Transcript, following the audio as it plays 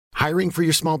Hiring for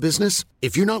your small business?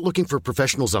 If you're not looking for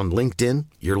professionals on LinkedIn,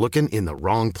 you're looking in the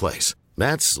wrong place.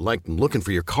 That's like looking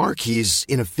for your car keys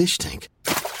in a fish tank.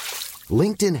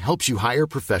 LinkedIn helps you hire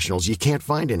professionals you can't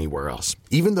find anywhere else,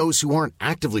 even those who aren't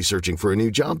actively searching for a new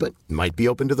job but might be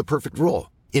open to the perfect role.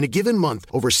 In a given month,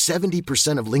 over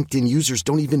 70% of LinkedIn users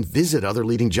don't even visit other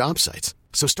leading job sites.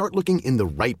 So start looking in the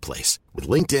right place. With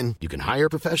LinkedIn, you can hire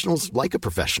professionals like a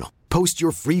professional. Post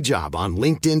your free job on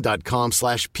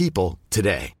linkedin.com/people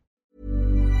today.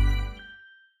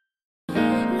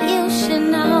 You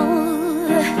should know.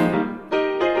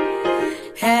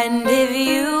 And if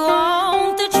you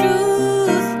want the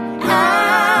truth,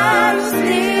 I'm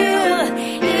still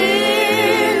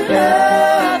in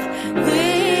love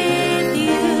with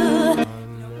you.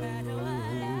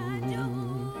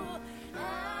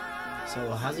 So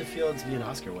how's it feel to be an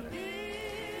Oscar winner?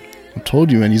 I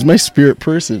told you, man. He's my spirit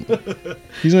person.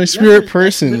 He's my spirit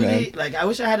person, man. Like, I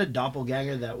wish I had a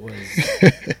doppelganger that was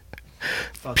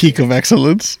Peak of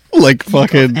excellence. Like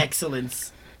fucking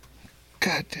excellence.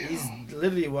 God damn. He's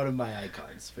literally one of my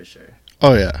icons for sure.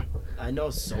 Oh yeah. I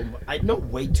know so much. I know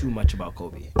way too much about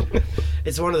Kobe.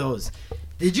 It's one of those.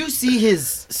 Did you see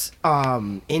his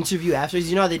interview afterwards?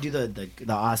 You know how they do the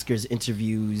Oscars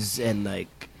interviews and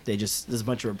like there's a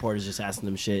bunch of reporters just asking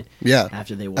them shit. Yeah.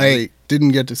 After they won. I didn't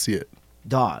get to see it.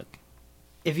 Dog.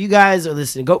 If you guys are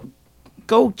listening,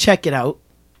 go check it out.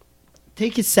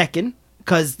 Take a second,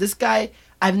 because this guy,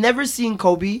 I've never seen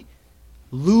Kobe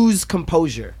lose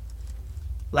composure.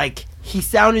 Like, he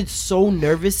sounded so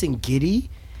nervous and giddy.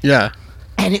 Yeah.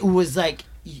 And it was like,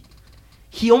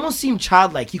 he almost seemed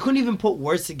childlike. He couldn't even put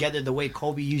words together the way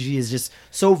Kobe usually is, just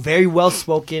so very well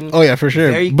spoken. Oh yeah, for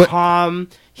sure. Very calm.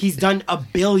 He's done a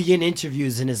billion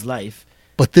interviews in his life.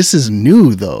 But this is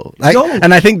new though.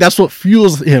 And I think that's what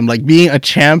fuels him, like being a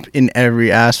champ in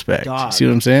every aspect. Dog. See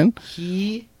what I'm saying?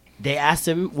 They asked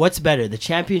him, what's better, the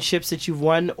championships that you've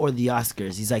won or the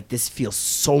Oscars? He's like, this feels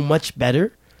so much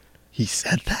better. He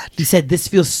said that. He said, this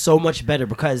feels so much better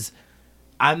because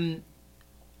I'm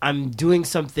doing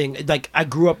something, like, I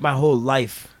grew up my whole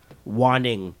life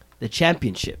wanting the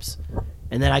championships.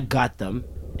 And then I got them,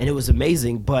 and it was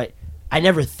amazing, but I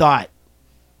never thought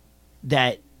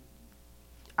that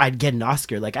I'd get an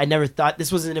Oscar. Like, I never thought,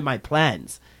 this wasn't in my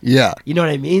plans. Yeah. You know what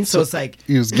I mean? So it's like,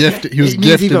 he was gifted. He was it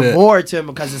means gifted even it. more to him,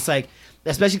 because it's like,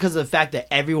 especially because of the fact that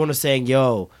everyone was saying,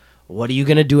 yo, what are you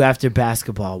going to do after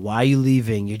basketball? Why are you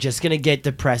leaving? You're just going to get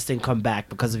depressed and come back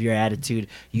because of your attitude.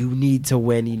 You need to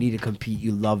win. You need to compete.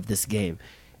 You love this game.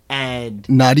 And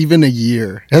not even a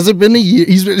year. Has it been a year?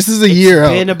 This is a year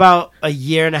out. It's been about a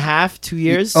year and a half, 2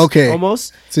 years. Okay.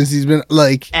 Almost. Since he's been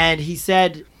like. And he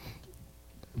said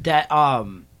that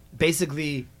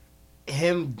basically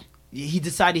he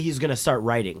decided he was going to start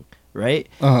writing. Right?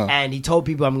 Uh-huh. And he told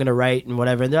people, I'm going to write and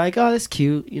whatever. And they're like, oh, that's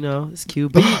cute. It's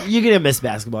cute. But you're going to miss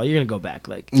basketball. You're going to go back.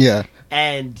 Like, yeah.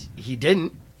 And he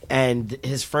didn't. And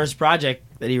his first project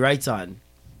that he writes on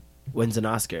wins an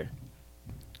Oscar.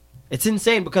 It's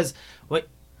insane because what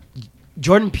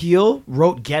Jordan Peele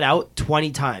wrote Get Out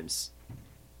 20 times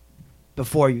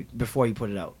before he put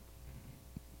it out.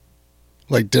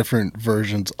 Like different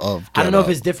versions of I don't know if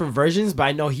it's different versions, but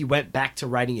I know he went back to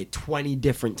writing it 20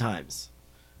 different times.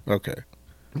 Okay.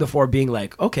 Before being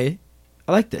like, okay,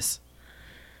 I like this.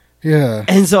 Yeah.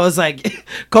 And so it's like,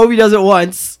 Kobe does it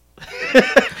once.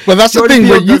 But that's Jordan the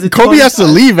Peele thing. does it Kobe has to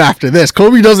leave after this.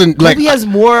 Kobe doesn't Kobe has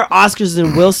more Oscars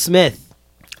than Will Smith.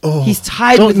 Oh, he's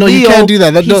tied with no, Leo. you can't do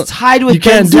that. He's tied with you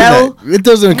can't Denzel. do that. It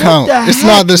doesn't What count. the It's heck,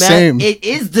 not the man? same. It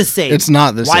is the same. It's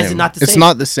not the same. Why is it not the same? It's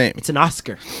not the same. It's an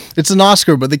Oscar. It's an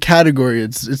Oscar, but the category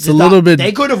it's a little bit.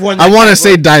 They could have won. I want to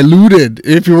say diluted.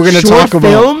 If you were going to talk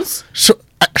about films,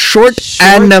 short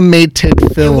animated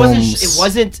films.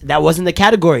 That wasn't the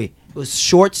category. It was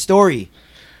short story.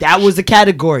 That was the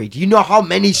category. Do you know how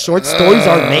many short stories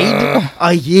are made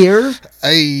a year?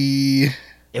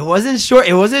 It wasn't short.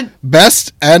 It wasn't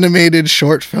best animated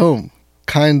short film.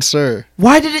 Kind sir.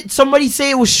 Why did somebody say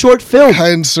it was short film?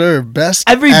 Kind sir. Best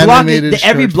every animated blog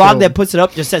every short blog film. that puts it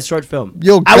up just says short film.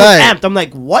 Yo, I guy, was amped. I'm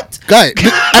like, what? Guy,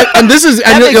 and this is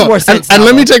that makes more sense. And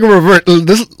let me take a revert.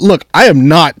 Look, I am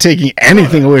not taking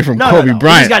anything away from Kobe Bryant. We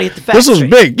just gotta get the facts this was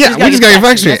straight. big. Yeah, we just gotta get the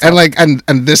facts straight.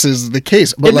 And this is the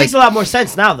case. But it makes a lot more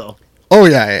sense now, though. Oh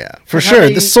yeah, for like sure.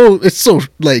 It's so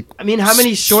like. I mean, how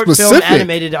many short specific. film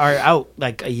animated are out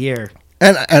like a year?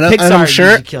 And I'm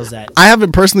sure kills that. I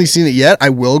haven't personally seen it yet. I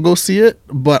will go see it,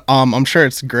 but I'm sure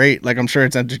it's great. Like I'm sure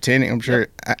it's entertaining. I'm sure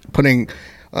putting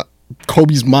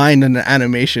Kobe's mind in the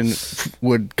animation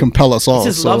would compel us all.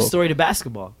 It's his love story to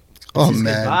basketball. Oh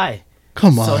man, goodbye.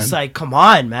 Come So on. it's like, come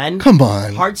on, man. Come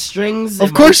on. Heartstrings.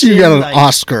 Of course you emotion, got an like,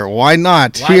 Oscar. Why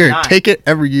not? Why Here, not? take it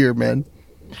every year, man.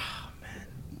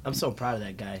 I'm so proud of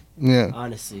that guy. Yeah.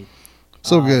 Honestly.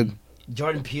 So good.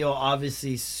 Jordan Peele,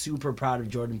 obviously super proud of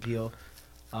Jordan Peele.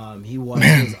 He won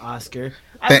his Oscar.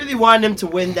 I really wanted him to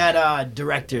win that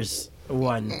director's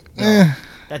one.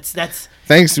 That's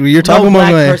Thanks. You're no talking about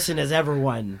black my. person has ever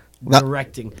won That-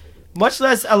 directing. Much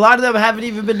less a lot of them haven't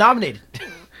even been nominated.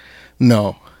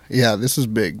 No. Yeah, this is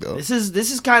big though. This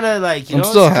is kind of like, you I'm know,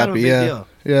 still it's kind of a happy. big Yeah. deal.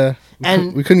 Yeah.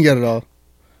 And- we couldn't get it all.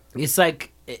 It's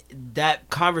like that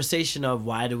conversation of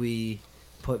why do we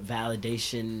put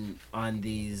validation on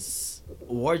these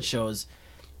award shows.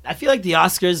 I feel like the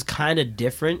Oscars kind of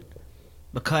different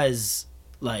because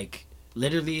like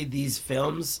literally these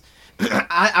films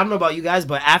I don't know about you guys,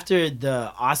 but after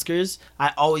the Oscars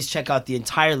I always check out the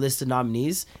entire list of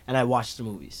nominees and I watch the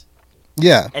movies.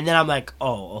 Yeah. And then I'm like,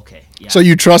 oh, okay. Yeah. So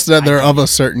you trust that they're I of a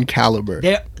certain caliber.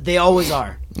 They always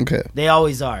are. Okay. They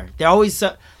always are.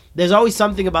 There's always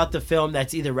something about the film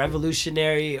that's either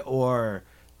revolutionary or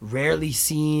rarely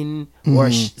seen,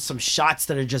 or some shots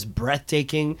that are just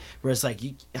breathtaking. Where it's like,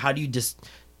 how do you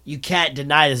you can't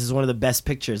deny this is one of the best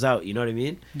pictures out. You know what I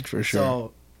mean? For sure.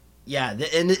 So, yeah,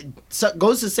 and it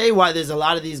goes to say why there's a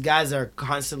lot of these guys that are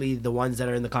constantly the ones that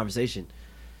are in the conversation.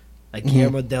 Like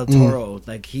Guillermo del Toro,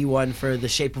 like he won for The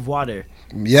Shape of Water.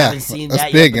 Yeah, haven't seen that's that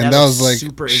yet, big, but and that that was was like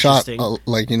super shot, interesting.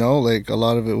 like like a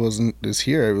lot of it is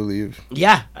here, I believe.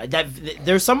 Yeah,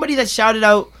 there's somebody that shouted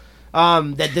out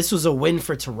that this was a win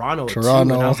for Toronto. too, and I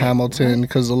Toronto, was like, Hamilton,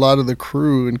 because a lot of the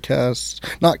crew and cast,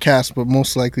 not cast, but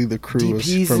most likely the crew was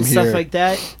DPs from and here. stuff like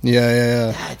that.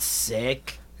 Yeah, That's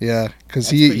sick. yeah. Because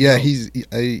That's pretty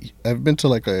dope. I've been to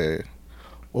like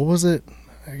what was it?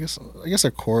 I guess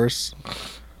a course,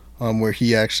 where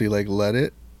he actually like led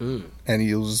it. And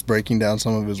he was breaking down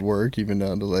some of his work, even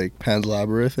down to like Pan's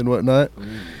Labyrinth and whatnot.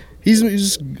 He's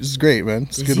great, man.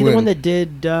 It's a Is good he win. the one that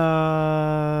did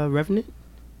Revenant?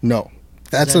 No,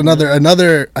 that's that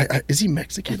another. Is he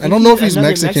Mexican? I think don't know if he's he's another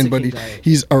Mexican, but Mexican guy.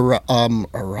 he's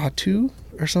Aratu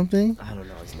or something. I don't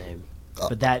know his name,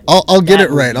 but that I'll get that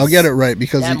it right. I'll movie's- get it right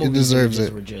because that he movie's deserves images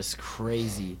it. Were just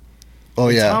crazy. Oh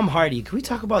And yeah, Tom Hardy. Can we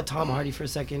talk about Tom Hardy for a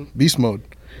second? Beast Mode,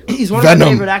 He's one of my Venom.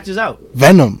 favorite actors out.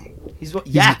 Venom.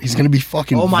 Yeah. He's gonna be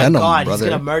fucking. Oh my Venom, god, brother.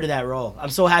 he's gonna murder that role. I'm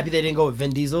so happy they didn't go with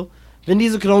Vin Diesel. Vin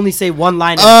Diesel could only say one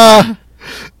line. That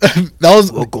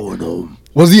was. We're going home.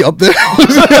 Was he up there?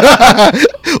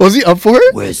 Was he up for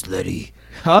it? Where's Letty?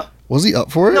 Huh? Was he up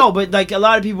for it? No, but like a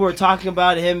lot of people were talking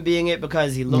about him being it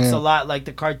because he looks Yeah. a lot like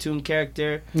the cartoon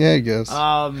character. Yeah, I guess.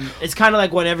 It's kind of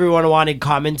like when everyone wanted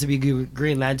Common to be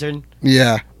Green Lantern.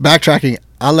 Yeah, backtracking.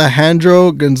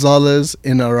 Alejandro Gonzalez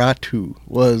Inarritu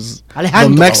was Alejandro.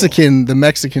 the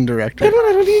Mexican director. I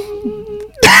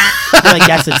feel like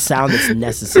that's a sound that's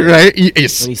necessary. Right?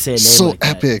 It's When you say a name so like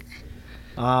that. epic.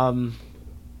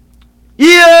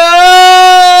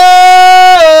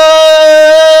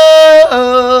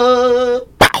 Yeah.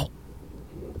 Pow.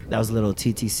 That was a little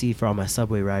TTC for all my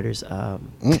subway riders.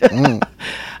 I'm Mm-mm.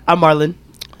 Marlon,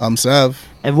 I'm Sav.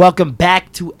 and welcome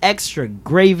back to Extra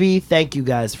Gravy. Thank you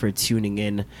guys for tuning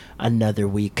in. Another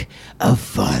week of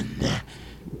fun.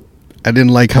 I didn't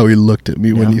like how he looked at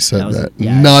me when No, he said that was- that.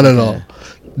 yeah, Not it's at like all.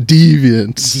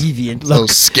 Deviant. Deviant. I Look,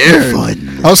 was scared.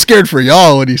 fun. I was scared for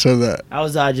y'all when he said that. I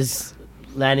was just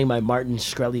landing my Martin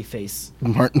Shkreli face.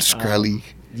 Martin Shkreli.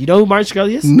 You know who Martin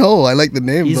Shkreli is? No, I like the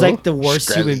name. He's though. like the worst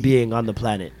Shkreli. human being on the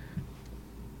planet.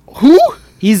 Who?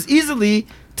 He's easily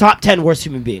top 10 worst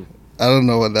human being. I don't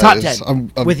know what that Top is.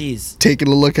 10 I'm with ease. taking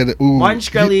a look at it. Ooh. Martin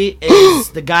Shkreli is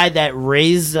the guy that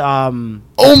raised Oh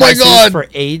my prices God. for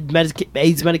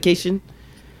AIDS medication.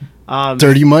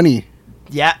 Dirty money.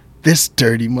 Yeah. This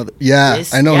dirty mother. Yeah,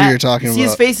 This- I know yeah. who you're talking you about. see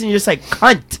his face and you're just like,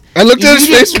 cunt. I looked at his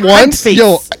Immediate face cunt once. face.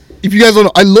 Yo, if you guys don't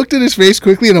know, I looked at his face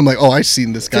quickly and I'm like, oh, I've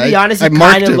seen this guy. To be honest, I he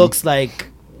marked kind of him. looks like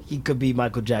he could be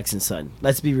Michael Jackson's son.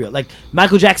 Let's be real. Like,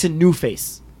 Michael Jackson, new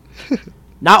face.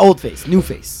 Not old face, new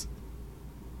face.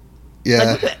 Yeah, Like,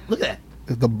 look at that. Look at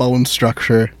that. the bone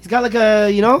structure, He's got like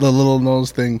a, the little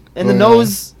nose thing. And the going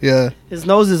nose- on. Yeah, his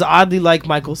nose is oddly like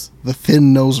Michael's. the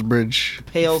thin nose bridge.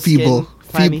 Pale feeble, skin,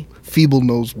 clammy. feeble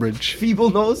nose bridge.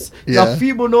 Feeble nose. Yeah. The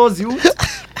feeble nose, you.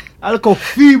 I look a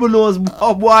feeble nose, boy.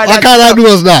 What That's- kind of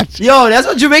was that? Yo, that's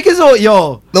what Jamaicans are.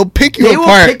 Yo, They'll pick you they will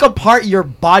apart. pick apart your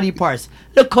body parts.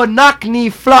 Look a knock knee,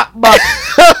 flat back,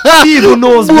 feeble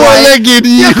nose, boy. Four-legged,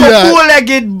 Look a yeah.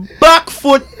 four-legged, back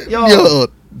foot. Yo, Yo,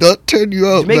 don't turn you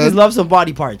out, Jamaicans man. love some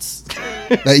body parts.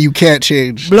 That you can't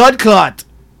change. Blood clot.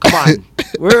 Come on,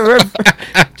 we're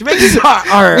Jamaicans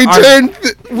are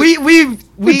We turn.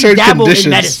 we turn dabble conditions.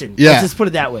 in medicine. Yeah. Let's just put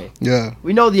it that way. Yeah,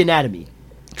 We know the anatomy.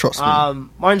 Trust me.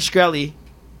 Martin Shkreli,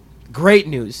 great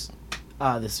news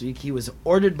this week. He was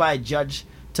ordered by a judge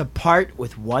to part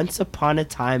with Once Upon a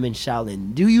Time in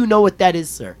Shaolin. Do you know what that is,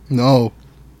 sir? No.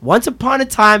 Once Upon a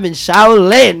Time in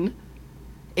Shaolin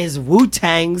is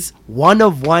Wu-Tang's One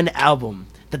of One album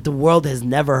that the world has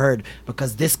never heard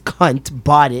because this cunt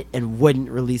bought it and wouldn't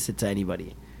release it to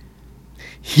anybody.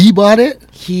 He bought it?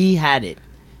 He had it.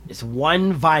 It's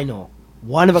one vinyl,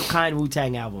 one of a kind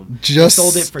Wu-Tang album. He Just-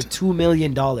 sold it for $2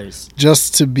 million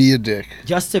Just to be a dick.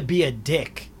 just to be a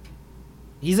dick.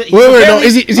 He's a, Wait, no, apparently-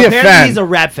 is he a apparently fan? He's a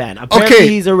rap fan. Apparently Okay.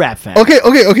 he's a rap fan. Okay.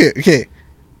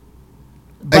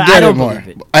 But I get don't it more. believe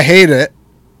it.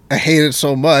 I hate it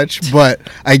so much, but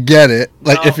I get it.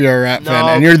 Like, No, if you're a rap fan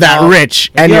no, and you're that no. rich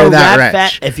If and you're you're a that rap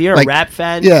rich. fan- if you're like, a rap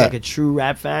fan, yeah. like a true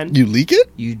rap fan, You leak it?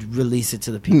 you'd release it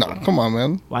to the people. No, come on,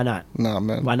 man. Why not? Nah,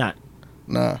 man. Why not?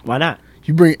 Nah. Why not?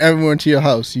 You bring everyone to your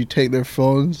house. You take their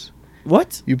phones.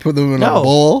 What? You put them in No. a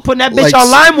bowl. Putting that bitch like, on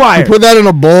LimeWire. You put that in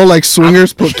a bowl like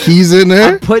swingers put keys in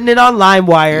there. I'm putting it on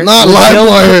LimeWire. Not with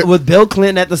LimeWire. with Bill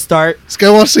Clinton at the start. This guy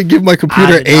wants to give my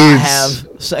computer I did not AIDS.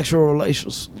 have sexual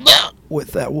relations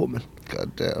with that woman.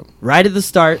 God damn. Right at the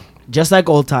start, just like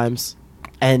old times,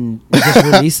 and we just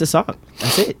release the song.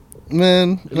 That's it.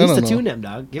 Man, I Release don't the know. tune, them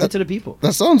dog. Give it to the people.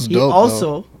 That sounds He dope.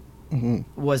 also Mhm.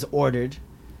 was ordered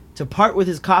to part with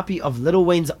his copy of Lil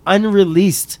Wayne's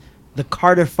unreleased The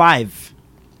Carter 5.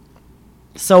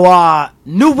 So,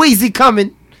 new Weezy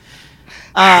coming.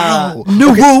 Ow.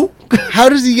 New Okay. Woo. How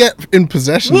does he get in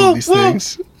possession Woo, of these woo.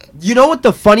 things? You know what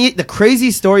the crazy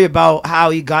story about how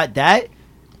he got that?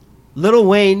 Lil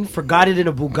Wayne forgot it in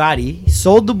a Bugatti. He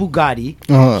sold the Bugatti.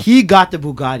 Uh-huh. He got the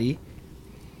Bugatti.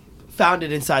 Found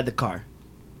it inside the car.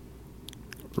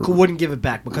 Wouldn't give it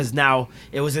back because now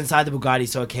it was inside the Bugatti,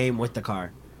 so it came with the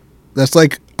car. That's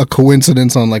like a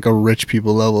coincidence on like a rich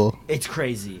people level. It's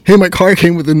crazy. Hey, my car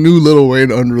came with a new Lil Wayne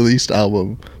unreleased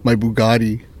album. My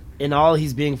Bugatti. In all,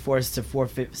 he's being forced to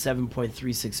forfeit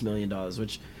 $7.36 million,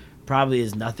 which probably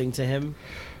is nothing to him.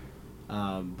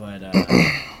 But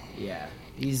yeah,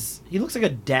 he looks like a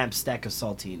damp stack of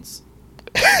saltines.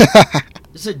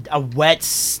 Just a wet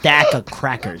stack of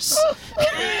crackers.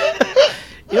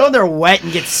 You know when they're wet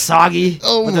and get soggy,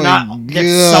 Oh but they're my not.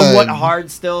 They're somewhat God.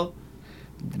 hard still.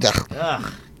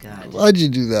 Ugh, God. Why'd you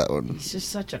do that one? He's just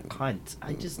such a cunt.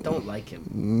 I just don't like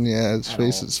him. Yeah, his At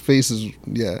face. all. His face is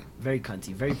yeah. Very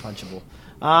cunty, very punchable.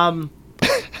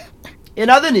 In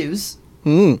other news,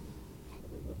 Hmm.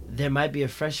 there might be a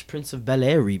Fresh Prince of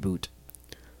Bel-Air reboot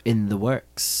in the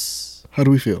works. How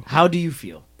do we feel? How do you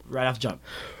feel? Right off jump.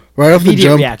 Right off the Immediate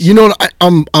jump, reaction. you know what?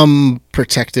 I'm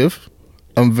protective.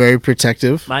 I'm very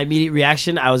protective. My immediate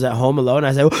reaction, I was at home alone.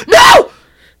 I said, "No!"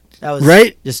 That was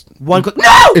Right? Just one quick no.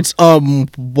 It's well,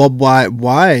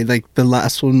 why? Like the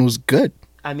last one was good.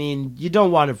 I mean, you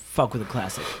don't want to fuck with a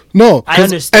classic. No, I 'cause-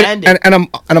 understand and, it.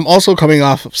 and I'm also coming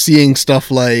off of seeing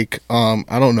stuff like I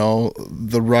don't know,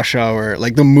 the Rush Hour,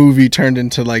 like the movie turned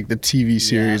into like the TV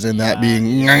series, and that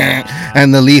being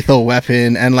and the Lethal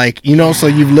Weapon, and like so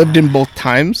you've lived in both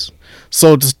times.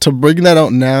 So to bring that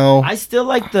out now, I still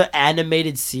like the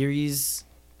animated series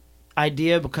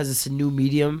idea because it's a new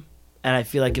medium, and I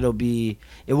feel like it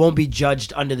won't be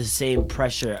judged under the same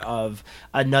pressure of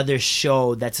another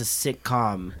show that's a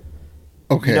sitcom.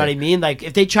 okay, You know what I mean? Like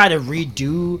if they try to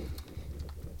redo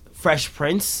Fresh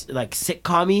Prince, like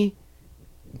sitcom-y,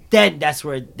 then that's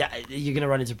where you're gonna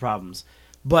run into problems.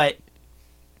 But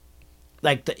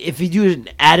like if you do an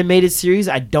animated series,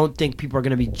 I don't think people are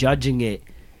gonna be judging it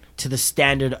to the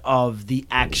standard of the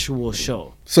actual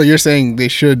show. So you're saying they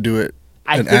should do it?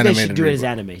 I an think they animated should do it as reboot.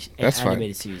 animation. That's fine.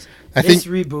 Animated series. I This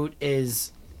think- reboot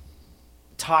is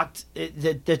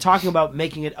they're talking about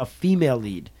making it a female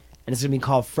lead, and it's gonna be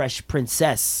called Fresh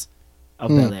Princess of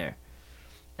Bel Air.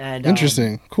 And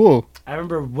Interesting, cool. I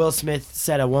remember Will Smith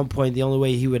said at one point the only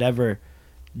way he would ever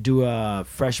do a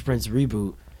Fresh Prince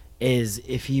reboot is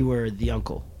if he were the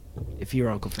uncle, if he were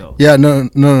Uncle Phil. Yeah, no,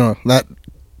 that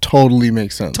totally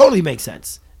makes sense. Totally makes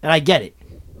sense, and I get it.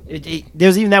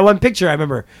 There's even that one picture I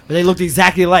remember where they looked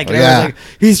exactly alike. And I Yeah. was like,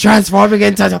 he's transforming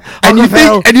into And Uncle you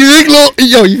Phil. think,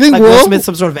 you think Like Will Smith,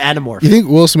 some sort of animorph. You think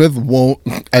Will Smith won't,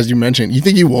 as you mentioned, you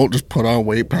think he won't just put on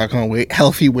weight, pack on weight,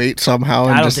 healthy weight somehow,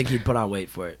 and I don't just, think he'd put on weight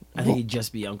for it. I think he'd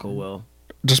just be Uncle Will.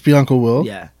 just be Uncle Will?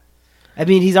 Yeah. I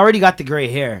mean, he's already got the gray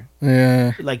hair.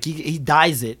 Yeah. Like, he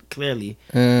dyes it, clearly.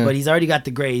 Yeah. But he's already got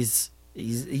the grays.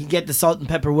 He get the salt and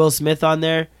pepper Will Smith on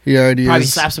there. He already Probably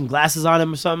is. slap some glasses on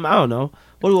him or something. I don't know.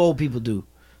 What do old people do?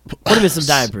 Put him in some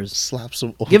diapers. Slap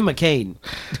some. Give him a cane.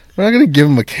 We're not gonna give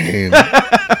him a cane,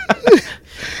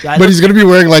 Yeah, but he's gonna be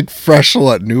wearing like fresh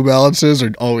New Balances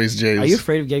or always J's. Are you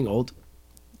afraid of getting old?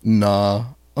 Nah,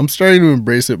 I'm starting to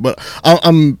embrace it, but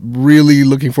I'm really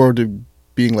looking forward to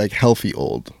being like healthy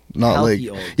old, not Healthy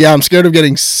like old. yeah. I'm scared of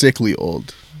getting sickly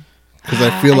old because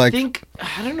I feel like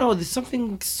I don't know. There's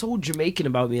something so Jamaican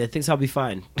about me. I think I'll be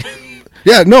fine.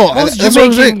 yeah, no, Most that's what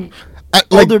I'm saying. Jamaican Like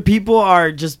older people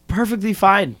are just perfectly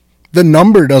fine. the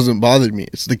number doesn't bother me;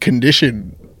 it's the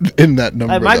condition in that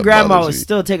number. Like my that grandma bothers would me.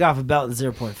 still take off a belt in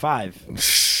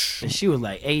 0.5, and she was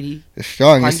like 80. It's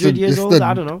strong. 100 years old?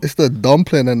 I don't know. It's the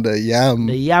dumpling and the yam.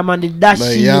 The yam and the The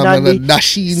dasheen yam and and the the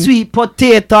dasheen. sweet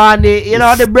potato and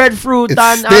the the breadfruit It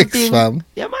and sticks, thing. fam.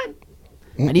 Yeah,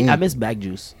 man. I miss bag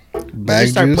juice. Bag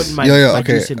start juice. putting my- Yeah, my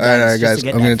okay. juice in All right, bags just guys. to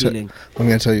get I'm that gonna feeling. I'm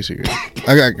gonna tell you a secret.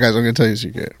 Guys, I'm gonna tell you a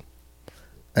secret.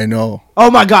 I know.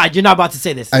 Oh my God, you're not about to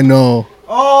say this. I know.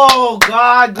 Oh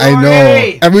God, I Glory.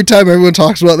 know. Every time everyone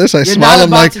talks about this, I You're smile. not I'm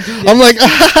about like, to do this. I'm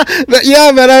like,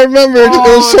 yeah, man. I remember. It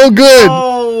was so good.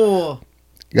 Oh,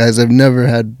 Guys, I've never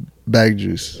had bag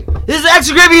juice. this is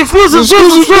extra gravy exclusive.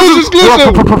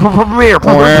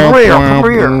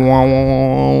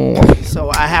 So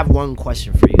I have one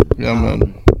question for you. Yeah,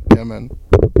 man. Yeah, man.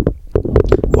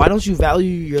 Why don't you value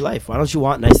your life? Why don't you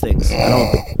want nice things?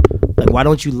 Why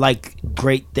don't you like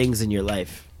great things in your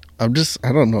life? I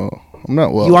don't know. I'm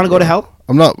not well. You want to go to hell?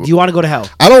 I'm not. Do you want to go to hell?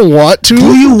 I don't want to.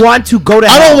 Do you want to go to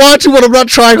hell? I don't want to, but I'm not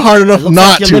trying hard enough Looks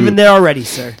not like you're to. living there already,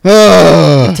 sir.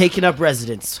 Ugh. Taking up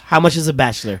residence. How much is a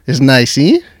bachelor? It's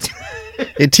nicey.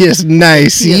 It is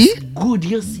nicey. Yes, good,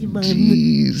 you see, man.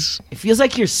 Jeez. It feels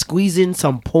like you're squeezing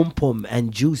some pom pom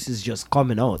and juice is just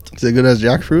coming out. Is it good as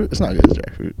jackfruit? It's not good as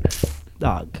jackfruit.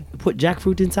 Dog, put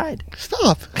jackfruit inside.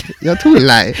 Stop. You're too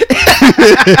lie.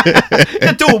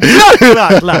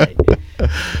 Lie.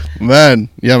 Man.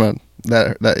 Yeah, man.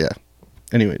 That yeah.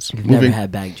 Anyways, Never moving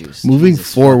had bag juice. moving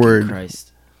Jesus fucking forward.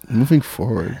 Christ. moving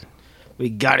forward. We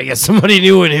gotta get somebody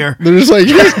new in here. They're just like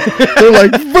they're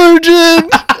like virgin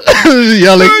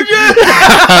yelling.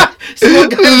 Someone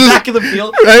comes back in the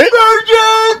field. Right?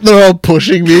 Virgin! They're all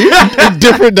pushing me in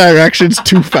different directions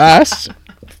too fast.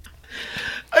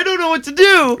 I don't know what to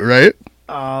do. Right?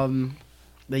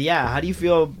 But yeah, how do you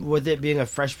feel with it being a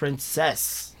Fresh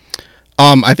Princess?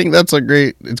 I think that's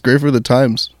it's great for the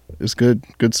times. It's good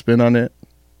spin on it.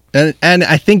 And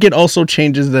I think it also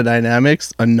changes the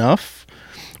dynamics enough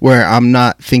where I'm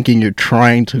not thinking you're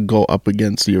trying to go up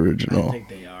against the I original. think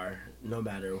they are. No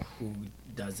matter who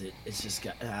does it, it's just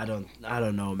I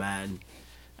don't know, man.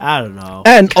 I don't know.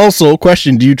 And also,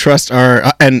 question, do you trust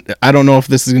and I don't know if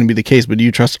this is going to be the case, but do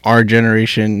you trust our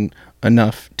generation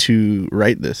enough to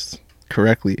write this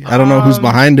correctly? I don't know who's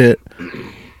behind it.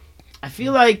 I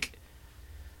feel like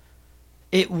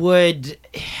it would.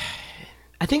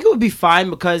 I think it would be fine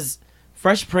because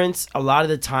Fresh Prince, a lot of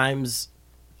the times,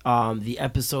 the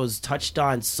episodes touched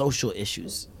on social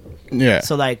issues. Yeah.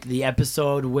 So, like the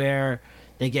episode where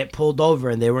they get pulled over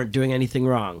and they weren't doing anything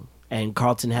wrong, and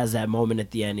Carlton has that moment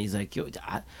at the end. He's like, "Yo,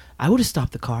 I would have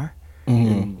stopped the car,"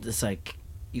 and it's like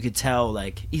you could tell,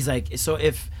 like he's like, so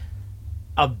if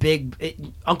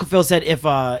Uncle Phil said if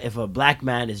a black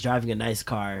man is driving a nice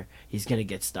car, he's gonna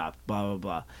get stopped. Blah blah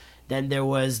blah. Then there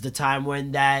was the time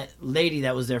when that lady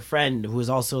that was their friend, who was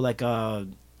also like a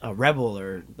rebel,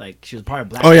 or like she was part of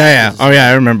Black. Oh yeah, Panthers, yeah. Oh yeah,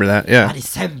 I remember that. Yeah.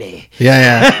 Adisembe.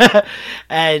 Yeah, yeah.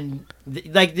 And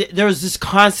there was just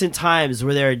constant times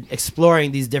where they're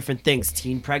exploring these different things: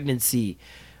 teen pregnancy,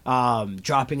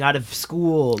 dropping out of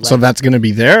school. So that's going to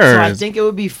be there? So Or I think it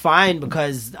would be fine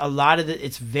because a lot of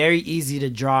it's very easy to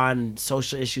draw on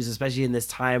social issues, especially in this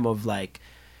time of like,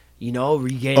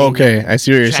 regaining. Okay, I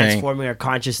see what you're saying. Transforming our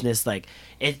consciousness, like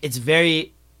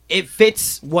it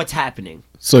fits what's happening.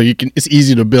 So it's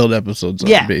easy to build episodes on,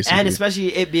 Yeah, basically. and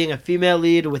especially it being a female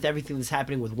lead with everything that's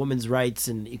happening with women's rights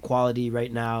and equality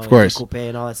right now, Of course. and equal pay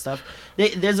and all that stuff.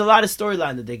 There's a lot of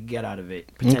storyline that they can get out of it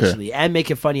potentially, and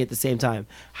make it funny at the same time.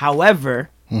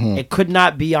 However, it could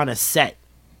not be on a set.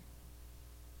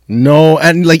 No,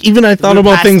 and like even I thought We're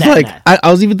about past things that like now.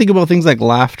 I was even thinking about things like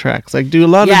laugh tracks. Like, do a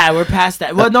lot of We're past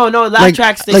that. Well, no, laugh like,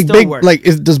 tracks they like still big work. like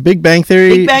does Big Bang Theory?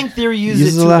 Big Bang Theory uses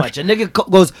uses it a too laugh- much. A nigga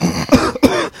goes.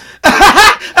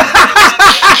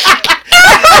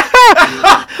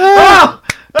 oh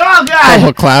God!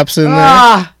 Couple claps in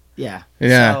there. Yeah.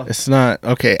 Yeah, So, it's not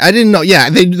okay. I didn't know. Yeah,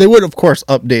 they would of course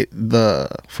update the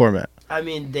format. I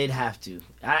mean, they'd have to.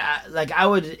 I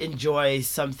would enjoy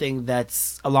something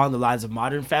that's along the lines of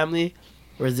Modern Family,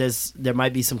 where there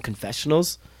might be some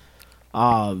confessionals,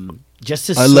 just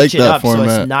to I switch like it that up so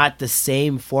format. it's not the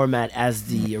same format as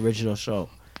the original show.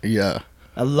 Yeah,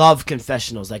 I love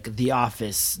confessionals. Like The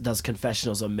Office does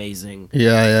confessionals amazing.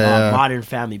 yeah. Modern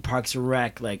Family, Parks and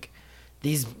Rec, like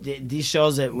these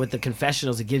shows that with the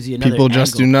confessionals, it gives you another. People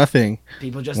just do angle. nothing.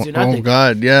 People just do Oh nothing.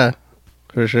 God, yeah.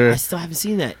 For sure. I still haven't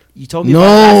seen that. You told me about it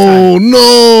last No, time.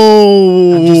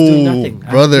 no. I'm just doing nothing. I'm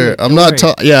Brother, doing it. I'm Don't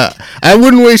not worry. yeah. I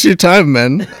wouldn't waste your time,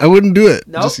 man. I wouldn't do it.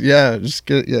 No? Just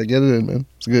get it in, man.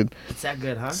 It's good. It's that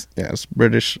good, huh? Yeah, it's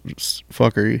British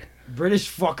fuckery. British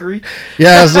fuckery.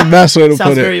 Yeah, that's the best way to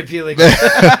Sounds put very it. appealing.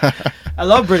 I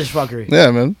love British fuckery.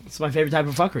 Yeah, man. It's my favorite type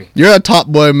of fuckery. You're a top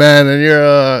boy, man, and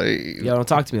you're Yo, don't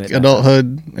talk to me like that.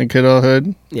 adulthood and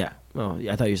kidulthood. Yeah. Oh,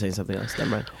 yeah, I thought you were saying something else. Never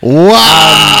mind.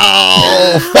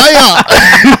 Wow, fire!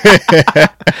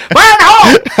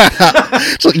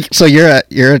 so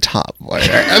you're a top boy.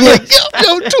 Right? I'm like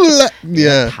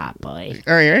yeah. Top boy.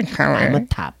 Oh, you're a I'm a top.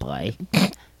 top boy.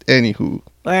 Anywho,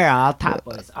 We're all top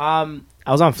boys. I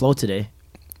was on Flow today.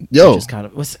 yo, Just kind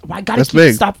of. Why I gotta That's keep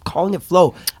big. stop calling it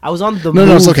Flow? I was on the.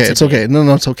 no, it's Move okay. It's today. okay.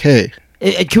 No, it's okay.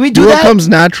 Can we do Do what that? comes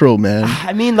natural, man.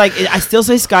 I mean, like, I still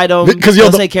say Skydome. Because still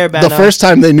yo, say Caravana. the first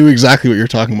time they knew exactly what you're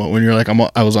talking about when you're like,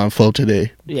 I was on Flow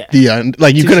today. Yeah.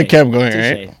 Like you could have Touche. kept going,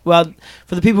 Touche. right? Well,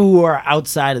 for the people who are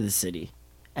outside of the city,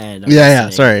 and Yeah,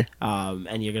 sorry.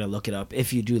 and you're gonna look it up.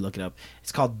 If you do look it up,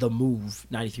 it's called The Move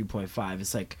 93.5.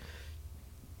 It's like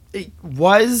it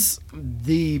was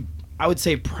the I would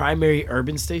say primary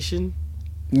urban station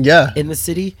Yeah. in the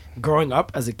city growing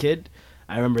up as a kid.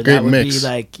 I remember Great that would mix. be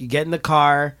like you get in the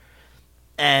car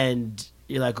and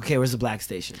you're like, okay, where's the black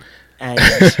station? And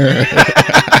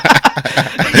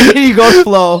you go to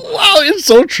Flow. Wow, it's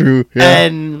so true. Yeah.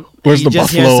 And Where's you the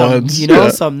just hear Buffalo some, ones? you know,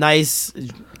 Yeah.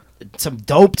 some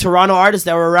dope Toronto artists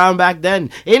that were around back then.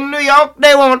 In New York,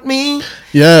 they want me,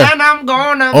 Yeah. and I'm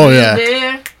gonna Oh, be yeah.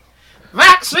 there.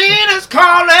 Vaccine is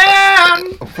calling.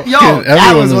 Yo, Everyone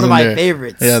that was one in of my there.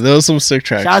 favorites. Yeah, there was some sick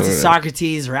tracks. Shout out to over there.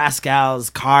 Socrates, Rascals,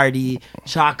 Cardi,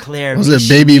 Choclair. Was it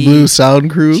Baby Blue Sound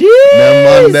Crew?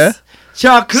 Them on there?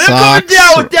 Chocolate coming Socks.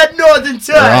 down with that northern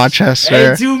touch. Rochester.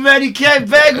 Ain't too many came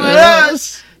back with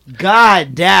us.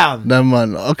 God damn. Them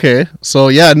on. Okay. So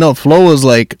yeah, no, Flow was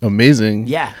like amazing.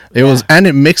 Yeah. It was, and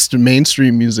it mixed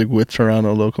mainstream music with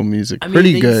Toronto local music. I mean,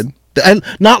 Pretty they good. And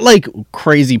not like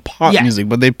crazy pop Yeah. music,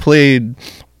 but they played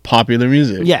popular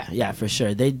music. Yeah, for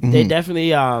sure. They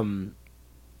definitely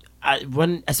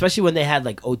especially when they had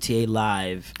like OTA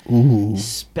live, Ooh.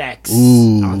 Specs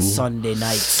Ooh. on Sunday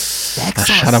nights. Specs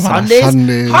Shut on up on Sundays.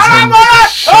 Sundays.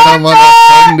 Shut up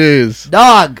on Sundays.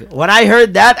 Dog, when I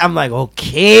heard that, I'm like,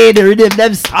 okay, the rhythm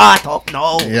them start up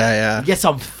now. Yeah. Get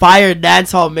some fire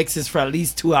dancehall mixes for at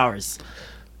least 2 hours.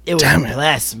 It was Damn it.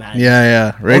 blessed, man.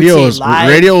 Yeah. OTA live.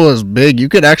 Radio was big. You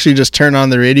could actually just turn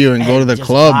on the radio and go to And the just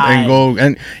club vibe. and go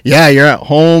and you're at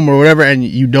home or whatever and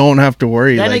you don't have to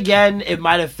worry. Then like, again, it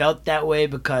might have felt that way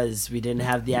because we didn't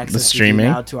have the access streaming.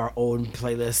 now to our own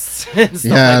playlists. And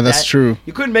stuff Yeah, like that's that. true.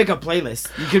 You couldn't make a playlist.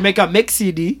 You could make a mix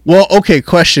CD. Well, okay,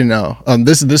 question now.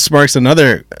 This sparks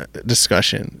another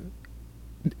discussion.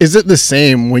 Is it the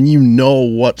same when you know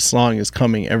what song is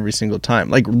coming every single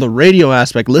time? Like the radio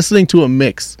aspect, listening to a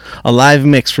live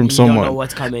mix from You don't someone, know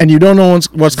what's coming. and you don't know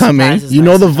what's coming. surprise is You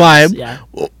know nice the sometimes, vibe,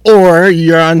 yeah. or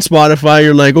you're on Spotify.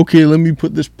 You're like, okay, let me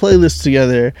put this playlist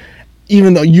together,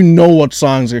 even though you know what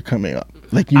songs are coming up.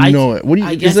 Like you know it. What do you?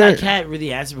 I is guess there, I can't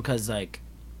really answer because like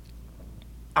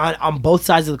on both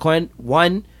sides of the coin,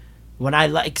 one, when I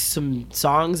like some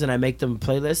songs and I make them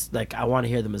playlists, like I want to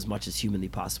hear them as much as humanly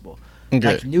possible.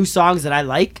 Okay. Like new songs that I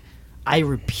like, I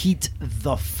repeat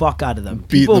the fuck out of them.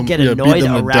 Beat People them- get yeah, beat annoyed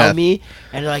them to around death. me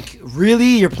and they're like,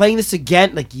 really? You're playing this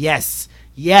again? Like, yes,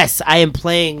 I am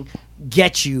playing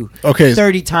Get You Okay.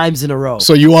 30 times in a row.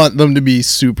 So you want them to be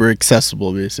super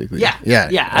accessible, basically. Yeah. Yeah.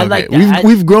 Yeah, I like that.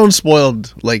 We've grown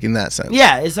spoiled, like in that sense.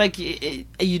 Yeah, it's like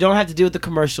you don't have to deal with the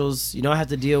commercials. You don't have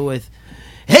to deal with,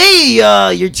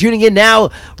 hey, you're tuning in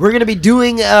now. We're gonna be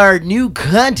doing our new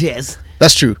contest.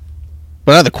 That's true.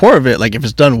 But at the core of it, like if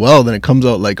it's done well, then it comes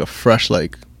out like a fresh,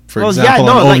 like for example,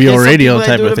 on like, OVO there's some radio people that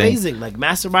type do it of thing. amazing. Like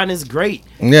Mastermind is great.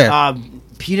 Yeah.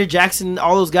 Peter Jackson,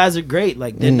 all those guys are great.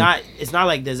 Like they're not. It's not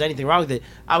like there's anything wrong with it.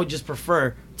 I would just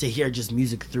prefer to hear just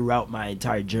music throughout my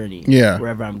entire journey. Yeah.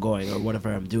 Wherever I'm going or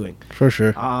whatever I'm doing. For sure.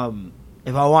 If I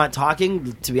want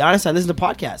talking, to be honest, I listen to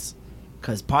podcasts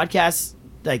because podcasts,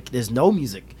 like, there's no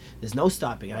music, there's no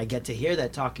stopping, and I get to hear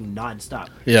that talking nonstop.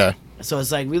 Yeah. So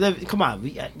it's like come on,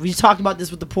 we talked about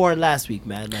this with the porn last week,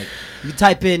 man. Like, you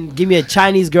type in, give me a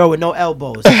Chinese girl with no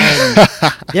elbows, and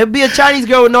there'll be a Chinese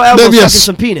girl with no elbows There'll be a sucking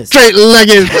some penis.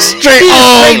 Straight-legged, straight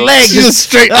arm, Straight legs. just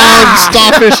straight Ah. arm,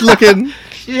 starfish looking.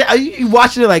 Yeah, you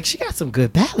watching it like she got some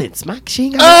good balance, man. She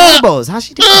ain't got no elbows. How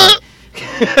she do that?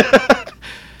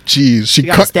 Jeez, she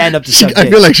gotta stand up to I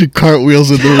something. feel like she cartwheels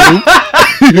in the room.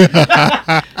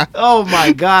 Oh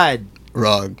my god.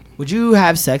 Wrong. Would you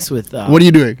have sex with? What are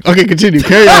you doing? Okay, continue.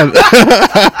 Carry on.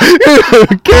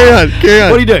 Carry on.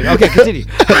 What are you doing? Okay, continue.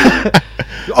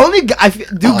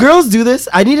 Do girls do this?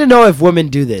 I need to know if women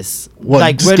do this. What,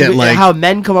 Like, just get, like- how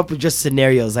men come up with just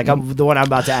scenarios. Like the one I'm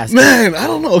about to ask. Man, I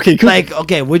don't know. Okay, Like,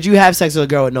 okay, would you have sex with a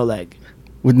girl with no leg?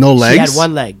 with no legs. She had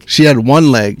one leg. She had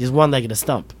one leg. Just one leg and a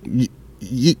stump.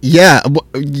 Yeah,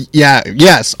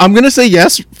 yes. I'm gonna say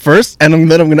yes first, and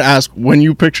then I'm gonna ask, when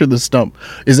you picture the stump,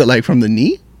 is it like from the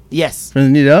knee? Yes. From the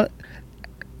knee out?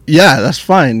 Yeah, that's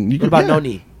fine. You What about yeah. no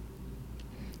knee?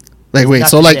 Like, wait,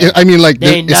 so nothing like, there. I mean, like,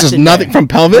 There ain't it's just nothing nothing there. from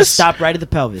pelvis. Just stop right at the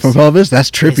pelvis. From pelvis, that's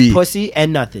It's trippy. pussy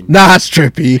and nothing. That's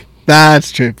trippy.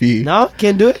 That's trippy. No,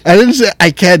 can't do it. I didn't say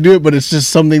I can't do it, but it's just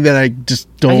something that I just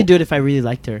don't. I can do it if I really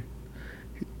liked her.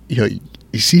 Yo,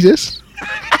 you see this?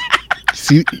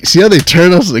 see how they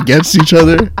turn us against each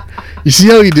other? You see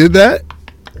how he did that?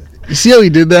 You see how he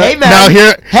did that? Hey man. Now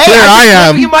here I I'm am.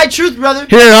 giving you my truth, brother.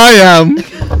 Here I am.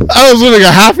 I was living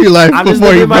a happy life I'm just before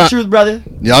living you my brought. truth, brother.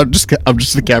 Yeah, I'm just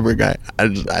the camera guy. I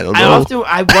don't know.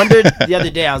 I wondered the other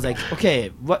day. I was like,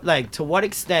 okay, to what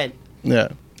extent Yeah.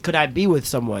 could I be with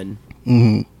someone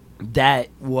hmm that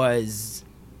was,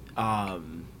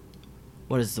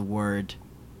 what is the word?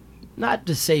 Not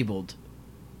disabled.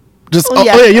 Just Oh,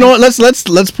 yeah. oh yeah, you know what?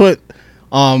 Let's put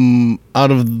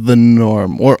out of the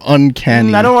norm or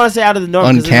uncanny. I don't want to say out of the norm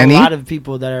because there's Uncanny? a lot of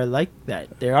people that are like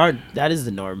that. That is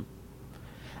the norm.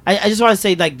 I just want to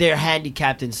say like they're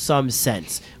handicapped in some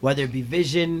sense, whether it be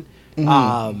vision,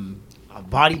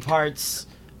 body parts,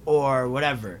 or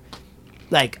whatever.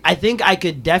 Like I think I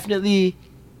could definitely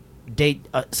date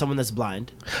someone that's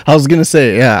blind. I was gonna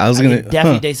say yeah. I was I gonna could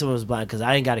definitely date someone that's blind because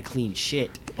I ain't got to clean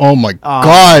shit. Oh my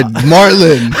God,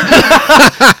 Marlon.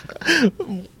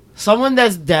 Someone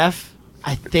that's deaf,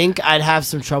 I think I'd have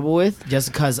some trouble with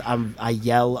just because I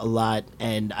yell a lot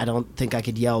and I don't think I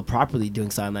could yell properly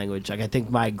doing sign language. Like I think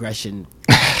my aggression.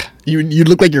 You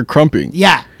look like you're crumping.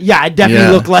 Yeah, I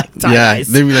definitely look like Ty yeah. Ice.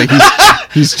 They'd be like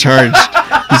he's charged.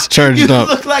 He's charged You up.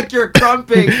 look like you're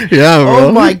crumping. Yeah, bro.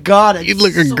 Oh my God, You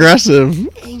look so aggressive.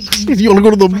 angry. You want to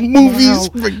go to the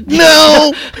movies?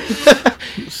 now. No.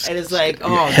 And it's like,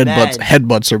 oh Headbutts. man.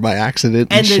 Headbutts are by accident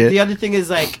and, And shit. the other thing is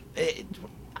like,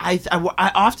 I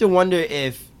often wonder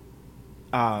if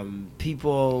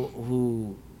people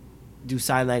who do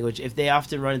sign language, if they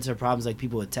often run into problems like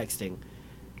people with texting.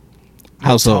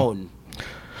 How so? Tone.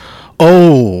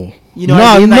 Oh. You know what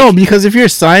I mean? No, Like- because if you're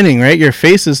signing, right, your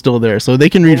face is still there, so they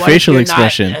can read What if facial you're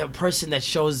expression. not a person that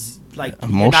shows like you're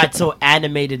Emotion. not so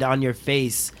animated on your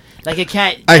face. Like it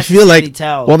can't. I feel necessarily like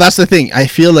tell. well, that's the thing. I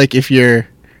feel like if you've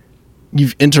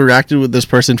interacted with this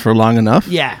person for long enough,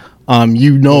 yeah.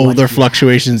 you know What their if you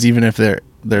fluctuations even if they're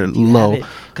low.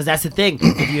 Because that's the thing.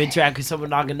 If you interact with someone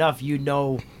long enough, you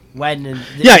know when.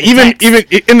 Yeah, even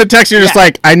in the text, you're just Yeah.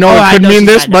 like, I know Oh, it I could know mean she's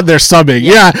this, mad but now. they're subbing.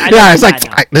 Yeah, Yeah, I know it's she's like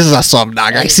mad now. this is a sub,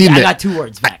 dog. I seen I it. got 2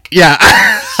 words back. Yeah.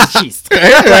 Jeez.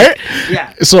 right?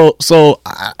 Yeah. So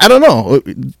I don't know.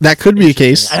 That could be a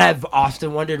case. And I've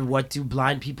often wondered, what do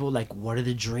blind people like? What are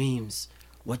the dreams?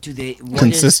 What do they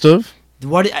Consist of?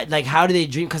 Like how do they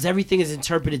dream? Because everything is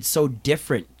interpreted so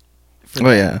different. For Oh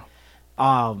them.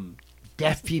 yeah.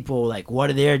 Deaf people, like what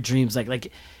are their dreams like?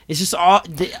 Like it's just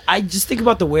I just think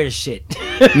about the weirdest shit.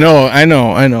 No, I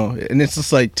know, and it's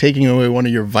just like taking away one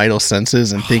of your vital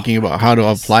senses and thinking about how to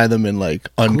apply them in like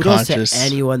Kudos unconscious. to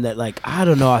anyone that like I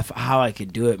don't know how I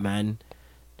could do it, man.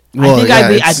 Well, I think yeah,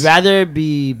 I'd it's- rather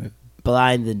be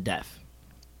blind than deaf.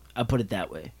 I'll put it that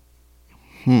way.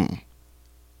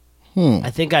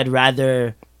 I think I'd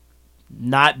rather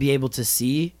not be able to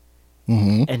see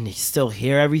and still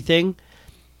hear everything,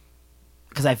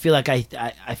 because I feel like I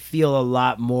feel a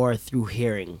lot more through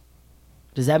hearing.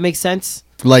 Does that make sense?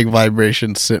 Like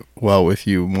vibrations sit well with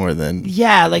you more than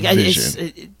Yeah, like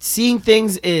Vision. seeing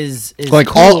things is like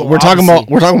cool, all we're talking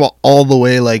obviously. about all the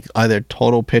way like either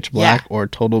total pitch black Yeah. or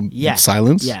total Yeah.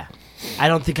 silence. Yeah, I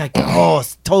don't think I can. Oh,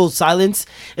 total silence,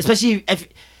 especially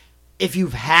if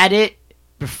you've had it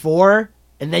before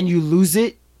and then you lose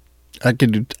it I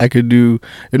could do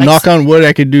Like knock on wood.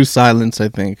 I could do silence. I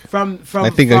think. from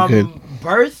I think I from could.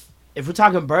 birth. If we're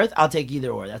talking birth, I'll take either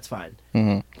or. That's fine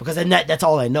because then that's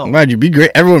all I know. Mind you, be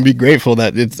great. Everyone be grateful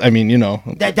that it's. I mean, you know.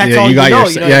 That's yeah, all you know. your-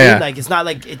 You know what I mean? Like it's not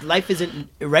like life isn't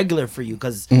irregular for you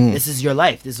because this is your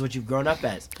life. This is what you've grown up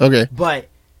as. Okay. But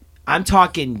I'm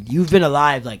talking. You've been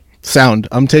alive like. Sound.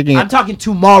 I'm taking. I'm talking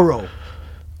tomorrow.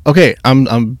 Okay.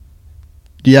 I'm.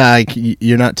 Yeah.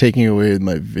 You're not taking away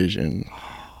my vision.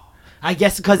 I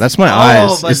guess because That's my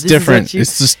eyes. but It's this is what different.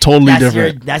 It's just totally that's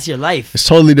different. That's your life. It's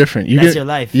totally different. That's your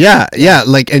life. Yeah, yeah.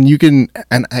 Like, and you can,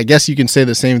 and I guess you can say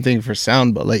the same thing for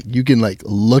sound, but like, you can like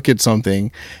look at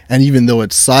something, and even though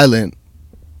it's silent,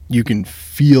 you can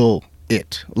feel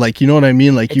it. Like, you know what I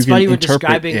mean? Like, It's you can funny we're interpret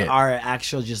describing it. our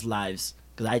actual just lives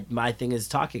because my thing is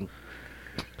talking.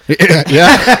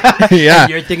 Yeah. And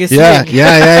your thing is Yeah. singing.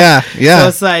 Yeah. So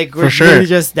it's like we're For sure. really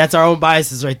just that's our own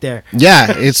biases right there. Yeah,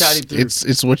 Shouting through.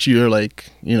 it's what you're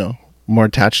like, more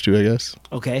attached to, I guess.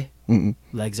 Okay, Mm-mm.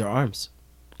 legs or arms?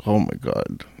 Oh my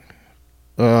god.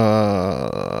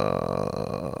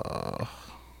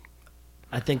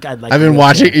 I think I'd like. I've a been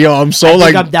wheelchair. watching. Yo, I'm so I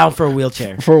like. think I'm down for a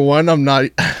wheelchair. For one, I'm not.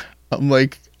 I'm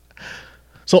like.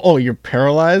 So, you're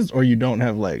paralyzed or you don't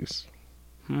have legs?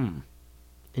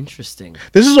 Interesting.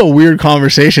 This is a weird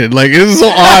conversation. Like, this is so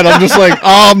odd. I'm just like,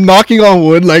 I'm knocking on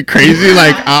wood like crazy.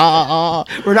 Like,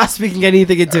 We're not speaking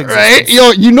anything into existence. right?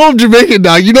 Yo, I'm Jamaican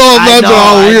now. I'm not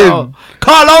all weird.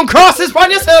 Call on crosses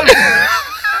on yourself.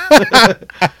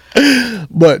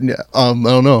 But yeah, I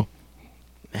don't know.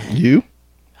 You?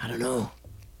 I don't know.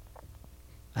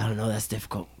 That's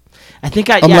difficult. I think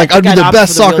I'd be the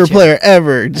best soccer player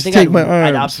ever. Just take my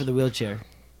I'd opt arms for the wheelchair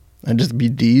and just be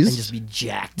D's. and just be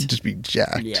jacked. Just be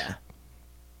jacked. Yeah.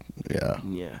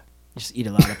 Yeah. Just eat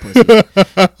a lot of pussy.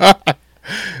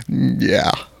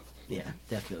 Yeah. Yeah,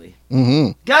 definitely.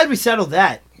 Mm-hmm. Glad we settled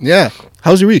that. Yeah.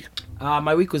 How's your week?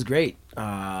 My week was great.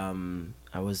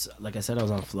 I was, like I said, I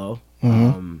was on Flow.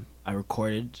 Mm-hmm. I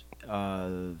recorded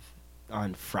on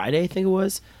Friday, I think it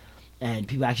was, and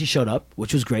people actually showed up,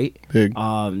 which was great. Big.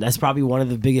 That's probably one of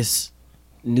the biggest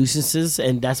nuisances,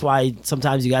 and that's why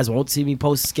sometimes you guys won't see me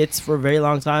post skits for a very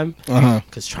long time,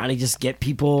 because trying to just get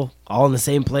people all in the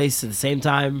same place at the same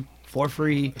time for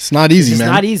free. It's not easy, man.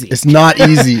 It's not easy. It's not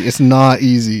easy. It's not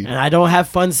easy. And I don't have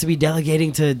funds to be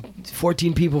delegating to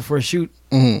 14 people for a shoot.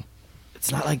 Mm-hmm.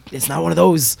 It's not one of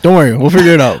those. Don't worry, we'll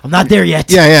figure it out. I'm not there yet.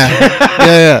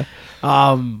 Yeah.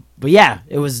 But yeah,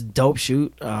 it was a dope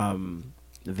shoot.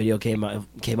 The video came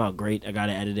out great. I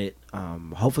gotta edit it.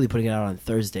 Hopefully putting it out on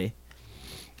Thursday.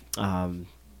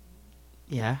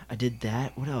 Yeah, I did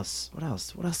that. What else did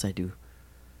I do?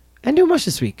 I didn't do much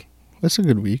this week. That's a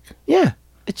good week. Yeah,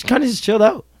 it kind of just chilled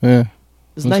out. Yeah. It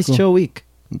was a That's nice cool. chill week.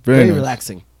 Very nice.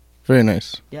 Relaxing. Very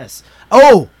nice. Yes.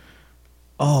 Oh,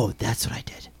 that's what I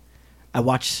did. I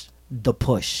watched The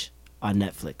Push on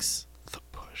Netflix. The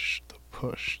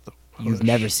push. You've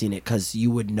never seen it because you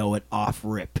would know it off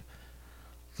rip.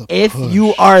 The If push.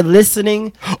 you are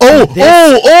listening, Oh! to this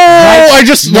right I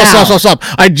just now.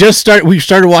 stop. We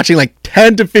started watching like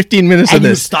 10 to 15 minutes and of you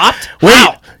this. stopped. Wait,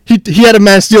 How? he had a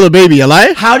man steal a baby. A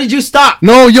lie? How did you stop?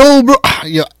 No, yo, bro.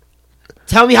 Yeah,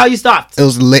 Tell me how you stopped. it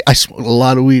was late. I smoked a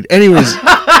lot of weed. Anyways,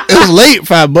 it was late,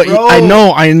 fam. But Bro. I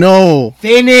know.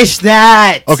 Finish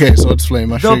that. Okay, so it's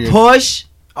flame. I The figured. Push.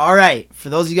 All right. For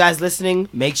those of you guys listening,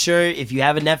 make sure if you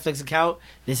have a Netflix account,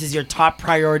 this is your top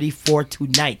priority for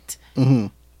tonight. Mm-hmm.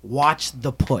 Watch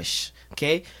The Push.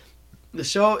 Okay? The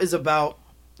show is about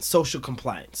social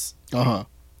compliance.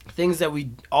 Things that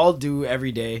we all do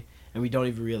every day and we don't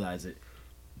even realize it.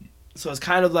 So it's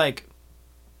kind of like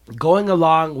going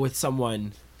along with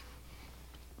someone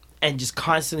and just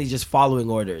constantly just following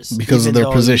orders Because of even their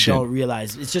though position. You don't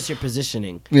realize it's just your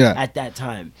positioning Yeah. at that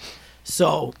time.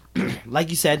 So, like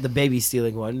you said, the baby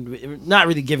stealing one. Not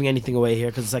really giving anything away here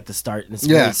because it's like the start and it's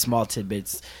Yeah. really small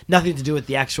tidbits. Nothing to do with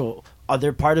the actual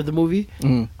other part of the movie.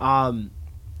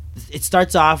 It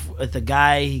starts off with a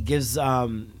guy. He gives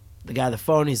the guy the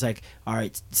phone. He's like, "All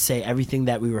right, say everything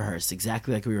that we rehearsed,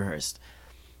 exactly like we rehearsed."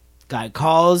 Guy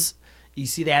calls. You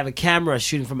see, they have a camera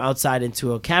shooting from outside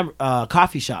into a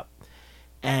coffee shop,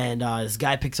 and this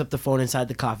guy picks up the phone inside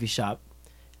the coffee shop,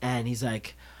 and he's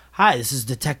like, "Hi, this is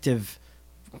Detective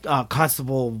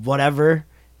Constable whatever,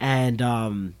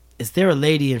 and is there a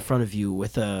lady in front of you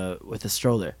with a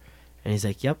stroller?" And he's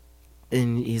like, "Yep."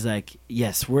 And he's like,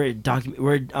 "Yes, we're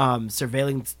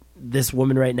surveilling this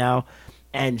woman right now,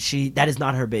 and that is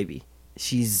not her baby.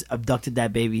 She's abducted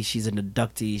that baby. She's an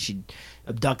abductee. She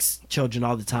abducts children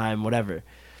all the time, whatever."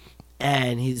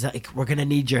 And he's like, "We're gonna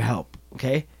need your help,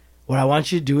 okay? What I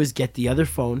want you to do is get the other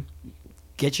phone,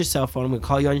 get your cell phone. I'm gonna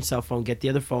call you on your cell phone. Get the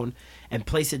other phone and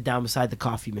place it down beside the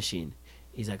coffee machine."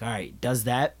 He's like, "All right," does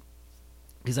that.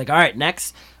 He's like, "All right,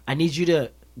 next, I need you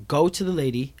to go to the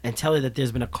lady and tell her that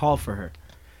there's been a call for her,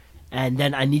 and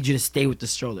then I need you to stay with the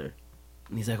stroller."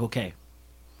 And he's like, "Okay."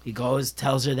 He goes,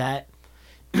 tells her that.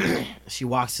 She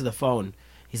walks to the phone.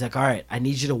 He's like, "All right, I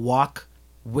need you to walk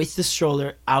with the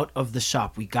stroller out of the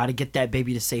shop. We got to get that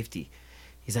baby to safety."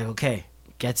 He's like, "Okay."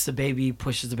 Gets the baby,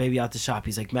 pushes the baby out the shop.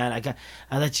 He's like, "Man,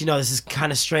 I let you know this is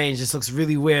kind of strange. This looks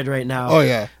really weird right now. Oh,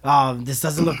 yeah. This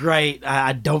doesn't look right.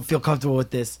 I don't feel comfortable with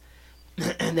this."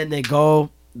 And then they go.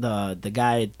 The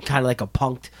guy, kind of like a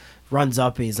punked, runs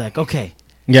up and he's like, "Okay,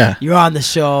 Yeah. you're on the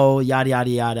show, yada, yada,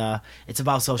 yada. It's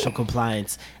about social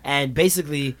compliance." And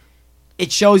basically,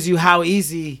 it shows you how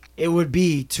easy it would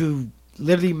be to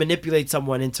literally manipulate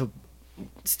someone into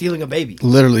stealing a baby.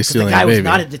 Literally 'Cause stealing the guy a baby. was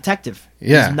not a detective.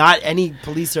 Yeah. He's not any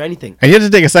police or anything. And you have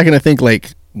to take a second to think,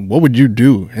 like, what would you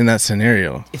do in that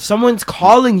scenario? If someone's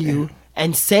calling you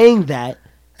and saying that,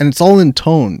 And it's all in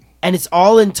tone. and it's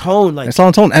all in tone, like It's all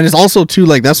in tone. And it's also, too,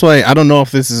 like, that's why I don't know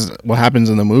if this is what happens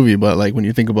in the movie, but, like, when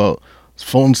you think about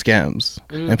phone scams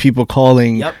and people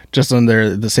calling Yep. just on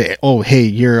their, they say, oh, hey,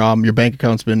 your bank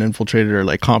account's been infiltrated or,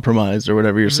 like, compromised or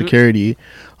whatever, your security,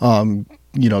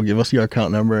 you know, give us your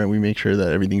account number and we make sure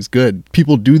that everything's good.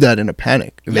 People do that in a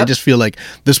panic. They Yep. just feel like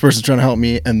this person's trying to help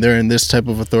me and they're in this type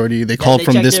of authority. They then called they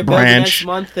from check this their bill the branch. next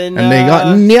month and they got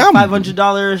nyam.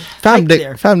 $500 Fam, hike they,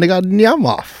 there. fam, they got nyam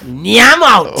off. Nyam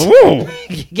out. Ooh.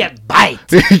 You get bite.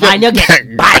 Mine you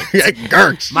get bite.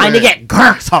 Gurks. Mine you get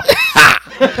gurks up.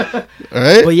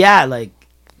 Right? But yeah, like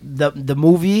the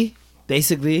movie,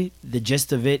 basically the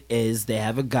gist of it is they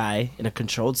have a guy in a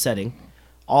controlled setting,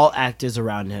 all actors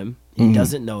around him. He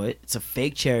doesn't know it. It's a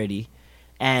fake charity,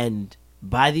 and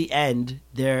by the end,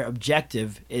 their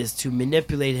objective is to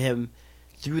manipulate him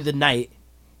through the night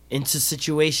into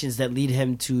situations that lead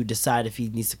him to decide if he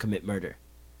needs to commit murder.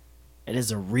 It is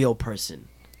a real person.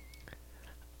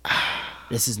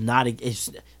 This is not a.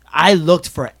 I looked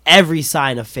for every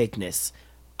sign of fakeness.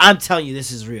 I'm telling you,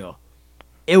 this is real.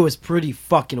 It was pretty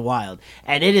fucking wild.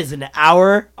 And it is an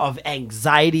hour of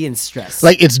anxiety and stress.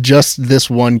 Like, it's just this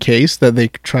one case that they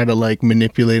try to, like,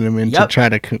 manipulate him into Yep. try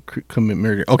to commit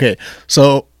murder. Okay,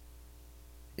 so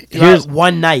Here's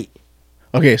one night.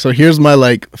 here's my,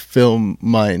 like, film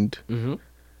mind Mm-hmm.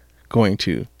 going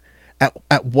to.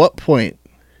 At what point,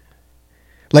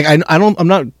 like, I'm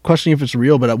not questioning if it's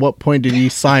real, but at what point did he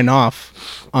sign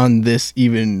off on this,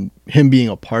 even him being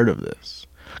a part of this?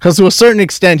 Because to a certain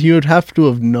extent, he would have to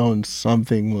have known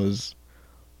something was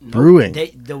brewing.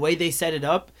 The way they set it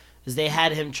up is they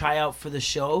had him try out for the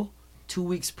show 2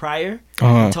 weeks prior Uh-huh.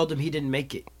 and told him he didn't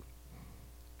make it.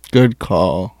 Good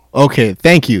call. Okay,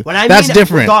 thank you. When I That's mean,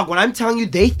 different. dog, when I'm telling you,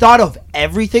 they thought of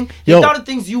everything. They Yo. thought of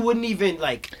things you wouldn't even,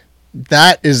 like,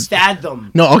 That is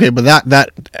fathom. no okay, but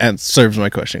that serves my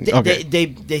question. Okay,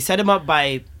 They set him up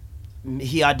by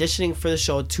he auditioning for the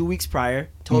show 2 weeks prior,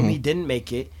 told me he didn't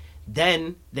make it.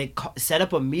 Then they set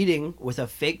up a meeting with a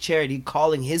fake charity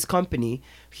calling his company.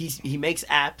 He makes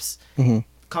apps.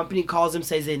 Company calls him,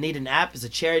 says they need an app. It's a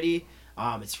charity.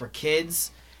 It's for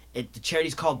kids. The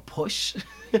charity's called Push.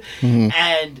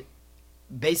 And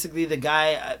basically the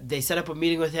guy, they set up a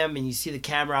meeting with him, and you see the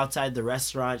camera outside the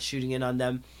restaurant shooting in on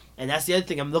them. And that's the other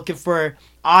thing. I'm looking for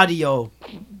audio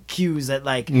cues that,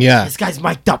 like, Yeah. this guy's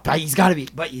mic'd up. He's got to be.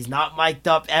 But he's not mic'd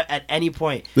up at any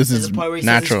point. This There's is a point where he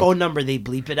says natural. his phone number, they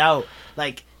bleep it out.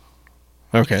 Like,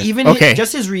 okay, even okay.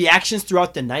 just his reactions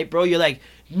throughout the night, bro, you're like,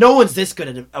 no one's this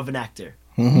good of an actor.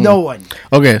 No one.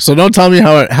 Okay, so don't tell me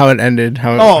how it ended.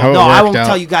 How Oh, it no, I worked won't out.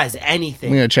 tell you guys I'm anything.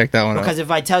 gonna check that one Because out.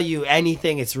 if I tell you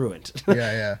anything, it's ruined.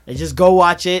 Yeah. And just go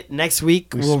watch it. Next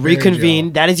week, we'll spared reconvene.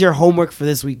 y'all. That is your homework for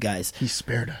this week, guys. He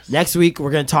spared us. Next week,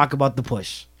 we're going to talk about The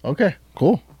Push. Okay,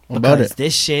 cool. What about Because it?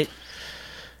 this shit,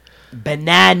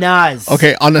 bananas.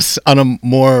 Okay, on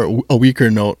a weaker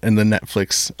note in the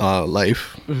Netflix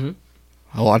life,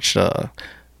 I watched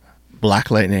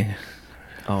Black Lightning.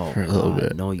 Oh, for a little God,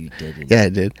 bit. no, you didn't. Yeah,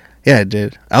 I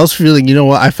did. I was feeling, you know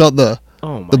what? I felt the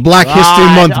Oh, my Black God. History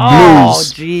Month Oh,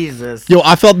 blues. Jesus. Yo,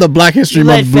 I felt the Black History You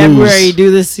let Month February blues.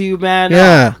 do this to you, man?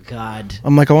 Yeah. Oh, God.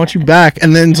 I'm like, I want you back.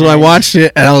 And then so I watched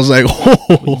it and I was like,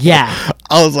 oh. Yeah.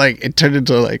 I was like, it turned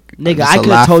into like Nigga, just I a could have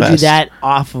laugh told you fest. that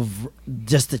off of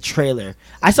just the trailer.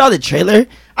 I saw the trailer.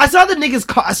 I saw the nigga's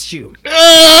costume.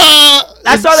 I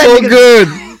It's saw that so nigga- good.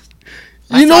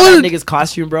 You know that what? nigga's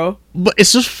costume, bro? But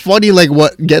it's just funny, like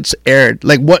what gets aired,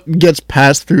 like what gets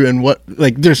passed through, and what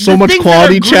like there's so The much things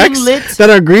quality that are checks greenlit. that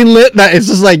are greenlit that it's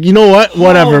just like, you know what,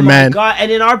 whatever, Oh my man. God.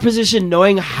 And in our position,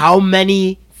 knowing how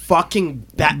many fucking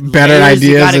Better layers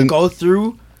you ideas gotta and- go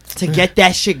through to get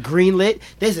that shit greenlit.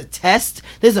 There's a test.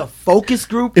 There's a focus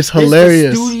group. It's there's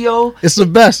hilarious. The studio. It's the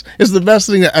best. It's the best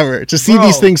thing ever to see Bro.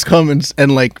 these things come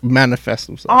and like manifest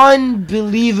themselves.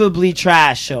 Unbelievably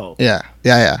trash show. Yeah.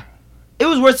 It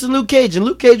was worse than Luke Cage, and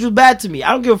Luke Cage was bad to me.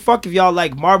 I don't give a fuck if y'all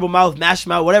like Marble Mouth, Mash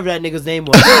Mouth, whatever that nigga's name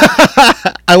was.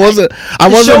 I wasn't show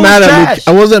was mad at Luke. trash.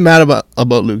 I wasn't mad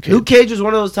about Luke Cage. Luke Cage was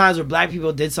one of those times where black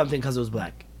people did something because it was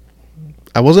black.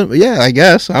 I wasn't. Yeah, I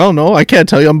guess. I don't know. I can't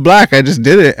tell you. I'm black. I just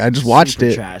did it. I just watched Super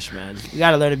it. trash, man. You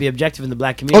gotta learn to be objective in the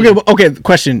black community. Okay.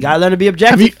 Question. You gotta learn to be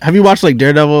objective. Have you watched like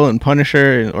Daredevil and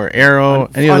Punisher or Arrow?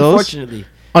 Any of those? Unfortunately,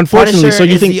 Unfortunately, Punisher so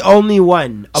you is think the only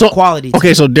one of quality. to Okay,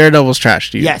 me. so Daredevil's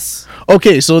trash to you. Yes.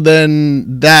 Okay, so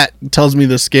then that tells me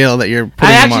the scale that you're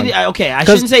putting him on. I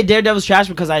shouldn't say Daredevil's trash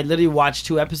because I literally watched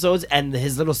 2 episodes and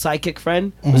his little sidekick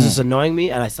friend was just annoying me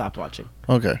and I stopped watching.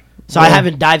 Okay. So I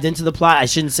haven't dived into the plot. I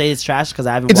shouldn't say it's trash because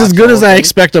I haven't. It's watched as good the as whole I thing.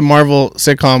 expect a Marvel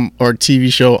sitcom or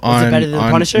TV show on. Is it better than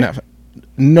on Punisher? Netflix.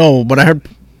 No, but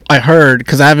I heard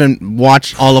because I haven't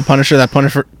watched all of Punisher that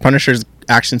Punisher's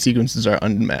action sequences are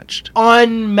unmatched.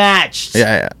 Unmatched.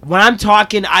 Yeah. When I'm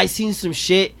talking, I seen some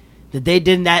shit that they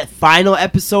did in that final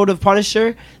episode of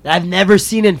Punisher that I've never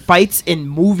seen in fights in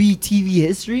movie TV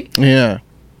history. Yeah.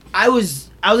 I was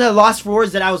at a loss for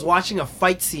words that I was watching a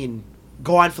fight scene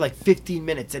go on for like 15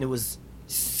 minutes and it was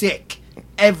sick.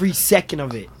 Every second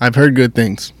of it. I've heard good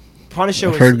things. Punisher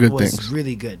I've heard good was things.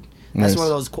 really good. That's Nice. one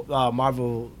of those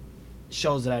Marvel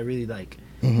shows that I really like.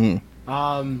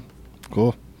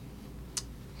 Cool.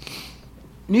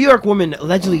 New York woman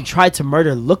allegedly tried to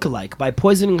murder lookalike by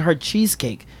poisoning her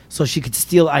cheesecake so she could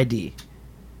steal ID.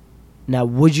 Now,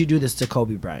 would you do this to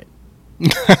Kobe Bryant?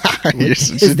 You're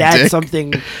such Is a that dick.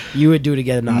 something you would do to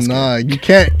get an Oscar? Nah, you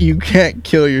can't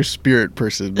kill your spirit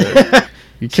person, man.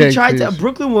 You She can't. tried kill to. A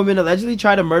Brooklyn woman allegedly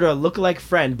tried to murder a lookalike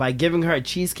friend by giving her a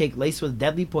cheesecake laced with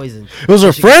deadly poison. It was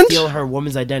her she could friend? Steal her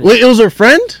woman's identity. Wait, it was her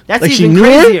friend? That's like, even she knew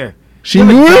her? crazier. She You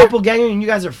have knew a her? doppelganger and you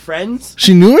guys are friends?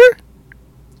 She knew her?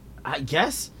 I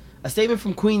guess. A statement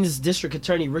from Queens District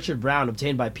Attorney Richard Brown,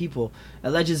 obtained by People,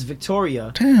 alleges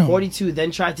Victoria, Damn. 42,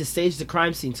 then tried to stage the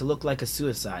crime scene to look like a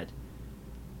suicide.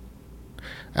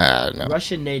 No.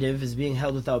 Russian native is being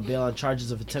held without bail on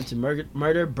charges of attempted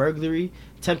murder, burglary,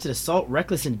 attempted assault,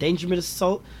 reckless endangerment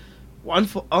assault,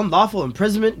 unlawful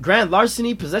imprisonment, grand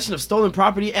larceny, possession of stolen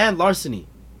property, and larceny.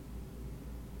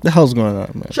 The hell's going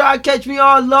on, man? Try to catch me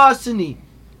on larceny.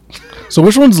 So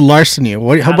which one's larceny?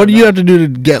 What don't do you know. have to do to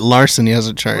get larceny as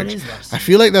a charge? What is larceny? I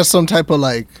feel like that's some type of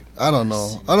like, I don't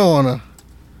know. I don't want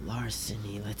to.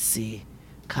 Larceny, let's see.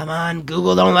 Come on,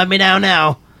 Google, don't let me down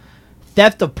now.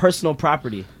 Theft of personal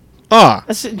property. Oh,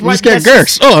 That's you just get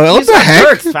girks. Oh, what the heck?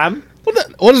 Girks, fam.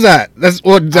 What is that? That's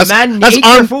man that's ate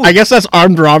your armed. food. I guess that's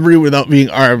armed robbery without being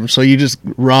armed. So you just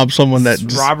rob someone that It's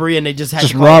just robbery, and they just had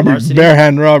just to call it robbery, larceny. bare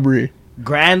hand robbery.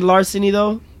 Grand larceny,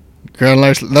 though, Grand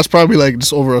larceny. That's probably like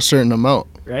just over a certain amount.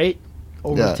 right?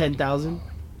 Over Yeah. 10,000.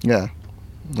 Yeah.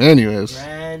 Anyways,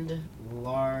 Grand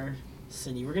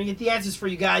larceny. We're gonna get the answers for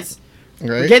you guys.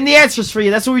 We're right? getting the answers for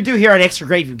you. That's what we do here on Extra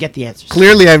Grade. We get the answers.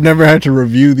 Clearly, I've never had to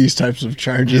review these types of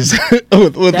charges with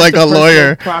Theft like of a personal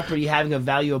lawyer. Property having a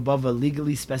value above a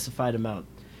legally specified amount.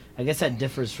 I guess that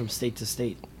differs from state to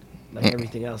state, like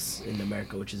everything else in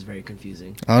America, which is very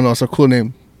confusing. I don't know. It's a cool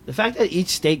name. The fact that each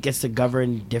state gets to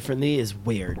govern differently is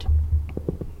weird.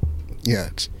 Yeah.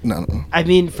 It's, no. I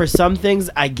mean, for some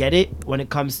things, I get it when it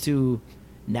comes to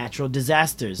natural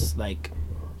disasters. Like,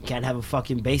 you can't have a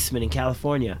fucking basement in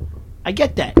California. I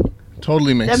get that.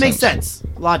 Totally makes That sense. makes sense,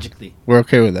 logically. We're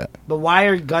okay with that. But why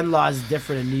are gun laws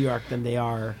different in New York than they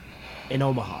are in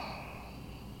Omaha?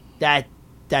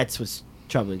 That's what's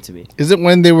troubling to me. Is it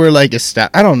when they were like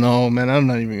established? I don't know, man. I'm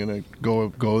not even gonna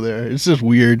go there. It's just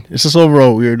weird. It's just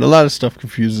overall weird. A lot of stuff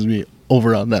confuses me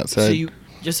over on that side. So you,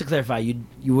 just to clarify, you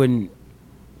wouldn't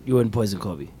poison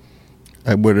Kobe.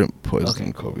 I wouldn't poison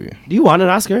Okay, Kobe. Do you want an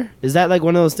Oscar? Is that like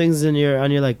one of those things on your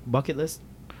like bucket list?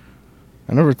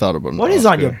 I never thought about What an is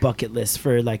on your Oscar. bucket list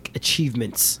for like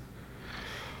achievements?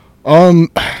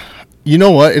 You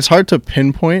know what? It's hard to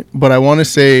pinpoint, but I want to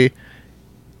say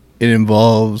it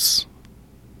involves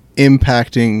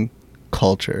impacting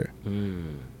culture.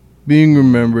 Being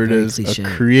remembered Very as cliche. a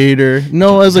creator.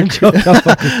 No, as a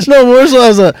no, more so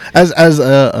as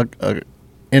a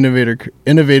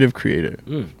innovative creator.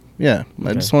 Yeah,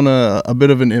 I just want a bit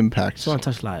of an impact. Just want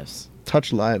to touch lives.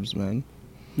 Touch lives, man.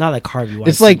 Not like Harvey Weinstein.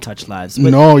 It's like touch lives.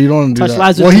 But No, you don't want to do touch that.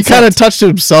 lives with Well, he kind of consent. touched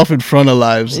himself in front of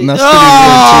lives, and that's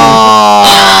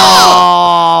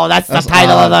Oh, that's the That's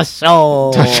title odd. of the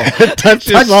show. pretty touched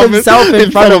himself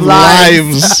in front of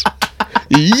lives.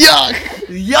 Yuck!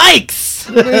 Yikes!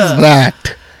 What is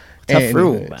that? Tough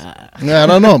room. Anyways. Yeah, I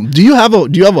don't know. Do you have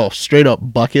a straight up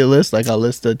bucket list, like a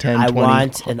list of 10, I 20?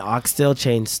 want an Oxtail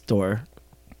chain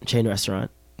restaurant.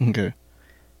 Okay.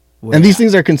 where And these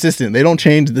things are consistent. They don't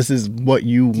change. This is what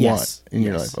you Yes, want in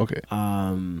your yes. life. Okay.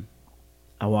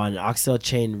 I want an oxtail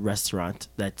chain restaurant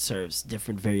that serves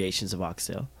different variations of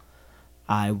oxtail.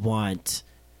 I want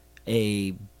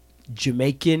a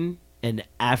Jamaican and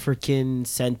African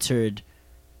centered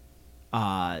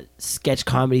sketch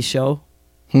comedy show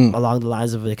along the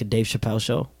lines of like a Dave Chappelle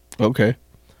show. Okay.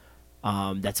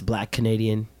 That's Black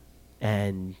Canadian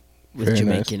and with Very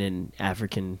Jamaican and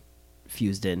African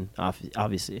fused in,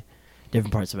 obviously.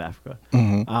 different parts of Africa.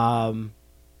 Mhm.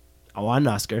 I want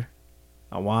an Oscar.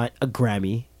 I want a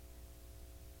Grammy.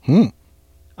 Hmm.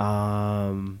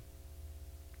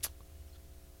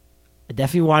 I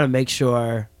definitely want to make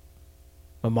sure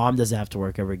my mom doesn't have to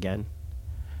work ever again.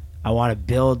 I want to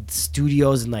build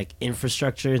studios and like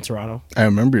infrastructure in Toronto. I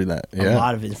remember that. A Yeah.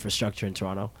 lot of infrastructure in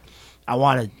Toronto. I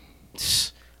want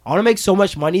to make so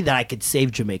much money that I could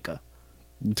save Jamaica.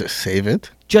 Just save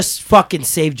it. Just fucking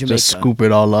save Jamaica. Just scoop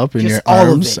it all up in Just your all of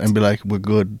arms it. and be like, we're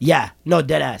good. Yeah, no,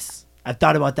 dead ass. I've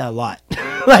thought about that a lot.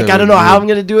 Like, So I don't know we're how good. I'm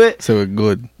gonna do it, So we're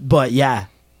good. but yeah,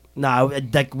 no,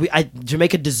 like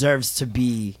Jamaica deserves to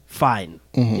be fine.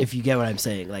 If you get what I'm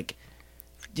saying, like,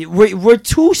 we're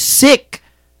too sick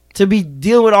to be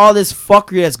dealing with all this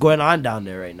fuckery that's going on down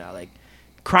there right now. Like,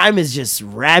 crime is just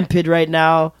rampant right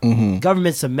now.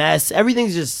 Government's a mess.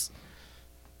 Everything's just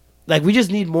like, we just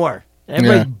need more. And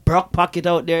everybody's broke pocket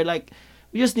out there. Like,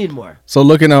 we just need more. So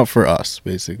looking out for us,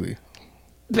 basically.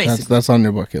 Basically, That's on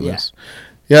your bucket Yeah. list.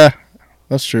 Yeah,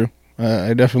 that's true.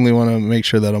 I definitely want to make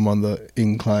sure that I'm on the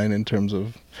incline in terms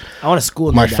of I want a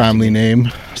school. my named after family me.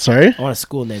 name. Sorry? I want a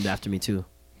school named after me too.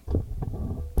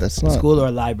 That's not... School or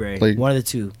a library, like- one of the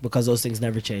two, because those things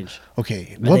never change.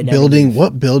 Okay, they what never building? leave.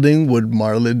 What building would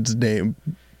Marlon's name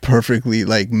perfectly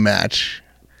like match?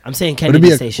 I'm saying Would it be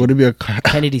Kennedy a? Station. Would it be a?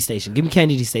 Kennedy Station. Give me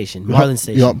Kennedy Station. Marlin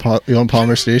Station. You want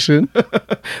Palmer Station?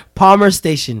 Palmer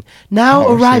Station. Now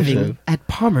Palmer arriving Station. at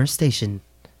Palmer Station.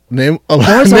 Name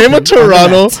Doors name a open.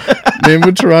 Toronto name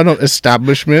a Toronto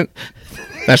establishment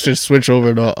that should switch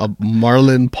over to a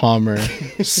Marlon Palmer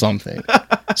something.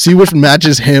 See which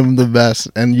matches him the best,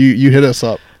 and you hit us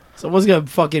up. Someone's gonna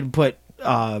fucking put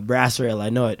brass rail.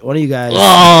 I know it. One of you guys. One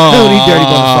of you dirty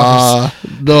motherfuckers.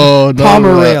 No,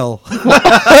 Palmer that. rail.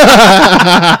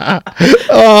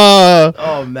 Oh,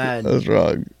 Oh man. that's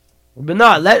wrong. But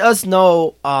no, let us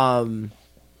know.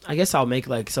 I guess I'll make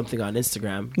like something on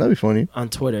Instagram, That'd be funny. on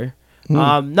Twitter.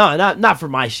 Hmm. No, not for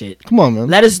my shit. Come on, man.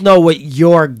 Let us know what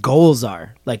your goals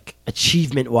are, like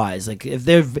achievement wise. Like if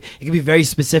they're, it can be very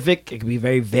specific, it can be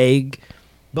very vague,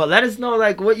 but let us know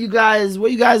like what you guys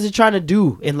are trying to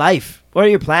do in life. What are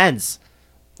your plans?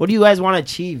 What do you guys want to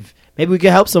achieve? Maybe we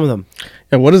can help some of them.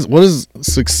 Yeah, what does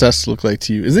success look like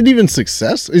to you? Is it even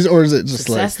success? Or is it just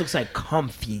Success looks like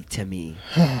comfy to me.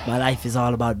 My life is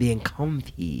all about being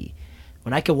comfy.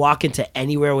 When I can walk into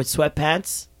anywhere with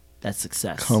sweatpants, that's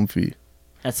success. like comfy?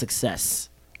 That's success.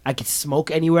 I can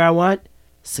smoke anywhere I want.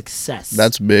 Success.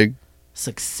 That's big.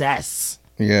 success.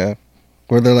 Yeah.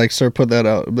 Where they're like, sir, put that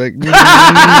out. I'm like,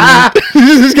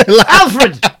 this guy laughed.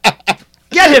 Alfred,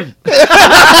 get him. What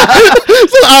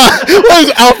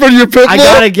is Alfred your pit bull?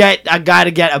 I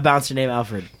gotta get a bouncer named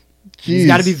Alfred. He's Jeez.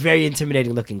 got to be very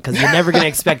intimidating looking because you're never gonna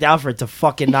expect Alfred to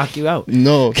fucking knock you out.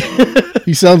 No.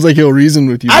 He sounds like he'll reason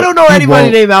with you. I don't know He anybody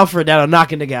won't. named Alfred that'll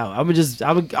knock a nigga out.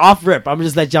 I'm off rip. I'm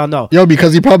just let y'all know. Yo,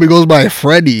 because he probably goes by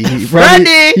Freddy.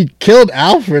 Freddy! He killed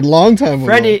Alfred long time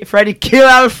ago. Freddie kill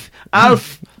Alf.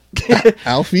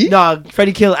 Alfie? No,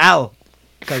 Freddie kill Al.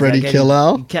 'Cause Freddie again, kill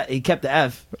Al? He kept the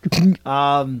F.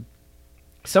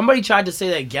 Somebody tried to say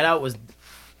that Get Out was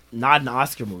not an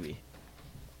Oscar movie.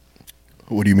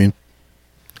 What do you mean?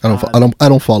 I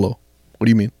don't follow. What do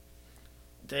you mean?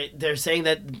 They're saying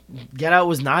that Get Out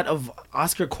was not of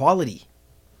Oscar quality.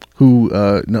 Who?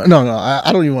 No.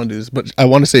 I don't even want to do this, but I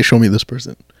want to say, show me this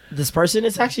person. This person,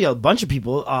 it's actually a bunch of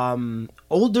people,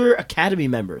 older Academy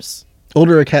members,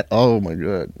 Older cat. Oh my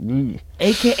god.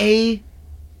 aka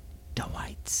the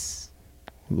Whites.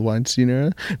 The Weinstein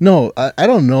era. No, I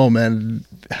don't know, man.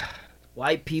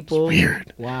 White people. It's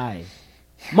weird. Why?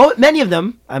 Many of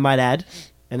them, I might add,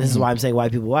 and this is why I'm saying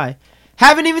white people. Why?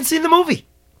 Haven't even seen the movie.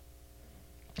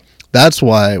 That's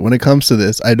why when it comes to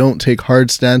this, I don't take hard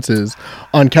stances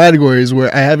on categories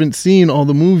where I haven't seen all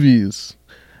the movies.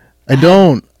 I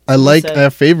don't. I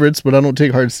have favorites, but I don't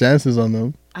take hard stances on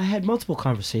them. I had multiple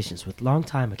conversations with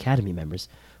longtime Academy members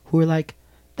who were like,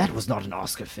 that was not an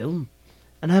Oscar film.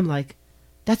 And I'm like,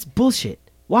 that's bullshit.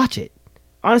 Watch it.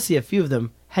 Honestly, a few of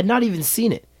them had not even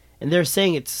seen it. And they're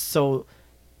saying it's so...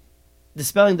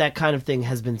 Dispelling that kind of thing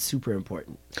has been super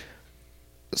important.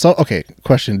 So, okay,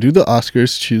 question. Do the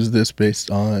Oscars choose this based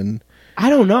on... I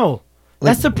don't know.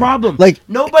 That's the problem. like-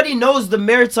 nobody knows the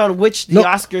merits on which the No,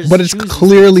 Oscars but it's chooses.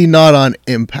 clearly not on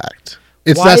impact.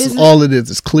 That's all it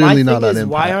is. It's clearly My not thing on is,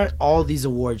 impact. why aren't all these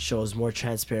award shows more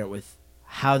transparent with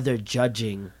how they're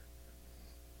judging?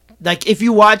 Like, if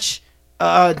you watch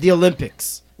the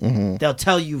Olympics, Mm-hmm. they'll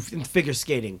tell you in figure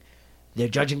skating, they're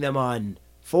judging them on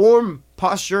form,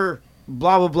 posture,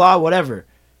 blah, blah, blah, whatever.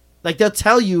 Like, they'll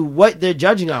tell you what they're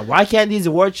judging on. Why can't these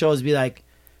award shows be like,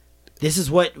 this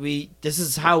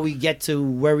is how we get to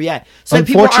where we at. So like,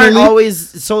 people aren't Unfortunately-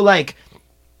 always so like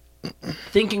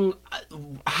thinking,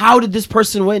 how did this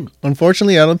person win?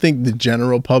 Unfortunately, I don't think the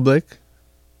general public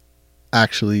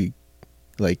actually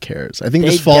like cares. I think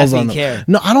They this falls on definitely them. care.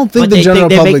 No, I don't think But the they general think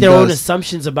they public make their own does.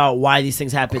 assumptions about why these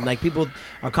things happen. Like people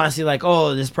are constantly like,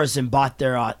 "Oh, this person bought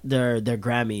their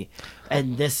Grammy,"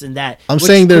 and this and that. I'm which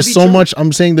saying could there's be so true. much.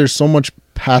 I'm saying there's so much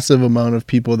passive amount of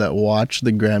people that watch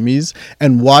the Grammys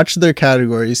and watch their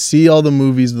categories, see all the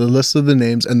movies, the list of the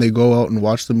names, and they go out and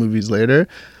watch the movies later.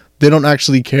 They don't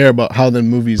actually care about how the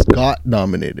movies got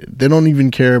nominated. They don't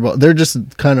even care about. They're just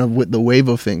kind of with the wave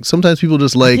of things. Sometimes people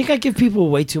just I like. think I give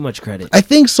people way too much credit, I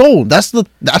think so. That's the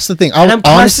thing. and I'm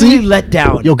honestly, constantly let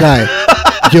down. yo, guy,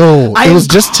 yo, I it am was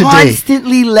just today.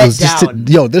 constantly It let was just down.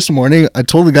 yo, this morning, I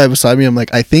told the guy beside me, I'm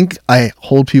like, I think I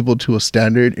hold people to a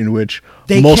standard in which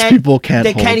most people can't.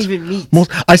 They hold. can't even meet.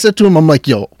 I said to him, I'm like,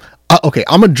 yo, okay,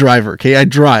 I'm a driver, okay? I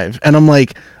drive. And I'm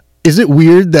like, is it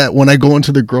weird that when I go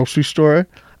into the grocery store,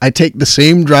 I take the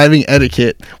same driving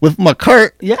etiquette with my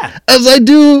cart Yeah. as I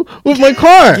do with my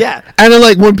car? Yeah. And then,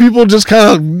 like, when people just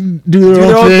kind of do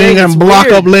their own thing it's and block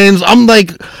weird. up lanes, I'm like,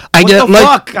 I What get the like,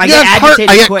 fuck? I get agitated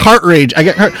I get quick. cart rage. And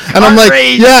I'm like,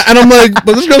 rage. yeah. And I'm like,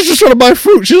 but this girl's just trying to buy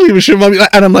fruit. She doesn't give a shit about me.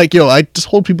 And I'm like, yo, I just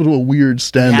hold people to a weird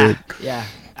standard. Yeah.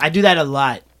 I do that a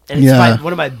lot, and it's Yeah.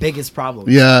 one of my biggest problems.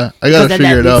 Yeah, I Because gotta then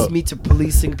figure that it leads out. me to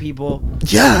policing people,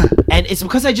 Yeah. and it's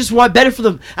because I just want better for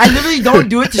them. I literally don't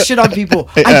do it to shit on people.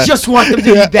 Yeah. I just want them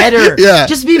to Yeah. be better. Yeah.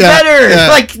 Just be Yeah. better. Yeah.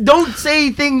 Like, don't say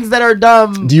things that are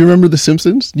dumb. Do you remember The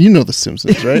Simpsons? You know The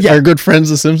Simpsons, right? Yeah. Our good friends,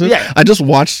 The Simpsons. Yeah. I just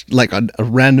watched like a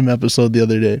random episode the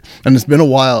other day, and it's been a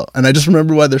while. And I just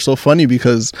remember why they're so funny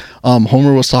because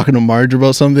Homer was talking to Marge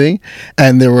about something,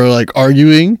 and they were like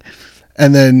arguing,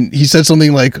 and then he said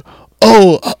something like,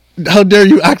 "Oh, how dare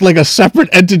you act like a separate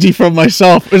entity from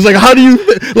myself?" It's like, how do you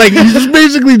like? He's just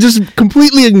basically just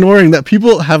completely ignoring that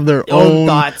people have their Own own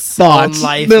thoughts, thoughts. own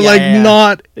life. They're Yeah, like yeah.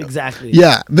 not. Exactly.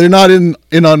 Yeah, they're not in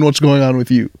on what's going on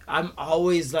with you. I'm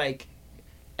always like,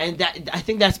 and that I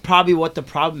think that's probably what the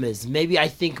problem is. Maybe I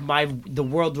think the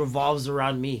world revolves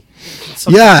around me. Yeah,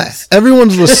 Sometimes.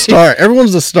 everyone's the star.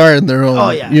 Everyone's the star in their own, Oh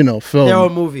yeah. film. Their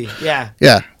own movie. Yeah.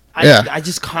 Yeah, yeah. I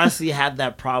just constantly have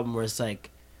that problem where it's like,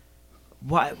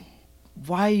 why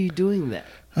are you doing that?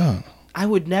 Oh. I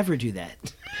would never do that.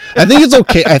 I think it's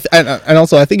okay. And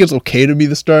also, I think it's okay to be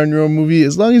the star in your own movie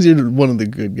as long as you're one of the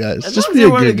good guys. As Just long as be you're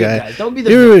a one of good the good guy. guys. Don't be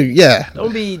the Yeah.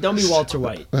 don't be Walter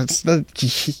White. That's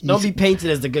that. Don't be painted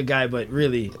as the good guy, but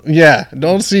really Yeah.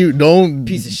 Don't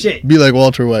piece of shit. be like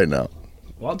Walter White now.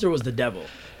 Walter was the devil.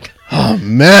 Oh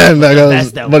man, that guy was.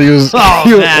 best devil. But he was. Oh,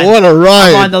 man. What a I'm on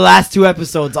ride. the last 2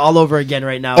 episodes all over again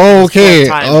right now. Oh, for the okay. fourth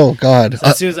time. Oh god. So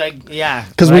as soon as yeah.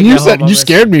 Because I when you get said home, I'm you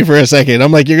scared me for a second,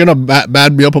 I'm like, you're gonna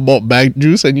bad me up about Bad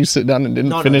Juice, and you sit down and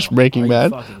didn't No, no, finish no. Breaking Are you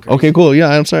Bad. fucking crazy? Okay, cool. Yeah,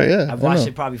 I'm sorry. Yeah, I've I watched know.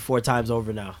 it probably 4 times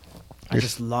over now. I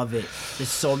just love it. There's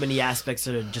so many aspects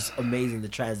that are just amazing. The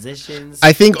transitions.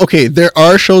 I think okay, there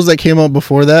are shows that came out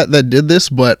before that did this,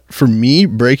 but for me,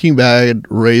 Breaking Bad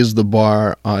raised the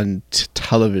bar on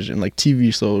television, like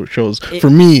TV shows. For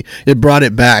me, it brought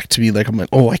it back to be like, I'm like,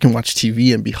 oh, I can watch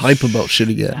TV and be hype about shit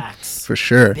again. Facts. For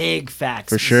sure. Big facts.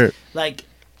 For sure. Like,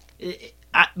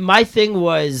 my thing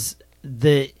was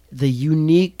the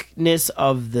uniqueness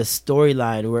of the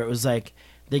storyline where it was like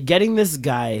they're getting this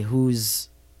guy who's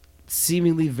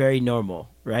seemingly very normal,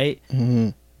 right? Mm-hmm.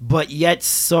 But yet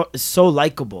so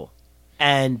likable,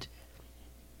 and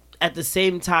at the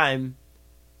same time,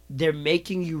 they're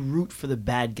making you root for the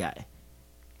bad guy.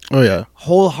 Oh yeah.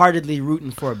 Wholeheartedly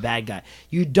rooting for a bad guy.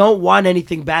 You don't want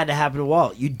anything bad to happen to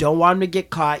Walt. You don't want him to get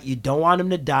caught. You don't want him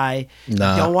to die.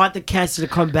 Nah. You don't want the cancer to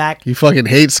come back. You fucking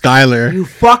hate Skyler. You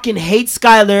fucking hate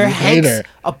Skyler. You hate Hank's her.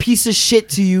 a piece of shit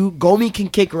to you. Gomi can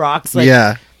kick rocks. Like,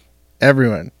 yeah.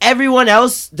 Everyone. everyone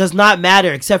else does not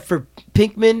matter except for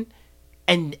Pinkman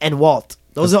and Walt.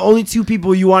 Those are the only 2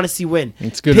 people you want to see win.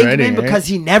 It's good Pinkman writing, right? because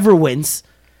he never wins,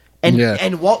 and Yeah.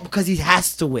 and Walt because he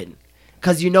has to win,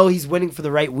 because he's winning for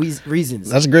the right reasons.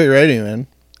 That's great writing, man.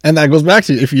 And that goes back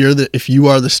to if you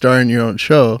are the star in your own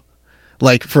show.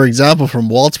 Like, for example, from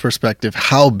Walt's perspective,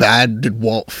 how bad did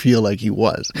Walt feel like he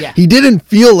was? Yeah. He didn't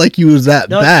feel like he was that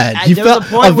bad. He there was felt a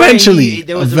point where eventually,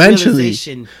 there was a eventually.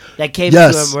 realization that came to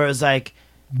Yes. him where it was like,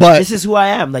 But this is who I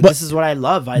am. Like, but- this is what I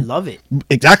love. I love it.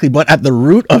 exactly, but at the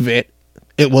root of it,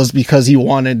 it was because he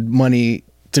wanted money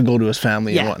to go to his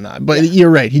family and Yeah. whatnot. But you're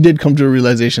right. He did come to a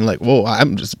realization like, whoa,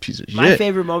 I'm just a piece of My shit.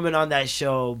 favorite moment on that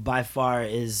show by far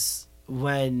is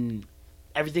when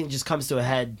everything just comes to a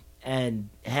head and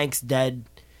Hank's dead.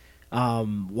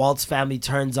 Walt's family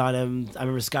turns on him. I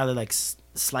remember Skyler like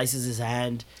slices his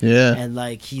hand. Yeah. And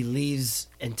like he leaves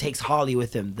and takes Holly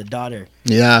with him, the daughter,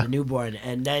 Yeah. the newborn,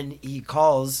 and then he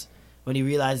calls when he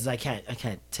realizes I can't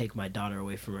take my daughter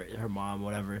away from her mom,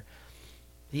 whatever.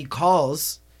 He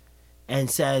calls and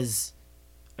says,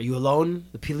 "Are you alone?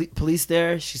 The police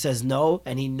there?" She says no,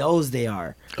 and he knows they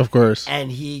are. Of course.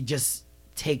 And he just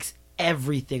takes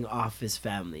everything off his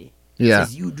family. Yeah.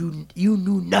 Says, you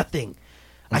knew nothing.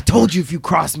 I told you if you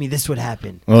crossed me, this would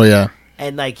happen. Oh yeah.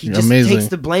 And like he just Amazing. takes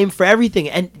the blame for everything.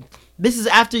 And this is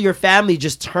after your family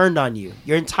just turned on you.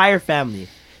 Your entire family.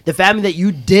 The family that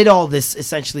you did all this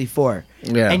essentially for.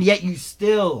 Yeah. And yet you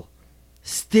still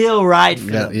ride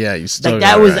for Yeah. them. Yeah. You still. Like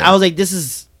that gotta was ride. I was like,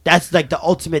 that's like the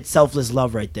ultimate selfless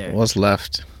love right there. What's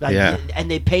left? Like, Yeah. and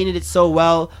they painted it so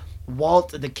well.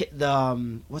 Walt,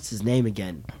 the what's his name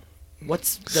again?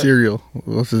 What's the, Cereal.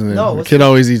 What's his name? No, The what's kid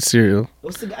always eats cereal.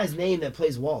 What's the guy's name that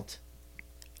plays Walt?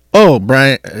 Oh,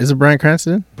 Brian. Is it Brian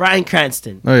Cranston? Bryan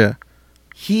Cranston. Oh yeah.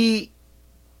 He,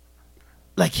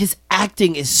 like, his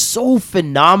acting is so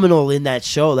phenomenal in that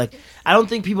show. Like, I don't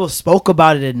think people spoke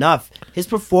about it enough. His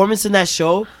performance in that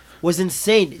show was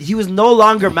insane. He was no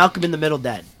longer Malcolm in the Middle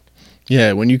dad.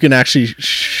 Yeah. When you can actually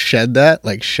shed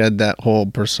that whole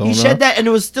persona. He shed that, and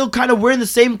it was still kind of wearing the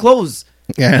same clothes.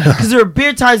 Yeah. Because there were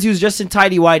bare times he was just in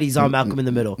tidy whities on Malcolm in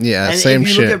the Middle. Yeah, and same if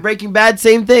you shit. look at Breaking Bad,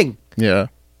 same thing. Yeah.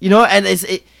 You know, and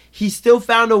he still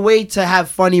found a way to have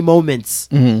funny moments,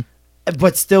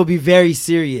 but still be very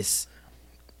serious.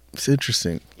 It's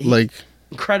interesting. Like,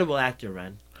 Incredible actor,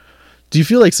 man. do you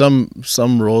feel like some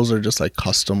roles are just like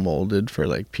custom molded for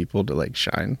like people to like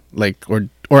shine? Like, or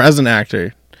as an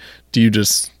actor, do you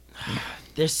just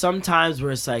There's some times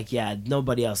where it's like, yeah,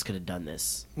 nobody else could have done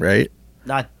this. right?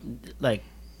 Not like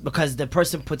because the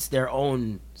person puts their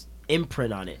own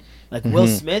imprint on it. Like Will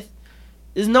Smith,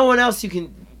 there's no one else you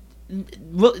can.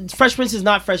 Fresh Prince is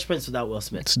not Fresh Prince without Will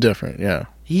Smith. It's different. Yeah.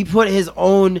 He put his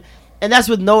own, and that's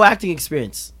with no acting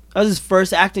experience. That was his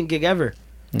first acting gig ever.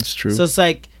 It's true. So it's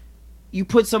like you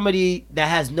put somebody that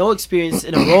has no experience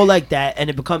in a role like that,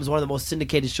 and it becomes one of the most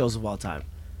syndicated shows of all time.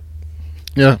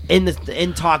 yeah.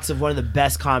 In talks of one of the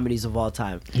best comedies of all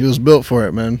time. He was built for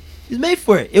it, man. He was made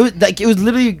for it. It was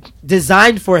literally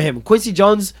designed for him. Quincy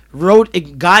Jones wrote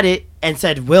it, got it, and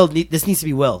said, "Will, this needs to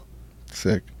be Will."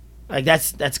 Sick. Like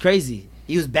that's crazy.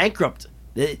 He was bankrupt.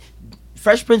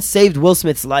 Fresh Prince saved Will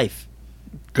Smith's life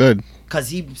Good. because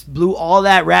he blew all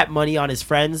that rap money on his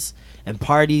friends and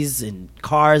parties and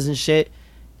cars and shit,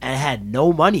 and had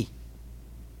no money.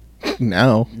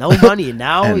 Now. No money, and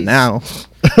now And he's now.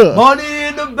 money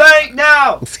in the bank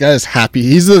now. This guy is happy.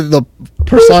 He's the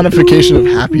personification of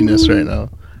happiness right now.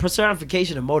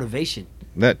 Personification of motivation.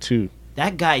 That too.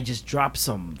 That guy just dropped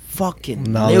some fucking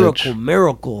Knowledge.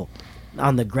 miracle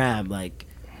on the gram. Like,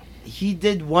 he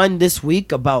did one this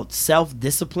week about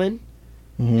self-discipline,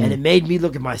 and it made me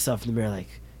look at myself in the mirror like,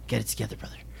 get it together,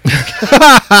 brother. This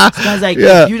guy's like,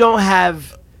 Yeah. if you don't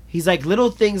have, he's like, little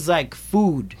things like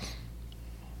food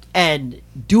and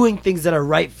doing things that are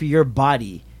right for your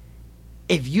body.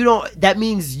 If you don't, that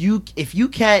means if you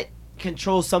can't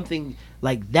control something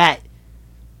like that,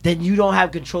 then you don't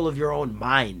have control of your own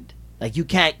mind. Like, you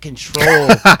can't control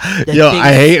the Yo, things.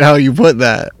 I hate how you put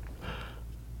that.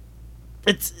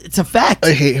 It's a fact.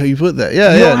 I hate how you put that.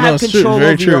 Yeah, You yeah. don't No, have it's control true.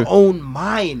 Very over true. your own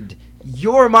mind.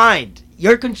 Your mind.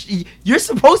 You're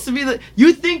supposed to be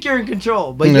you think you're in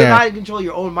control, but you're Yeah. not in control of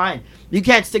your own mind. You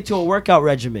can't stick to a workout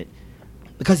regimen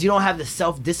because you don't have the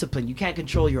self-discipline. You can't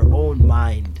control your own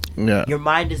mind. Yeah. Your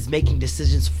mind is making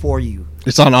decisions for you.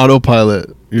 It's on autopilot.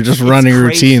 You're just It's running crazy.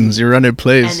 routines. You're running And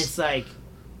plays. it's like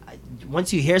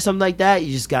once you hear something like that,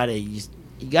 you just gotta you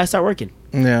gotta start working.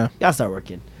 Yeah. You gotta start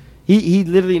working. He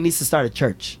literally needs to start a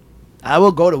church. I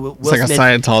will go to Will It's like Smith a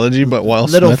Scientology, but Will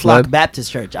Little Smith Flock led. Baptist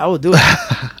Church. I will do it.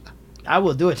 I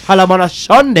will do it. Halamana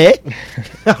Shande.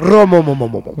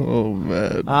 Oh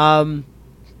man.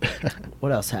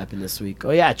 What else happened this week?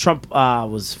 Oh yeah, Trump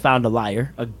was found a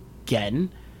liar again.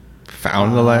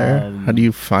 Found a liar. um, How do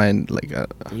you find like a?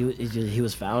 He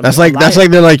was found. That's a like liar.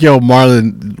 they're like, yo,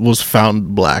 Marlon was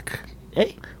found black.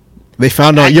 Hey, They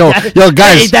found out, yo, hey,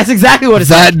 guys, that's exactly what it's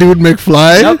that dude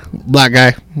McFly, Yep. black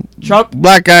guy, Trump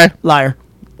black guy. liar.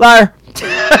 Like,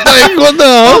 what the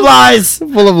All hell? lies.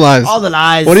 Full of lies. All the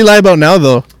lies. What do you lie about now,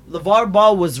 though? LeVar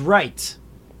Ball was right.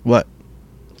 What?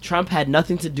 Trump had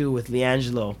nothing to do with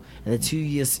LiAngelo and the two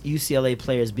UCLA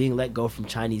players being let go from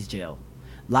Chinese jail.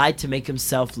 Lied to make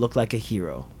himself look like a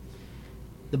hero.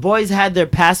 The boys had their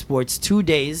passports 2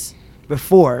 days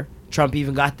before Trump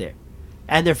even got there,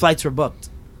 and their flights were booked.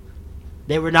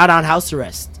 They were not on house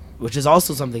arrest, which is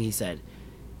also something he said.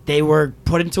 They were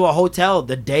put into a hotel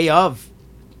the day of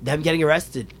them getting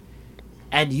arrested.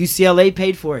 and UCLA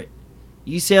paid for it.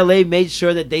 UCLA made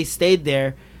sure that they stayed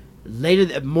there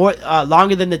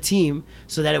longer than the team,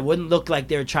 so that it wouldn't look like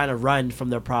they were trying to run from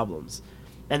their problems.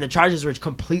 And the charges were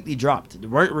completely dropped. They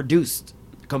weren't reduced.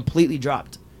 Completely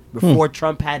dropped before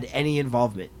Trump had any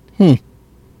involvement.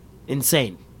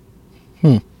 Insane.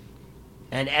 And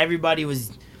everybody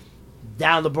was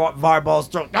down the Barball's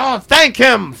throat. Oh, thank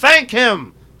him! Thank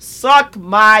him! Suck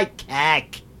my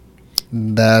cack.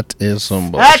 That is some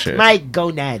Suck bullshit. my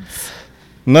gonads.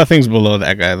 Nothing's below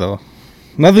that guy though.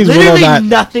 Nothing's Literally below that.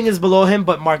 nothing is below him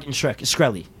but Martin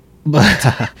Shkreli.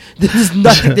 There's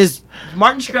nothing. There's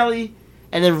Martin Shkreli,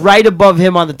 and then right above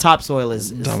him on the top soil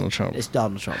is Donald Trump. It's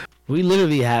Donald Trump. We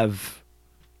literally have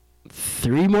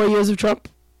 3 more years of Trump.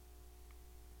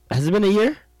 Has it been a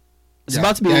year? It's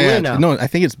about to be a year now. No, I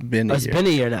think it's been a It's year. been a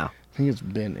year now. I think it's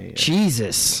been a year.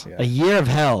 Jesus, Yeah. a year of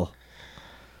hell.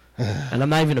 And I'm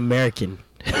not even American.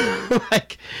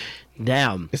 Like,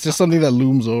 damn. It's just something that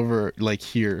looms over, like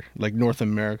here, like North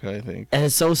America, I think. And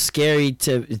it's so scary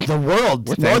to the world.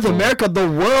 We're North thankful. America, the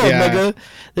world, Yeah. nigga.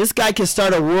 This guy can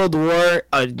start a world war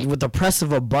with the press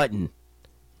of a button.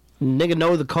 Nigga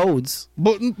know the codes.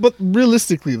 But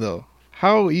realistically though,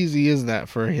 how easy is that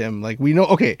for him? Like we know,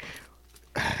 okay,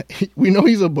 we know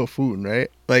he's a buffoon, right?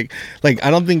 Like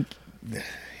I don't think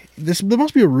there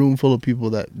must be a room full of people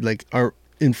that like are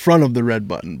in front of the red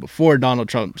button before Donald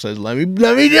Trump says, "Let me do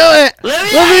it.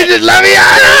 Let me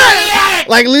out."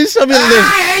 Like at least something like this.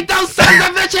 I hate those sons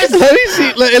of bitches. Let me see.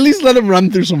 At least let him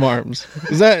run through some arms.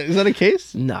 Is that a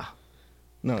case? No,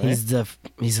 No. he's the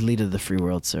leader of the free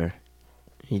world, sir.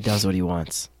 He does what he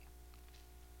wants.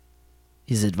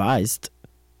 He's advised.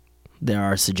 There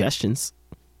are suggestions.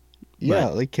 Yeah.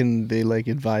 Like, can they like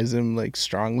advise him like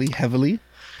strongly, heavily?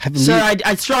 Sir,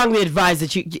 I strongly advise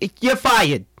that you're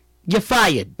fired. You're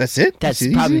fired. That's it. That's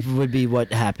It's probably easy? would be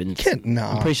what happened. No.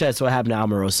 I'm pretty sure that's what happened to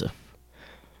Omarosa.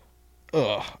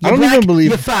 Ugh. I You're don't black, even believe.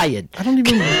 you're fired. I don't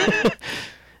even like.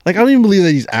 I don't even believe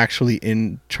that he's actually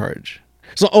in charge.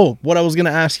 So, what I was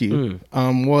gonna ask you,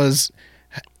 was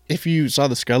if you saw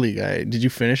the Scully guy, did you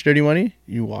finish Dirty Money?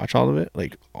 You watch all of it,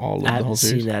 like all of I the whole haven't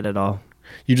series. seen that at all.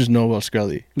 You just know about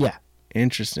Scully. Yeah.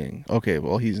 Interesting. Okay,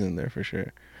 well he's in there for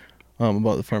sure.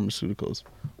 About the pharmaceuticals,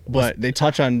 but they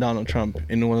touch on Donald Trump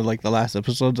in one of like the last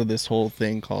episodes of this whole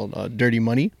thing called Dirty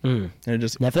Money, and it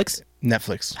just Netflix?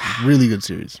 Netflix. Really good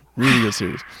series. Really good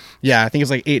series. Yeah, I think it's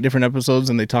like 8 different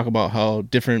episodes, and they talk about how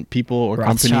different people or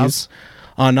Rothschilds?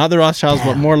 companies, not the Rothschilds,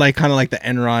 but Damn. more like kind of like the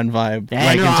Enron vibe, The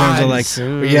like in terms of like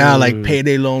Enrons. yeah, like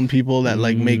payday loan people that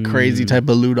like make crazy type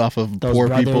of loot off of Those poor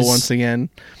people brothers. once again.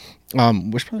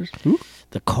 Which brothers? Who?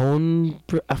 The Coen.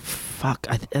 Fuck.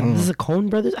 This is the Coen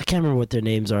brothers? I can't remember what their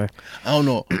names are. I don't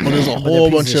know, but there's a But whole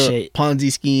they're bunch pieces of of shit. Ponzi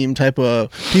scheme type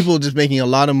of people just making a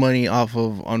lot of money off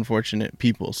of unfortunate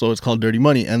people. So it's called Dirty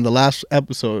Money, and the last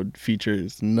episode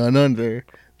features none other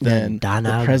than the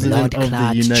Donald president of the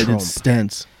Blood-clot United Trump.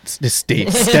 States. The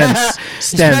states. He's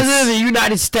president of the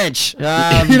United States.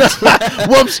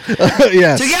 Whoops.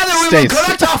 Yes. Together we States. will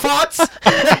collect our thoughts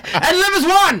and live as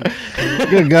one.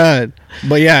 Good God.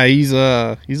 But yeah, he's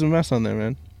a mess on there,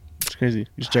 man. It's crazy.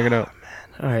 You should check it out.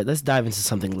 All right, let's dive into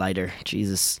something lighter.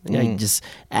 Jesus. Yeah, it just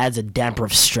adds a damper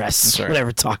of stress Sorry.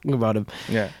 whenever talking about him.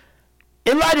 Yeah.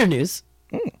 In lighter news,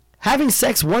 having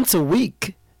sex once a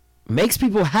week makes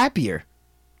people happier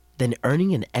than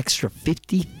earning an extra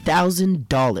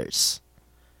 $50,000.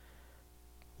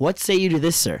 What say you to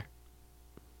this, sir?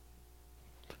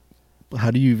 How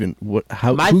do you even who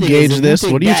thing is, gauge if you this?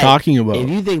 think What are you that- talking about? If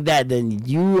you think that, then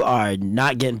you are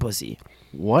not getting pussy.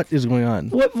 What is going on?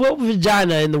 What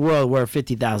vagina in the world worth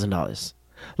 $50,000?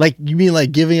 Like, you mean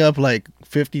like giving up like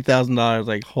 $50,000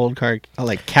 like whole card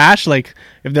like cash? Like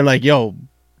if they're like, yo,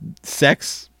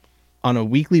 sex on a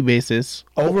weekly basis.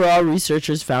 Overall,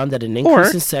 researchers found that an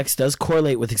increase in sex does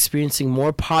correlate with experiencing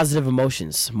more positive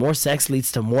emotions. More sex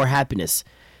leads to more happiness,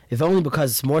 if only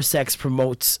because more sex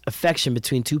promotes affection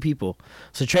between two people.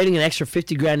 So trading an extra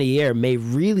 $50,000 a year may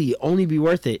really only be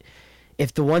worth it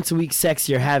if the once a week sex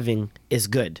you're having is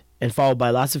good and followed by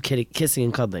lots of kissing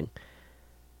and cuddling.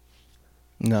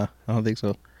 No, I don't think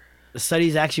so. The study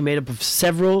is actually made up of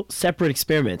several separate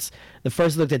experiments. The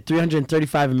first looked at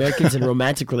 335 Americans in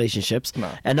romantic relationships.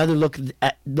 No. Another looked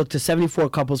to 74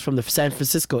 couples from the San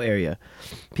Francisco area.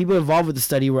 People involved with the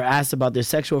study were asked about their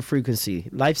sexual frequency,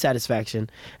 life satisfaction,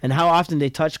 and how often they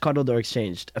touched, cuddled, or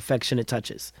exchanged affectionate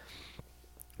touches.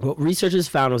 What researchers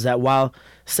found was that while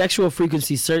sexual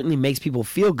frequency certainly makes people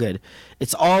feel good,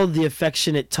 it's all the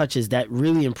affectionate touches that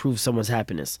really improve someone's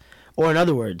happiness. Or in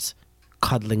other words,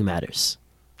 cuddling matters.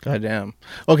 God damn.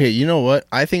 Okay, you know what?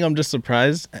 I think I'm just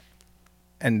surprised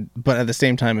but at the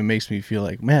same time, it makes me feel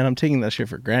like, man, I'm taking that shit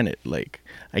for granted. Like,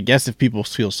 I guess if people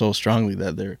feel so strongly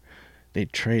that they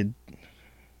trade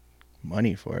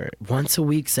money for it. Once a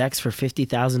week sex for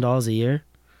 $50,000 a year?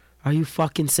 Are you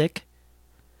fucking sick?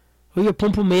 Who your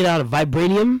pum pum made out of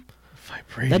vibranium?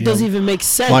 Vibranium. That doesn't even make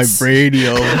sense.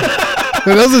 Vibranium.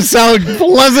 That doesn't sound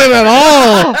pleasant at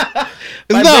all.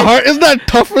 Isn't that hard? Isn't that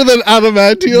tougher than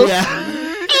adamantium? Yeah.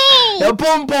 The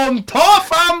pum pum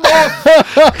tough and buff.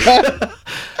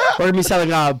 We're gonna be selling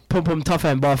pum pum tough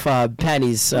and buff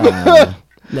panties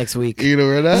next week. You know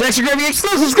where that? It's extra gravy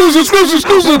exclusive.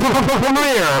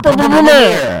 Premiere.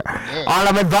 All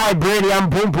of it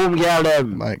vibranium pum pum girl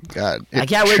them. My God. I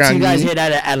can't wait till you guys hear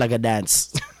that at like a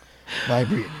dance.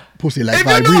 Vibrate. Pussy like If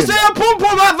you don't say vibranium. a pum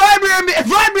pum at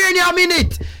vibranium in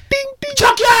it, Ding, ding.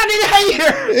 chuck your hand in the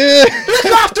air. Yeah. Let's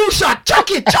go off 2 shot. Chuck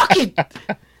it.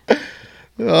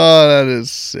 Oh, that is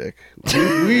sick.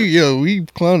 We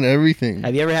clown everything.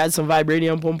 Have you ever had some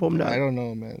vibranium pum pum? No. I don't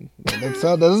know, man.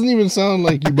 That doesn't even sound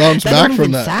like you bounce That back don't from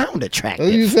even that. sound Doesn't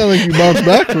even attractive. sound like you bounce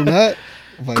back from that.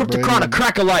 Cryptochronic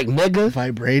cracker like nigga.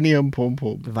 Vibranium pum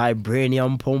pum.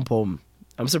 Vibranium pum pum.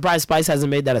 I'm surprised Spice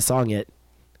hasn't made that a song yet.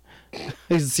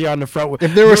 You see her on the front.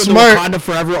 If they were doing smart- the Wakanda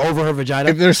forever over her vagina.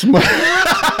 If they're smart,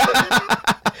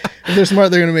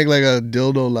 they're gonna make like a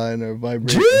dildo line or Jeez,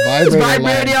 vibrator line.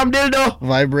 vibranium dildo.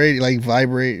 Vibrate.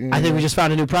 I think we just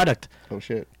found a new product Oh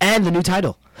shit. and the new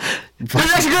title.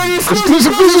 Exclusive.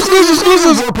 What was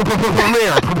the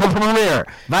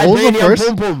Vibranium first?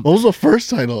 pum pum. What was the first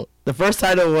title? The first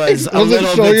title was a Was it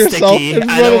little Show bit Yourself sticky. in I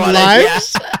Front don't of want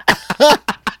Lives?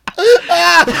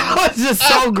 That was just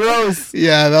so gross.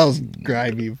 Yeah, that was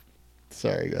grimy.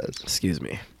 Sorry, guys. Excuse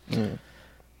me.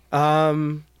 Yeah.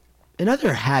 In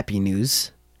other happy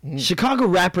news, Chicago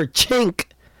rapper Chink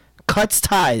cuts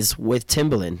ties with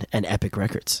Timbaland and Epic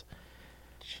Records.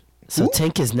 So Who?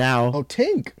 Tink is now. Oh,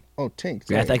 Tink. I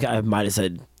Sorry. think I might have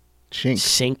said Chink.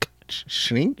 Shink.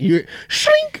 Shrink? You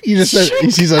shrink? You just said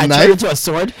Shink. he's a I turned knife? into a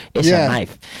sword. It's Yeah. a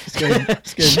knife. It's gonna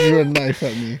throw a knife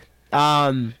at me.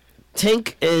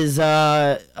 Tink is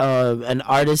an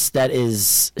artist that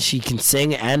she can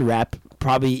sing and rap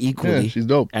probably equally Yeah, she's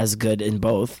dope. as good in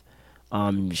both.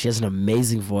 She has an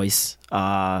amazing voice,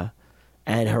 and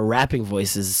her rapping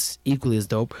voice is equally as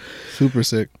dope. Super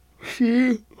sick.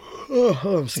 Excuse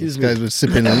This guy's been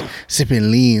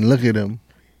sipping lean. Look at him.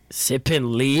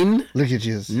 Sipping lean? Look at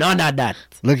you. None of that.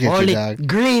 Look at you, Only dog.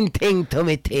 green thing to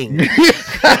me thing.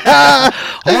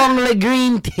 Only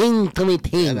green thing to me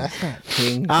thing. That's not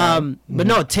King. But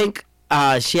no, Tink,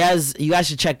 she has, you guys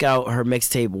should check out her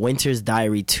mixtape, Winter's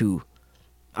Diary 2.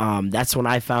 That's when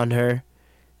I found her.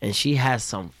 And she has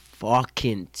some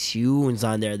fucking tunes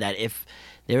on there that if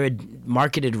they were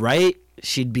marketed right,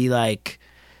 she'd be like,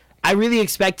 I really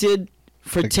expected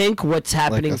for Tink what's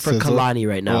happening a for SZA? Kalani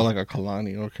right now. Oh, like a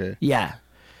Kalani. Okay. Yeah.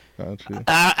 Gotcha.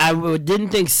 I didn't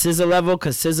think SZA level,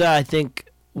 because SZA, I think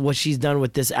what she's done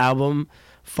with this album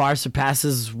far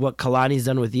surpasses what Kalani's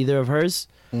done with either of hers.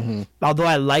 Mm-hmm. Although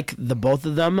I like the both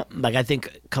of them, like I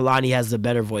think Kalani has the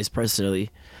better voice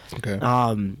personally. Okay.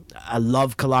 I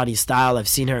love Kalani's style. I've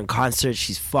seen her in concert.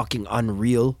 She's fucking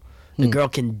unreal. The girl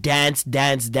can dance,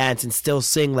 and still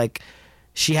sing like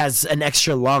she has an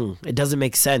extra lung. It doesn't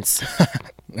make sense.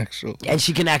 Actual. And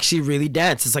she can actually really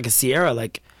dance. It's like a Sierra.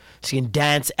 Like she can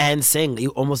dance and sing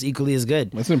almost equally as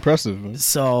good. That's impressive, man.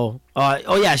 So,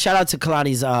 oh yeah, shout out to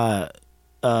Kalani's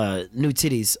new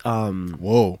titties.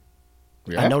 Whoa.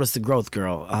 Yeah? I noticed the growth,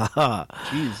 girl.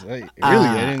 Jeez.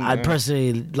 I didn't. I'd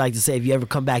personally like to say, if you ever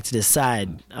come back to this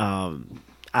side,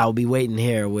 I'll be waiting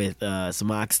here with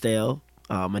some oxtail,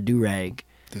 my do-rag,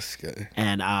 This guy.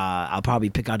 and I'll probably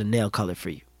pick out a nail color for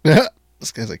you.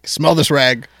 This guy's like, smell this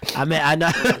rag. I mean, I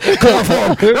know.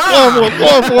 Chloroform.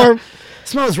 Chloroform.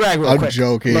 Smell this rag real I'm quick.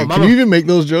 joking. No, Can you even make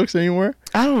those jokes anymore?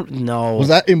 I don't know. Was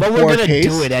that in But poor we're gonna taste?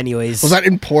 do it anyways. Was that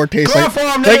in poor taste?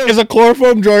 Chloroform, like nigga. is a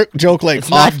chloroform joke like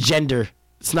It's off? not gender.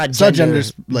 It's not It's not gender.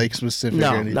 gender like specific or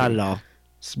No, anything. not at all.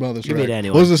 Smell this Give me rag. it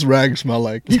anyway. What does this rag smell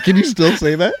like? Can you still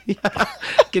say that?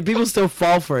 Can people still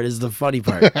fall for it? Is the funny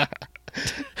part.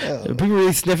 Are people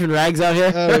really sniffing rags out here?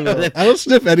 I don't know. I don't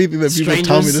sniff anything that people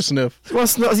tell me to Strangers? sniff. You want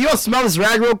to smell this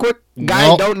rag real quick? Guy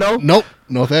Nope. don't know? Nope.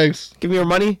 No thanks. Give me your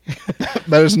money.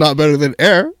 That is not better than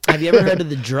air. Have you ever heard of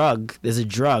the drug? There's a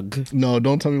drug. No,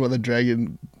 don't tell me about the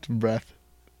dragon breath.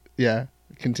 Yeah.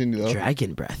 Continue though.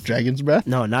 Dragon breath. Dragon's breath?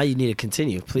 No, now you need to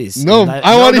continue, please. No,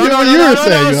 I wanna hear what you were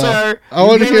saying, No, yo. sir. I You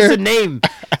wanna gave us hear- a name.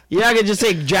 You're not going to just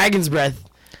say dragon's breath.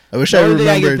 I wish The I only thing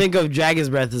I can remembered. think of dragon's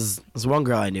breath is one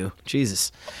girl I knew.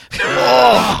 Jesus.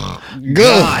 Good.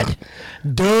 God.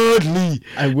 Dudley.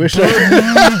 I wish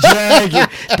Dudley Dragon.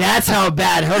 That's how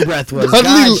bad her breath was. God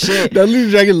Dudley, shit. Dudley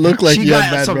the Dragon looked like She he had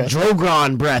got bad some breath.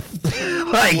 Drogon breath.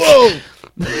 Like Whoa!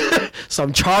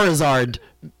 some Charizard.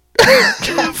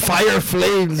 Fire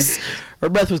flames. Her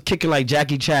breath was kicking like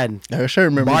Jackie Chan. I wish I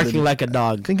remembered. Barking like a I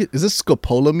dog. think is this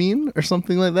scopolamine or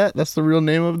something like that? That's the real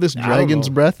name of this don't dragon's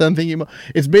know. breath. I'm thinking about.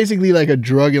 It's basically like a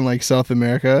drug in like South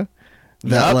America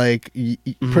that Yup. like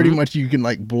pretty much you can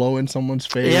like blow in someone's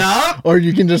face, Yup. or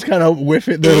you can just kind of whiff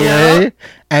it their Yup. way,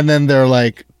 and then they're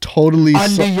like totally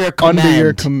Under your under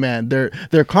your command. command.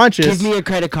 They're conscious, Give me your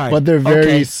credit card. but they're very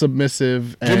Okay.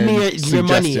 submissive. Give and me your money,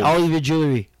 suggestive. all of your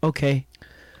jewelry. Okay.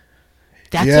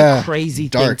 That's Yeah. a crazy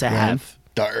Dark, thing to man. have.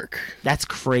 Dark. That's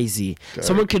crazy. Dark.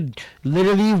 Someone could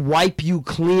literally wipe you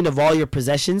clean of all your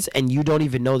possessions and you don't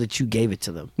even know that you gave it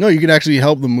to them. No, you can actually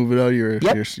help them move it out of your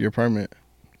Yep. your apartment.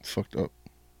 It's fucked up.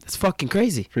 That's fucking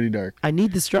crazy. Pretty dark. I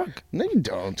need this drug. No, you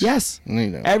don't. Yes. No,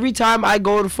 you don't. Every time I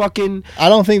go to fucking, I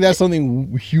don't think that's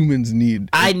something humans need.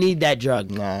 I need that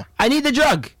drug. Nah. I need the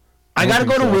drug. I don't gotta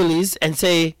go think to so. Willie's and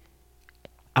say,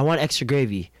 I want extra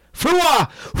gravy. Frua!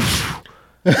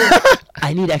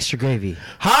 I need extra gravy.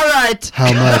 All right.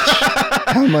 How much?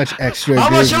 How much extra? How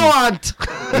much gravy? you want?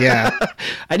 Yeah.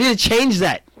 I need to change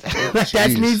that.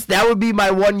 Jeez. That would be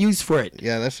my one use for it.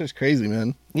 Yeah, that's just crazy,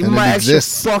 man. Even And my it extra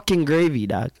exists. fucking gravy,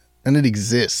 dog. And it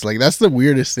exists. Like that's the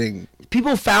weirdest thing.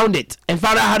 People found it and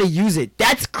found out how to use it.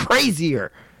 That's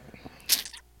crazier.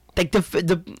 Like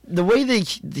the way the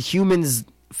humans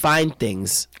find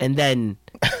things and then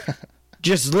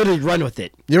just literally run with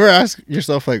it. You ever ask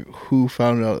yourself like who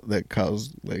found out that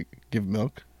cows like give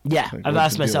milk? Yeah, Like, I've what's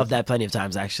asked the deal? myself that plenty of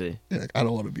times actually. You're like, I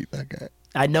don't want to be that guy.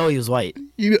 I know he was white.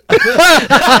 You.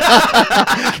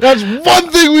 That's one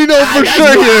thing we know for That's sure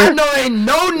why I here. know ain't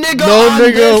no nigga No on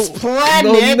nigga. this No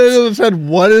planet nigga said,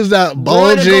 "What is that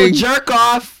going to go bulging?" jerk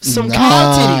off some Nah.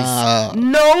 cow titties.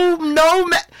 No,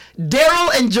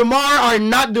 Daryl and Jamar are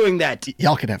not doing that.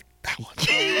 Y'all can have that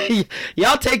one.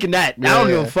 Y'all taking that. I Yeah, don't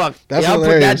give yeah. a fuck. That's Y'all put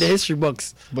that hilarious. in the history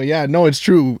books. But yeah, no, it's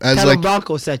true. As Tell like,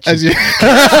 Bronco set you. as you, You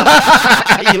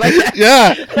like that?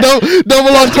 yeah, no,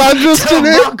 double entendres Tell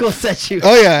today. Bronco set you.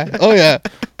 Oh yeah.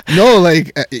 No,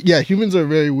 like, yeah, humans are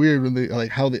very weird when they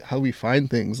like how we find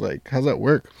things. Like, how's that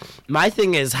work? My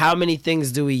thing is, how many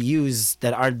things do we use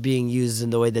that aren't being used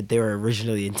in the way that they were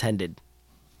originally intended?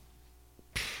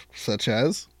 Such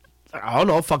as, I don't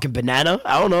know, fucking banana.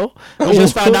 I don't know. We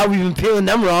just found out we've been peeling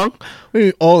them wrong.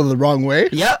 oh, the wrong way.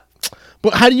 Yep.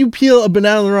 But how do you peel a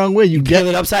banana the wrong way? You Peel get.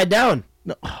 it upside down.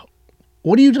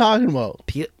 What are you talking about?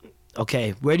 Peel.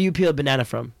 Okay, where do you peel a banana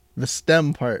from? The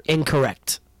stem part.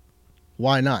 Incorrect.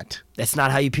 Why not? That's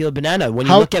not how you peel a banana. When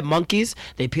you How- look at monkeys,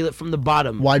 they peel it from the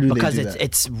bottom. Why do they because do it's that?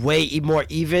 it's way more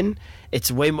even.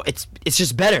 It's way more. It's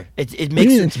just better. It do you makes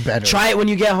mean it it's better? Try it when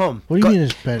you get home. What do you mean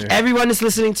it's better? Everyone is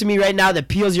listening to me right now that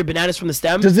peels your bananas from the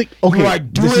stem. Does it? Okay, you are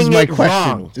this is doing my it question.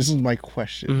 wrong. This is my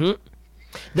question.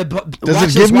 Does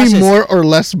Does it give me more or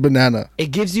less banana?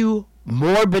 It gives you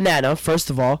more banana. First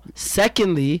of all.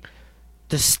 Secondly,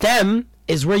 the stem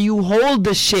is where you hold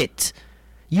the shit.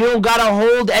 You don't gotta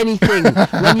hold anything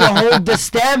when you hold the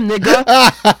stem, nigga.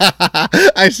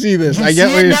 I see this. You I get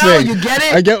see what it you're now? saying. You get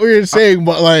it? I get what you're saying,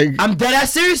 but like, I'm dead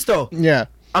ass serious though. yeah.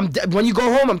 When you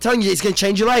go home, I'm telling you, it's gonna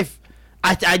change your life.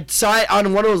 I saw it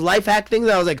on one of those life hack things.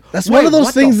 And I was like, That's wait, one of those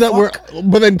what the things that were. fuck?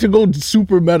 But then to go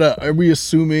super meta, are we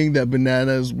assuming that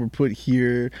bananas were put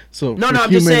here? So No, for no,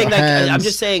 I'm just human saying, like, I'm hands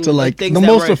just saying, to like, like things the that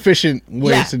most were- efficient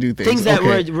ways to do things. Things that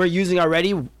Okay. we're using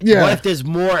already. Yeah. What if there's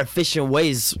more efficient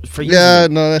ways for using Yeah,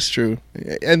 them? no, that's true.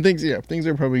 And things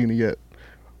are probably gonna get.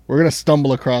 We're gonna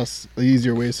stumble across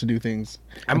easier ways to do things.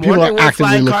 I'm And people wondering are when actively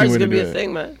flying looking cars is way to gonna be do a it.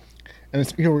 thing, man. And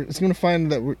it's gonna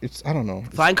find that it's. I don't know.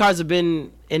 Flying cars have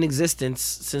been in existence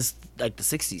since like the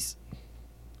 60s.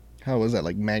 How was that?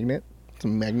 Like magnet?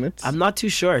 Some magnets? I'm not too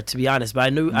sure, to be honest, but I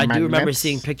do remember Magnets?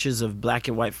 seeing pictures of black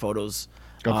and white photos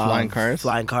Of flying cars?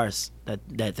 Flying cars that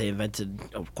they invented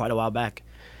quite a while back.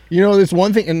 You know, there's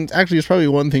one thing, and actually, it's probably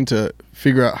one thing to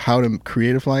figure out how to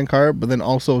create a flying car, but then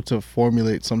also to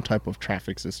formulate some type of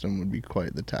traffic system would be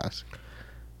quite the task.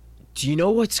 Do you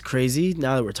know what's crazy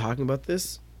now that we're talking about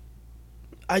this?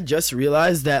 I just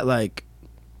realized that, like,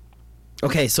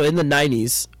 okay, so in the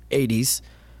 90s, 80s,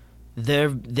 their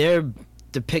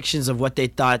depictions of what they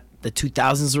thought the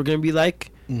 2000s were going to be like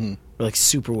were, like,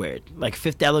 super weird. Like,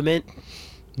 Fifth Element,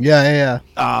 Yeah.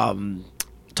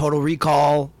 Total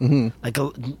Recall, Mm-hmm. like,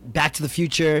 Back to the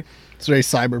Future. It's very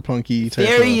cyberpunky type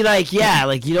Very, of, like, yeah,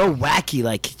 like, you know, wacky,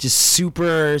 like, just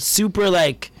super,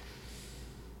 like,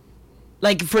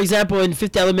 like for example, in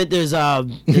Fifth Element, there's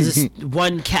this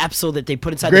one capsule that they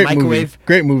put inside Great the microwave. movie.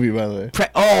 Great movie, by the way.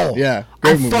 Yeah,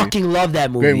 great I movie. fucking love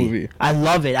that movie. Great movie. I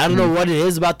love it. I don't know what it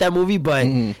is about that movie, but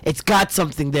it's got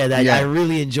something there that Yeah. I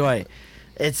really enjoy.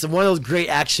 It's one of those great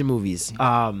action movies.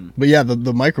 But yeah,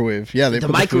 the microwave. Yeah, they The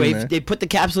put the food in microwave, there. they put the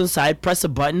capsule inside, press a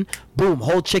button, boom,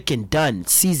 whole chicken done,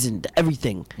 seasoned,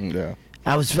 everything. Yeah.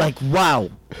 I was like, wow,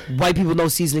 white people know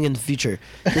seasoning in the future.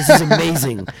 This is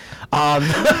amazing. In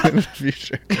the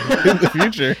future. In the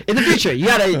future. In the future, you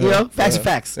gotta, facts are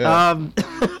facts. yeah.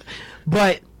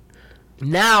 But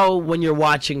now when you're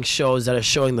watching shows that are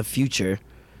showing the future,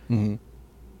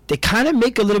 they kind of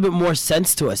make a little bit more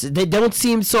sense to us. They don't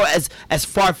seem so as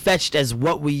far fetched as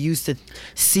what we used to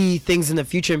see things in the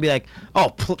future and be like, oh,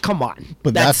 come on.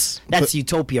 But that's but-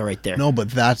 utopia right there. No,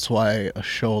 but that's why a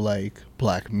show like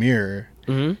Black Mirror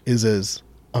is as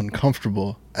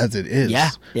uncomfortable as it is.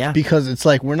 Yeah, yeah. Because it's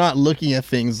like we're not looking at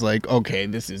things like, okay,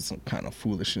 this is some kind of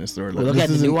foolishness or We like, look this at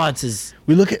the isn't- nuances.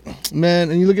 We look at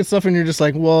and you look at stuff and you're just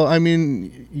like, well, I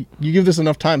mean, you give this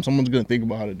enough time, someone's gonna think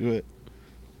about how to do it.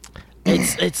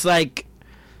 It's like,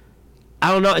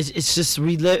 I don't know. It's just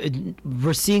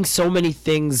we're seeing so many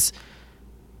things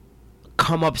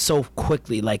come up so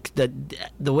quickly. Like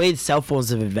the way cell phones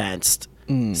have advanced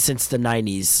since the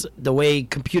 90s, the way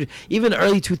even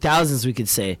early 2000s, we could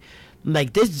say,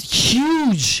 like there's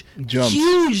huge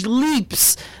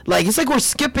leaps. Like it's like we're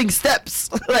skipping steps.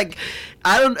 Like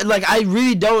I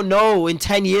really don't know in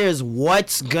 10 years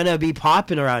what's gonna be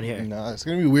popping around here. No, it's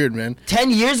gonna be weird, man.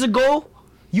 10 years ago,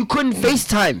 you couldn't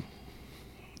FaceTime.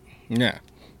 Yeah.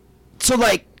 So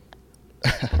like,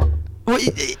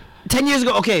 10 years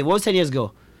ago. Okay, what was 10 years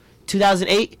ago?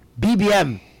 2008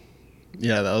 BBM.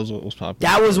 Yeah, that was what was popping.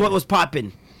 That was what was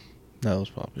popping. That was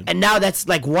popping. And now that's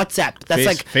like WhatsApp. That's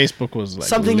like Facebook was like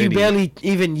something you litty. barely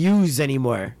even use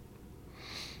anymore.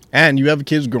 And you have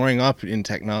kids growing up in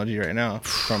technology right now.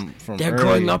 From They're early.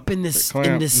 growing up in this They're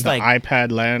growing up in the like,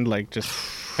 iPad land, like just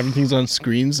everything's on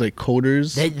screens, like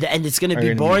coders. and it's gonna are be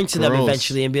gonna be boring to them gross.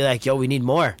 eventually, and be like, yo, we need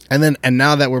more. And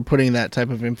now that we're putting that type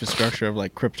of infrastructure of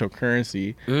like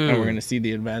cryptocurrency, and we're gonna see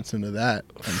the advancement of that,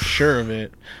 I'm sure of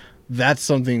it. That's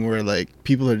something where like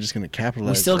people are just gonna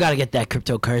capitalize. We still on. got to get that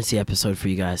cryptocurrency episode for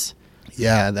you guys.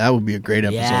 Yeah, that would be a great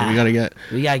episode. Yeah. We gotta get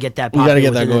We gotta get that. We gotta popping get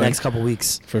that within the going. next couple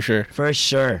weeks for sure, for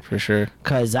sure. for sure.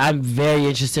 Because I'm very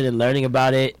interested in learning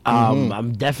about it.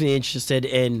 I'm definitely interested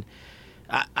in.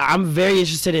 I'm very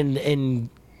interested in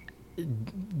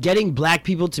getting black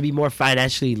people to be more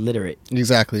financially literate.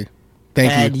 Exactly.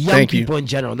 Thank And you. young Thank people you. in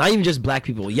general, not even just black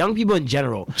people, young people in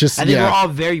general. Just- I think yeah. we're all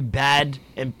very bad,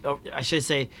 and I should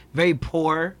say very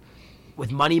poor with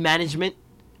money management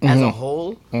as a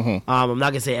whole. I'm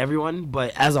not gonna say everyone,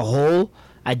 but as a whole,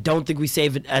 I don't think we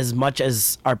save it as much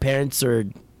as our parents or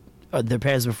their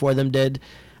parents before them did.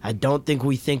 I don't think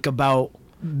we think about.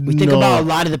 We think No. about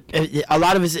a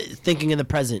lot of us thinking in the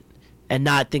present and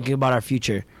not thinking about our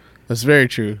future. That's very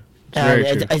true. It's very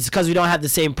true. It's because we don't have the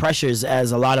same pressures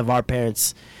as a lot of our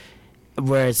parents,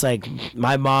 where it's like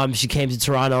my mom, she came to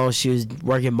Toronto, she was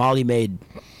working Molly Maid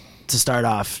to start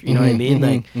off. You know what I mean?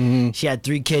 Like she had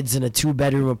 3 kids in a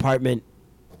 2-bedroom apartment,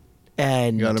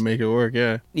 and You gotta make it work.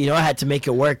 Yeah. I had to make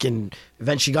it work, and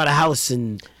eventually got a house.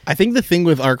 And I think the thing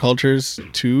with our cultures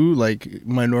too, like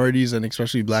minorities and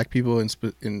especially black people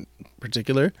in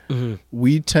particular,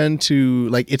 we tend to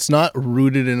like it's not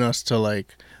rooted in us to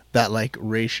like that like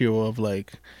ratio of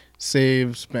like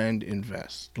save, spend,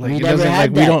 invest. Like We it never doesn't had like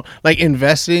we that. don't like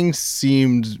investing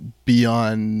seemed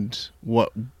beyond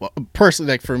what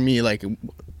personally like for me like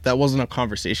that wasn't a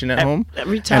conversation at home.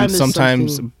 every time and is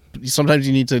sometimes something- sometimes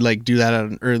you need to like do that at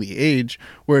an early age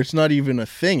where it's not even a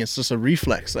thing, it's just a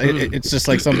reflex. It's just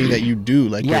like something that you do,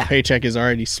 like your Yeah. paycheck is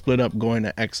already split up going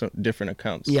to X different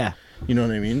accounts. yeah, You know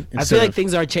what I mean? I Instead feel like of-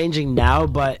 things are changing now,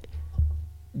 but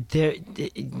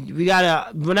we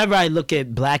gotta. Whenever I look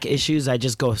at black issues, I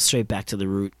just go straight back to the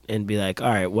root and be like, all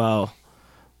right, well,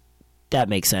 that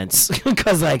makes sense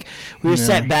because like we were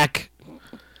set back.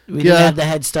 We didn't Yeah. have the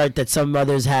head start that some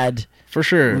others had. for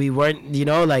sure. We weren't,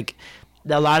 like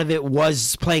a lot of it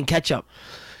was playing catch up.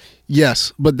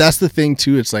 Yes, but that's the thing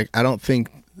too. It's like I don't think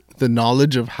the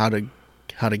knowledge of how to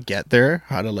get there,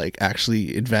 how to like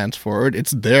actually advance forward, it's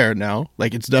there now.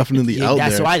 Like it's definitely out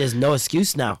That's there. why there's no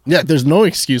excuse now. Yeah, there's no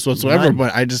excuse whatsoever, None.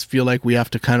 but I just feel like we have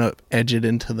to kind of edge it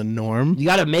into the norm. You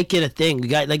got to make it a thing. You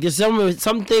got like there's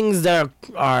some things that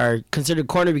are considered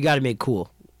corner. We got to make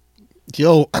cool.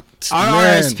 Yo, Our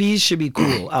man. RSPs should be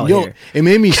cool out Yo, here. it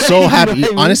made me so You know happy. what I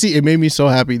mean? Honestly, it made me so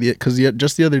happy because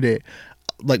just the other day,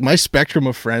 like my spectrum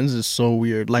of friends is so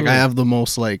weird. Like I have the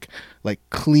most like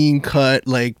clean cut,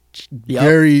 like Yup.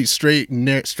 very straight and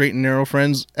narrow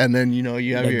friends, and then you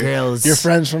have The your girls. your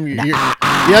friends from you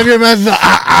have your friends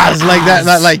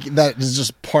like that is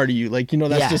just part of you. Like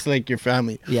that's Yeah. just like your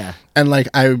family. Yeah. And like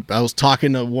I was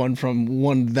talking to one from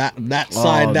that side Oh,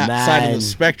 side of man. the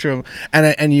spectrum,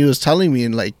 and he was telling me,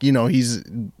 and like he's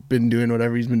been doing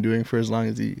whatever he's been doing for as long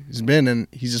as he's been, and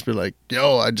he's just been like,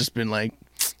 yo, I just been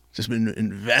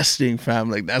investing, fam.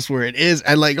 Like that's where it is.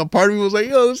 And like a part of me was like,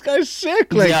 yo, this guy's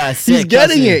sick. Like Yeah, he's sick,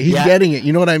 getting trust me. it. He's Yeah. getting it.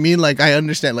 You know what I mean? Like I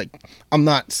understand. Like I'm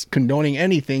not condoning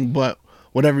anything, but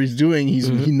whatever he's doing,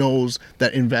 he knows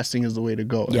that investing is the way to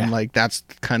go. Yeah. And like that's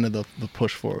kind of the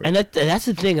push forward. And that's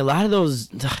the thing. A lot of those,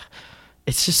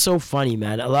 it's just so funny,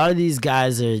 man. A lot of these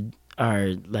guys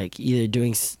are like either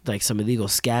doing like some illegal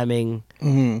scamming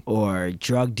or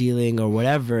drug dealing or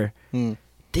whatever.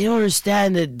 They don't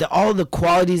understand that all the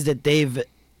qualities that they've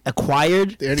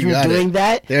acquired They already through got doing it.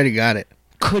 that They already got it.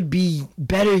 could be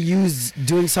better used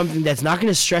doing something that's not going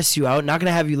to stress you out, not going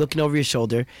to have you looking over your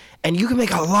shoulder, and you can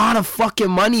make a lot of fucking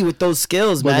money with those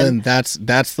skills, But man. then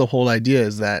that's the whole idea,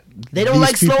 is that They don't these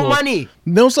like slow people- money.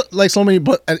 No, like slow money,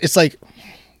 but it's like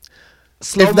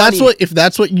Slow if that's money. if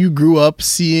that's what you grew up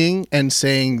seeing and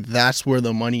saying that's where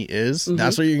the money is,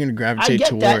 that's what you're gonna I gravitate get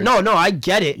towards. that. No, I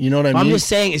get it. You know what I But mean? I'm just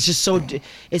saying, it's just so.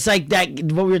 It's like that.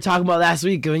 What we were talking about last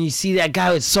week, when you see that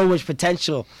guy with so much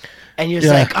potential, and you're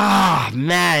just Yeah. like, ah,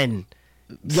 man,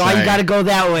 y'all, Sorry. you got to go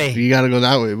that way. You gotta go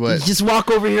that way, but Just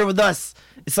walk over here with us.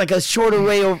 It's like a shorter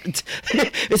way over.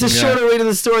 It's a shorter way to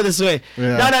the store this way.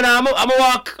 Yeah. No. I'm gonna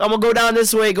walk. I'm gonna go down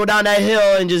this way, go down that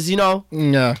hill, and just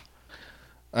yeah,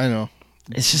 I know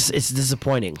it's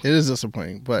disappointing. it is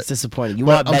disappointing, but It's disappointing. You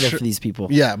But want I'm better sure- for these people.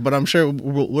 yeah, but I'm sure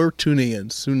we're tuning in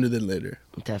sooner than later.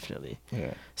 Definitely.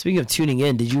 Yeah. Speaking of tuning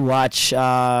in, did you watch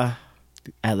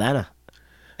Atlanta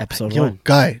episode Yo, 1?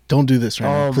 guy, don't do this right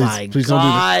Oh now. Please, my please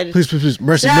God. don't do this. Please,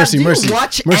 mercy, Dad, mercy, do you mercy,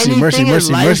 watch mercy, mercy, anything in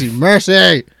mercy, life? mercy,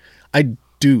 mercy. I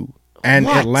do, and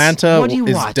What? Atlanta What do you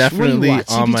is watch? What do you definitely watch?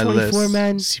 on my CP24, list.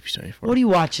 man? CP24. What are you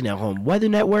watching at home? Weather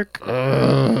Network?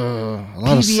 A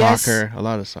lot of PBS? soccer. A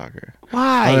lot of soccer.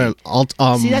 Why?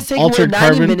 See, See, that's taking away altered 90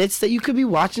 carbon. minutes that you could be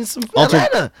watching some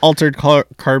Atlanta. Altered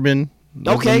carbon.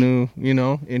 That's Okay. a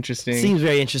new, interesting. Seems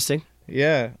very interesting.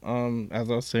 Yeah. As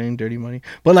I was saying, dirty money.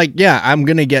 But like, yeah, I'm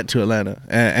gonna get to Atlanta,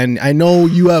 and I know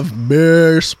you have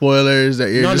bare spoilers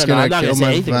that you're No, just I'm gonna not kill going to say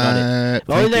my anything about it. vibe.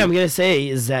 The only Thank thing you. I'm going to say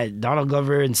is that Donald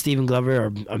Glover and Stephen Glover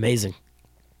are amazing.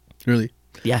 Really.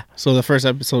 Yeah. So the first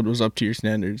episode was up to your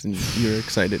standards, and you were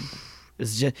excited.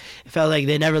 It felt like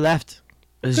they never left.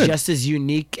 It was Good. just as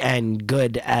unique and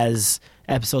good as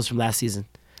episodes from last season.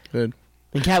 Good.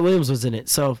 And Cat Williams was in it,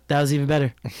 so that was even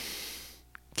better.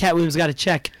 Cat Williams got a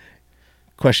check.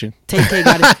 Question. Tay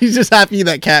got a He's just happy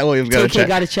that Cat Williams got a Tay check.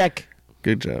 got a check.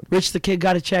 Good job. Rich the Kid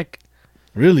got a check.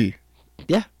 Really?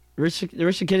 Yeah. Rich the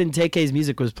Kid and Tay K's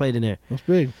music was played in there. That's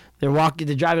big. They're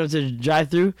driving up to the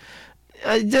drive-through.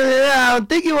 I don't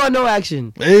think you want no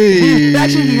action. Hey.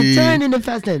 Action, you turn in the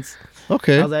fast tense.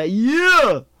 Okay. I was like,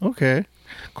 yeah. Okay.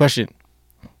 Question.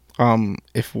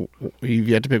 If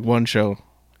you had to pick one show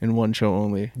and one show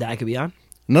only. That I could be on?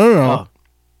 No. Oh.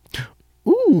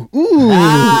 Ooh.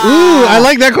 Ah, I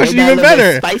like that question made that even a little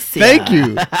better. bit spicier. Thank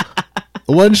you.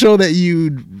 One show that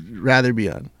you'd rather be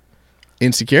on.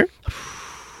 Insecure?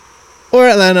 Or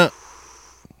Atlanta?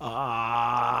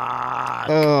 Ah.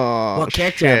 Oh, What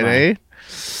character shit, am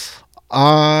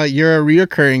I? You're a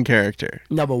reoccurring character.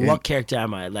 No, but what character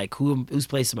am I? Like, whose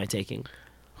place am I taking?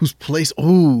 Whose place?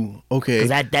 Ooh, okay. Because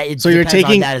that it So you're depends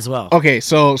taking on that as well. Okay,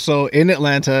 so in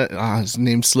Atlanta, his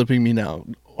name's slipping me now.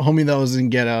 Homie that was in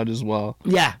Get Out as well.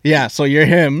 Yeah. Yeah, so you're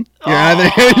him. You're either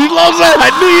him. You love that. I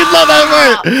knew you'd love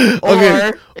that part.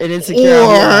 Okay. Or an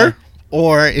insecure.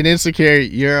 Or in Insecure,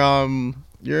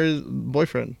 your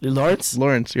boyfriend. Lawrence?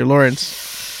 Lawrence. You're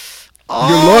Lawrence.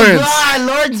 Oh, Lawrence. God,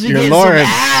 Lawrence be You're getting Lawrence.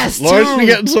 some ass, Lawrence too. be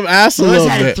getting some ass a Lawrence little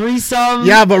had a bit. threesome.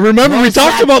 Yeah, but remember Lawrence we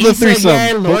talked had about the Issa threesome.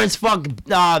 again. Lawrence fucked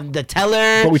the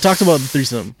teller. But we talked about the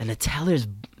threesome. And the teller's,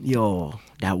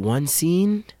 that one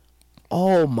scene,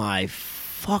 oh my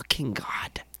fucking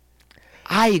God.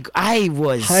 I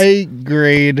was, High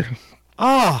grade.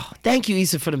 oh, thank you,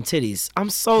 Issa, for them titties. I'm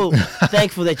so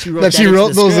thankful that you wrote That she into wrote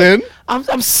the those script. in?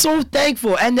 I'm so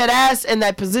thankful. And that ass and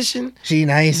that position. She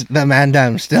nice, the man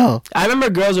damn still. I remember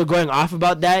girls were going off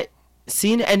about that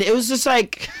scene, and it was just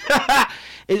like,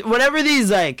 whenever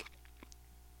these like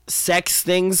sex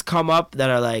things come up that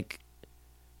are like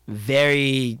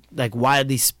very like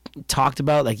widely talked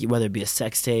about, like whether it be a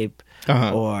sex tape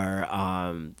or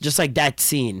just like that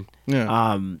scene. Yeah.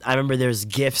 I remember there's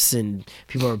GIFs and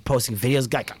people were posting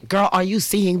videos like, "Girl, are you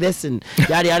seeing this?" and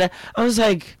yada yada. I was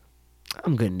like,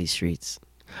 I'm good in these streets.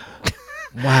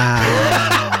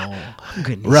 Wow. I'm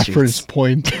good in these Reference streets.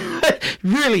 point.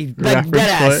 Really, like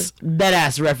Reference dead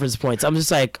ass reference points. I'm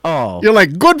just like, oh, You're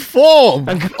like, good form,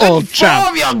 old chap.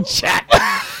 form, young chap,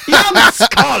 young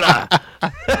scholar.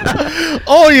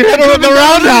 Oh, you hit her in the Better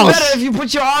roundhouse. if you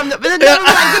put your arm.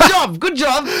 Good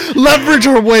job. Leverage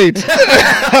her weight.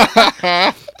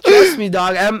 Trust me,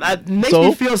 dog. It makes So?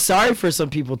 me feel sorry for some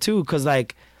people too, cause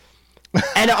like,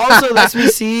 and it also lets me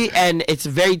see, and it's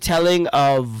very telling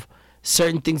of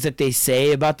certain things that they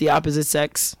say about the opposite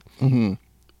sex. Mm-hmm.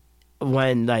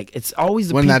 When like it's always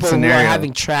the When that people who are scenario.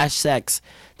 having trash sex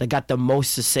that got the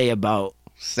most to say about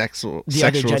Sexual The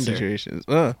other gender. situations.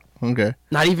 Okay.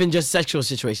 not even just sexual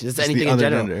situations, it's Just the anything in other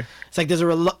general. gender. It's like there's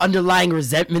a underlying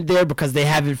resentment there because they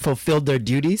haven't fulfilled their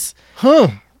duties. Huh.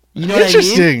 You know what I mean?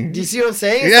 Interesting. Do you see what I'm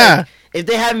saying? It's Yeah. like, if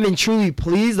they haven't been truly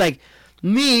pleased, like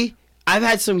me, I've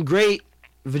had some great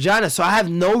vagina, so I have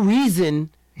no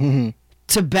reason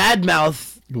to badmouth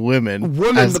Women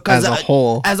women because as a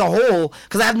whole.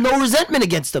 because I have no resentment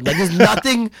against them. Like there's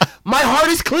nothing. My heart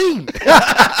is clean,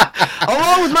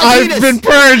 along with my I've penis. been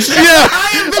purged. Yeah. I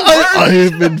have been purged.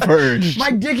 I've been purged.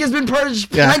 My dick has been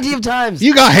purged Yeah. plenty of times.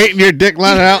 You got hate in your dick,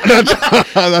 let it out. That's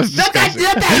Let that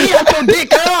disgusting. hate out your dick,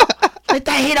 girl. Let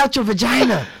that hate out your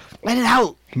vagina. Let it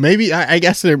out. Maybe I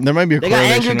guess there might be a They got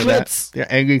correlation angry with that. clits. They're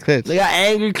angry clits. They got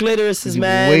angry clitorises,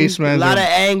 man. waste A man lot of- of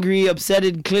angry,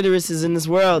 upsetted clitorises in this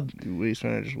world. Waste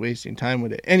man, just wasting time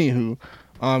with it. Anywho,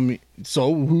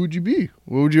 so who would you be?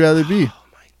 What would you rather be?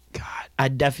 God, I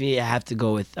definitely have to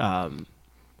go with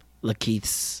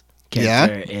Lakeith's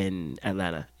character in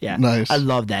Atlanta. Yeah, Nice. I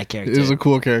love that character. It is a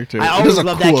cool character. I It always is a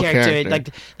love cool that character. Like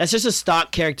that's just a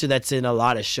stock character that's in a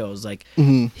lot of shows. Like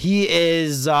Mm-hmm. he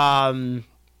is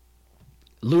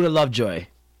Luna Lovejoy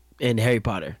in Harry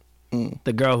Potter.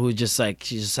 The girl who just like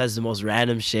she just says the most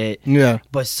random shit, Yeah.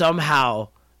 but somehow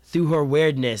through her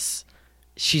weirdness,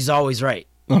 she's always right.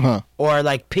 Uh-huh. Or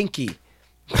like Pinky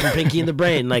from Pinky and the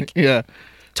Brain, like Yeah.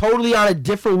 totally on a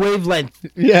different wavelength.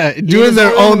 Yeah. in Doing his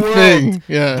their own world, thing.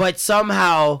 Yeah. But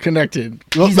somehow Connected.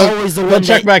 He's always the they'll one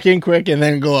check that- back in quick and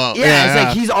then go out. yeah, it's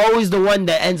like he's always the one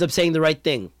that ends up saying the right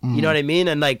thing. Mm-hmm. You know what I mean?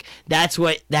 And like that's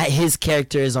what his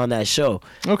character is on that show.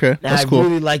 Okay. And That's I cool.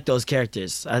 really like those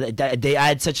characters. They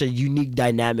add such a unique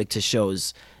dynamic to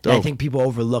shows that I Dope. think people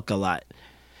overlook a lot.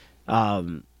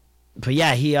 But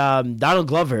yeah, he Donald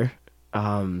Glover,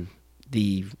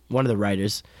 the one of the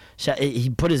writers, he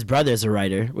put his brother as a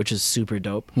writer, which is super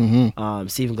dope. Mm-hmm.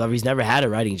 Stephen Glover, he's never had a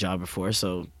writing job before,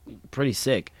 so pretty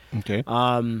sick. Okay.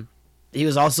 He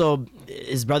was also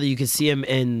his brother. You could see him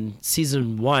in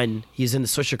season 1. He's in the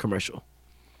Swisher commercial.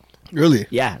 Really?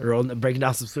 Yeah, breaking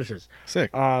down some Swishers. Sick.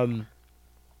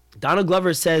 Donald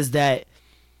Glover says that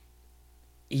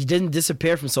he didn't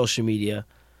disappear from social media.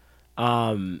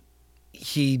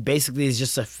 He basically is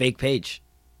just a fake page.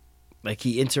 Like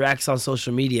he interacts on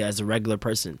social media as a regular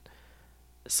person,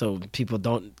 so people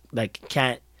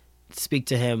can't speak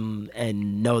to him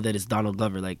and know that it's Donald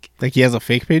Glover. Like Like he has a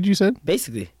fake page, you said?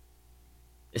 basically,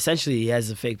 essentially, he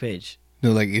has a fake page.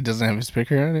 No, like it doesn't have his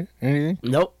picture on it or anything?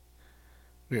 Nope.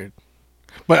 Weird.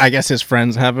 But I guess his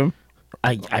friends have him.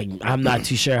 I'm not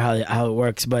too sure how it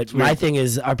works, but my thing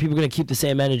is, are people going to keep the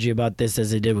same energy about this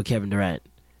as they did with Kevin Durant?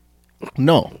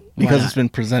 No, because not? it's been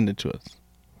presented to us.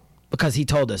 Because he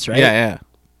told us, right? Yeah.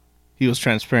 He was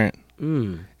transparent.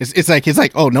 It's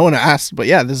like, oh, no one asked, but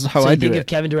yeah, this is how So I you do think it. if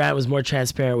Kevin Durant was more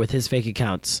transparent with his fake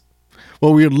accounts?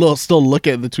 Well, we would still look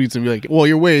at the tweets and be like, well,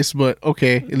 you're waste, but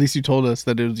okay, at least you told us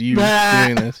that it was you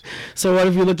doing this. So what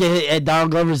if you look at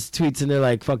Donald Glover's tweets and they're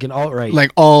like fucking alt-right?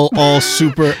 Like all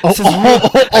super alt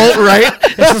right.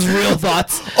 This is real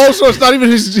thoughts. Oh, so it's not even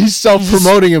he's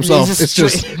self-promoting himself. It's It's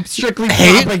just strictly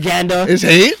hate? propaganda. it's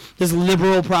hate. This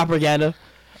liberal propaganda.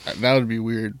 That would be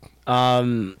weird.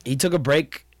 He took a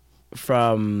break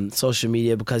from social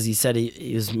media because he said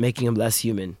he was making him less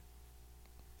human.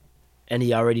 And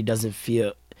he already doesn't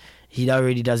feel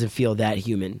that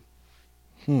human.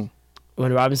 When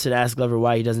Robinson asked Glover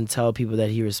why he doesn't tell people that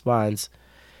he responds,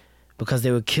 because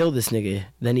they would kill this nigga.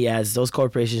 Then he adds, those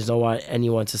corporations don't want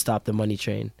anyone to stop the money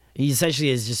train. He essentially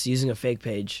is just using a fake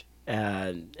page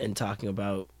and talking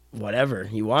about whatever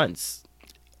he wants.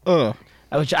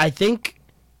 Which I think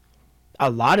a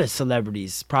lot of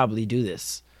celebrities probably do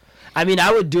this. I mean,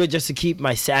 I would do it just to keep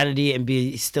my sanity and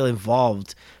be still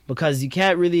involved, because you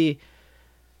can't really...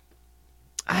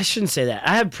 I shouldn't say that.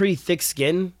 I have pretty thick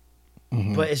skin,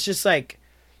 but it's just like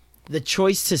the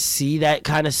choice to see that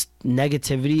kind of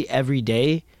negativity every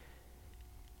day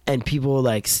and people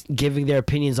like giving their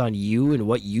opinions on you and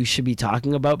what you should be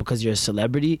talking about because you're a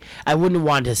celebrity, I wouldn't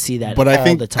want to see that But all I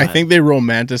think the time. I think they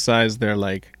romanticize their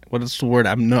like what is the word?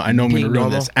 I know I'm Being gonna ruin normal?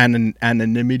 this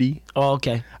anonymity. Oh,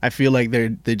 okay. I feel like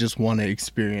they just want to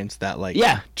experience that like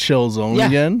Yeah. chill zone Yeah,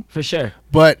 again. for sure.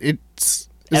 But it's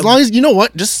as And- long as you know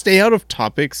what, just stay out of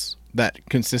topics that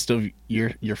consist of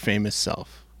your famous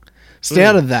self. Stay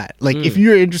out of that. Like if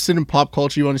you're interested in pop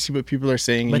culture, you want to see what people are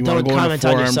saying, But and you want don't to go into comment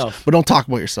on forums, yourself. but don't talk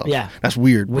about yourself. Yeah. That's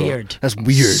weird. Bro. Weird. That's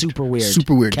weird. Super weird.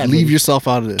 Super weird. Kevin. Leave yourself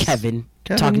out of this. Kevin.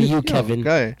 Kevin, Talking to you, yo, Kevin.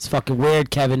 guy. It's fucking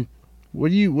weird, Kevin.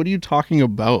 What are you talking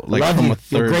about? Like Love from you. a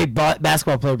You're a third. great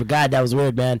basketball player, but God, that was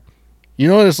weird, man. You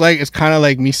know what it's like? It's kind of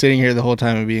like me sitting here the whole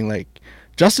time and being like,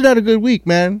 Justin had a good week,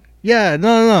 man. Yeah,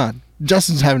 no.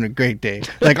 Justin's having a great day.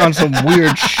 Like on some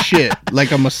weird shit.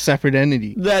 Like I'm a separate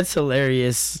entity. That's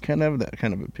hilarious. Can't have that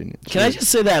kind of opinion. Can I just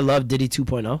say that I love Diddy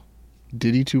 2.0?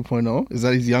 Diddy 2.0? Is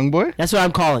that his young boy? That's what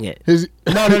I'm calling it. His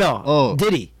No. Oh.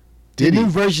 Diddy. Diddy. The new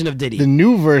version of Diddy. The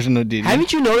new version of Diddy.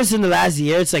 Haven't you noticed in the last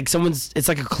year, it's like it's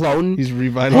like a clone He's who's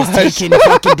revitalized. taking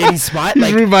fucking Diddy's spot. He's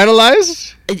Like,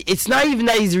 revitalized? it's not even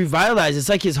that he's revitalized. It's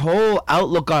like his whole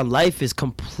outlook on life is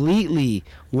completely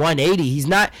 180. He's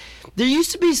not. There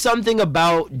used to be something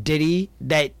about Diddy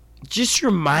that just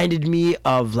reminded me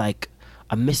of like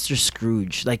a Mr.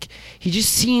 Scrooge. Like he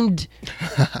just seemed.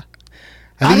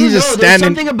 I think he's don't just know, there's standing.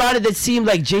 something about it that seemed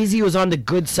like Jay-Z was on the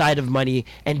good side of money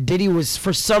and Diddy was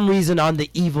for some reason on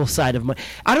the evil side of money.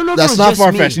 I don't know if That's it was not just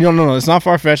far fetched. me. No, it's not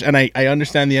far fetched, and I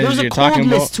understand the There was energy a you're talking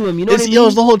coldness about. to him, you know what I Yo,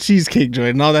 it's mean? the whole cheesecake joint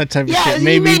and all that type of Yeah, shit. he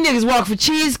Maybe made niggas walk for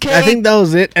cheesecake. I think that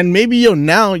was it, and maybe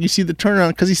now you see the turnaround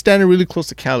because he's standing really close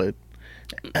to Khaled.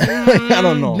 I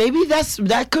don't know. Maybe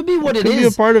that could be what it Could is. be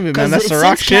a part of it, man. 'Cause That's the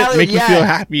rock since shit. Khaled- Make you yeah, feel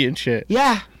happy and shit.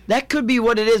 Yeah, that could be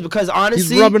what it is because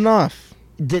honestly, He's rubbing off.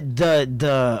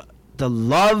 the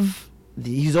love.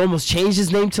 He's almost changed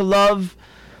his name to Love.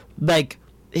 Like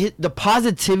the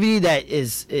positivity that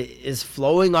is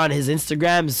flowing on his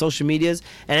Instagram and social medias,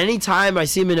 and anytime I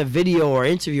see him in a video or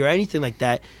interview or anything like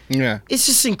that, Yeah. it's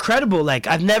just incredible. Like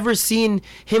I've never seen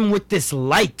him with this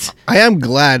light. I am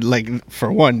glad, like, for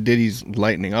one, Diddy's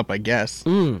lightening up, I guess.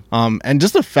 And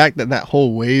just the fact that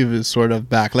whole wave is sort of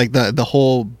back, like the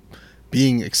whole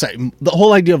being excited, the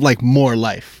whole idea of like more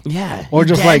life, Yeah, or he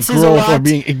just like dances a growth, or lot.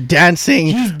 being dancing,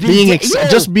 He's been being yeah.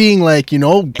 just being like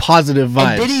positive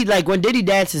vibes. And Diddy, like when Diddy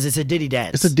dances, it's a Diddy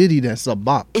dance. It's a Diddy dance, it's a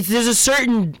bop. There's a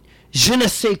certain je ne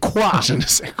sais quoi. Je ne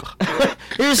sais quoi.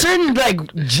 There's a certain like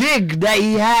jig that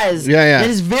he has. Yeah. That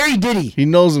is very Diddy. He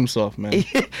knows himself, man.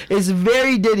 It's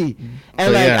very Diddy, and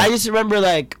But like yeah. I just remember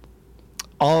like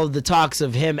all of the talks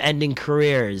of him ending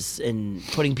careers and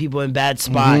putting people in bad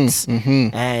spots,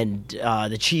 and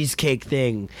the cheesecake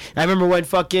thing. I remember when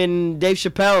fucking Dave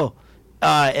Chappelle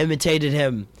imitated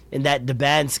him in the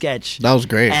band sketch. That was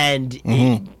great. And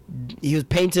he was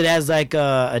painted as like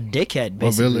a dickhead, A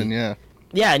basically. villain, yeah.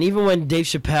 Yeah, and even when Dave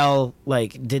Chappelle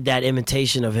like did that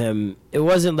imitation of him, it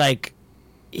wasn't like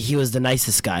he was the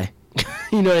nicest guy.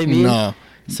 You know what I mean? No.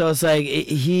 So it's like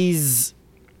he's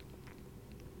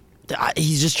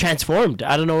just transformed.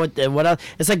 I don't know what else.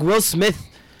 It's like Will Smith.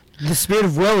 The spirit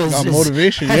of Will Got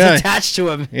motivation, has yeah. attached to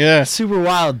him. Yeah. Super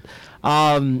wild.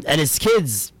 And his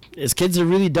kids are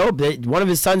really dope. One of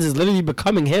his sons is literally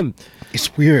becoming him.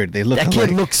 It's weird. They look That alike.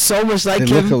 kid looks so much like They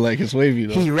him. look alike. It's wavy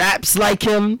though. He raps like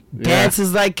him, Yeah.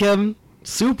 dances like him.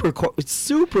 Super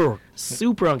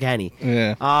uncanny.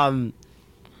 Yeah.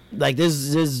 Like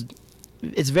there's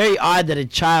it's very odd that a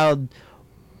child,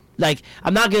 like,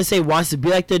 I'm not gonna say wants to be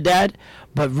like their dad,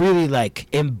 but really like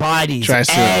embodies Tries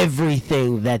to.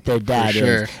 everything that their dad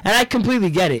sure. is. And I completely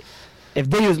get it. If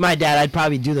Diddy was my dad, I'd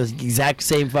probably do the exact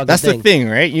same fucking That's thing. the thing,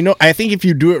 right? I think if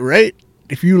you do it right,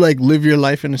 if you like live your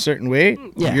life in a certain way,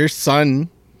 Yeah. your son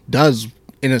does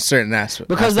in a certain aspect.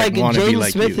 Because like wanna be Jaden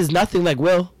like Smith you. is nothing like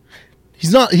Will.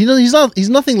 He's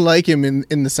nothing like him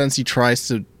in the sense he tries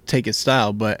to take his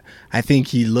style, but I think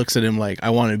he looks at him like, I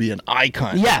want to be an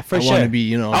icon. Yeah, for I sure. want to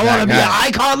be, I want to be an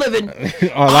icon living.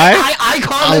 I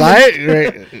Icon living.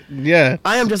 right? Yeah.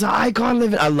 I am just an icon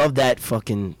living. I love that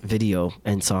fucking video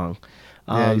and song.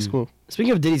 Yeah, he's cool.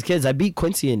 Speaking of Diddy's kids, I beat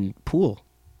Quincy in pool.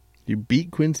 You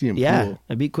beat Quincy and Yeah, Poole.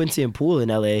 I beat Quincy in pool in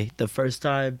LA the first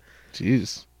time.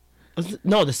 Jeez.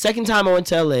 No, the second time I went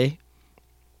to LA,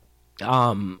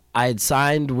 I had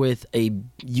signed with a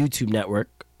YouTube network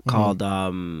called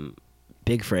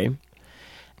Big Frame.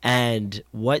 And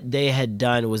what they had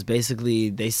done was basically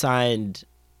they signed,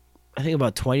 I think,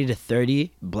 about 20 to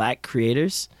 30 black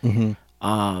creators.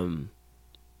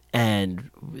 And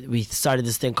we started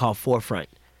this thing called Forefront,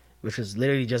 which was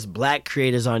literally just black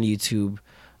creators on YouTube.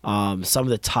 Some of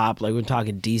the top, like we're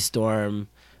talking D-Storm,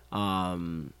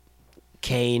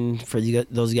 Kane, for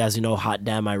those guys who know Hot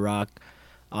Damn I Rock.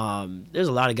 There's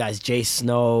a lot of guys. Jay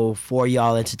Snow, For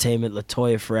Y'all Entertainment,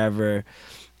 Latoya Forever.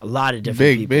 A lot of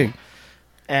different people. Big.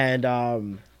 And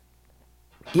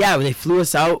yeah, they flew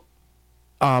us out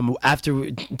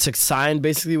after to sign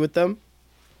basically with them.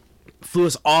 Flew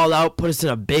us all out, put us in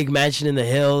a big mansion in the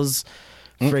hills.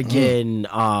 Friggin'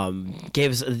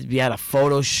 gave us. We had a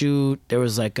photo shoot. There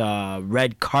was like a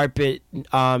red carpet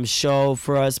show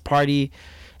for us, party,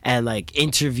 and like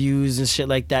interviews and shit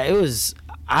like that.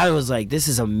 I was like, this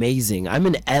is amazing. I'm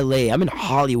in LA. I'm in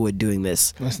Hollywood doing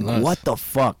this. That's nuts. What the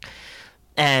fuck?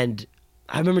 And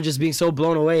I remember just being so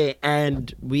blown away.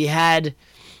 And we had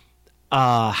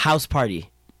a house party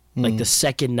like the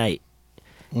second night.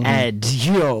 And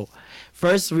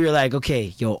first we were like,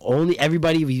 okay, only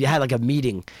everybody, we had like a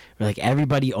meeting. We're like,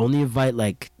 everybody only invite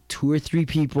like 2 or 3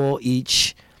 people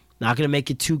each. Not gonna make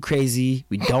it too crazy.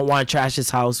 We don't want to trash this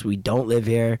house. We don't live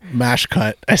here. Mash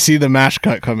cut. I see the mash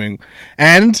cut coming.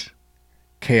 And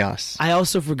chaos. I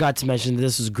also forgot to mention that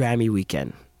this was Grammy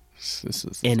weekend This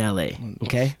is in LA.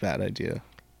 Okay? bad idea.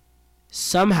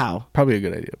 Somehow, Probably a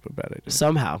good idea, but bad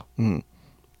idea.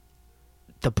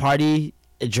 the party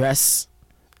address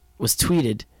was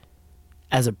tweeted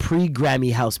as a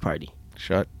pre-Grammy house party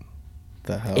Shut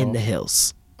the hell in the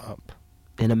hills up.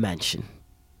 in a mansion.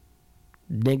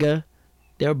 Nigga,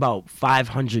 there were about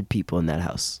 500 people in that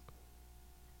house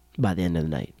by the end of the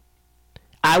night.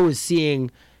 I was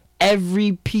seeing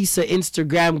every piece of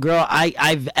Instagram girl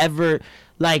I've ever,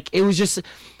 like, it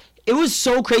was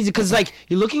so crazy because, like,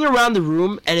 you're looking around the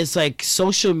room and it's like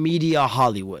social media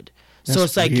Hollywood. So That's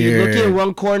it's like you're looking weird. in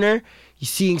one corner, you're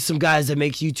seeing some guys that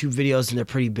make YouTube videos and they're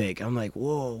pretty big. I'm like,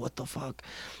 whoa, what the fuck?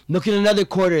 Look in another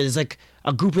corner, there's like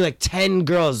a group of like 10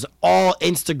 girls, all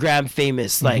Instagram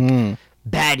famous, like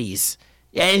baddies.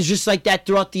 Yeah, it's just like that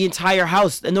throughout the entire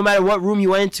house. And no matter what room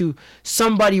you went into,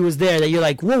 somebody was there that you're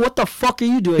like, whoa, what the fuck are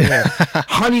you doing here?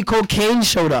 Honey Cocaine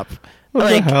showed up. What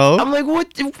the Like, hell? I'm like,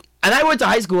 what? And I went to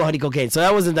high school with Honey Cocaine, so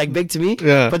that wasn't like big to me.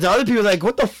 Yeah. But the other people were like,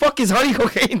 what the fuck is Honey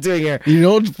Cocaine doing here? You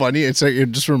know what's funny? It's like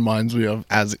it just reminds me of,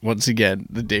 as once again,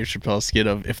 the Dave Chappelle skit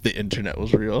of if the internet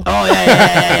was real. Oh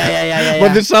yeah.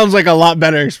 But this sounds like a lot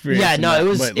better experience. Yeah, than no, that. it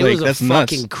was But, it like, was a that's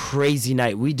fucking nuts. crazy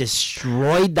night. We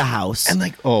destroyed the house. And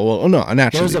like, oh well, no, naturally.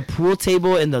 There was a pool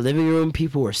table in the living room.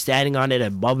 People were standing on it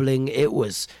and bubbling. It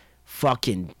was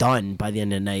fucking done by the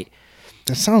end of the night.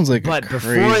 That sounds like But a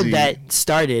before crazy... that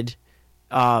started,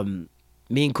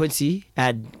 me and Quincy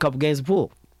had a couple games of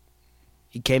pool.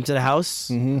 He came to the house,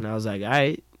 and I was like, all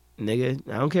right, nigga,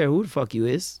 I don't care who the fuck you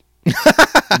is.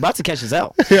 I'm about to catch his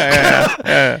L.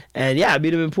 yeah. And yeah, I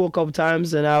beat him in pool a couple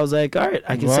times, and I was like, all right,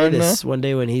 I can Go say on this one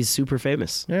day when he's super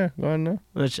famous. Yeah, go on now.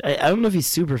 Which I don't know if he's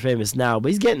super famous now, but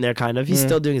he's getting there kind of. He's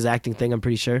still doing his acting thing, I'm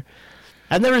pretty sure.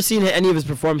 I've never seen any of his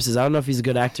performances. I don't know if he's a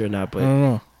good actor or not, I but don't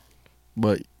know.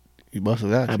 But you busted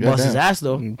that. I bust his ass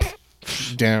though.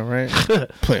 Damn right.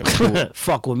 Playing pool.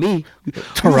 Fuck with me.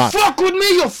 Toronto. You fuck with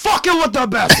me, you're fucking with the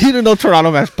best. You didn't know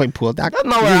Toronto fans play pool. Dog. I'm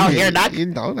nowhere out here, dog. You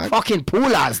know that. Fucking pool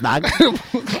ass, dog.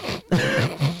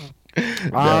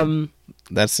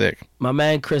 That's sick. My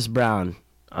man Chris Brown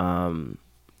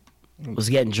was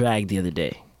getting dragged the other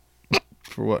day.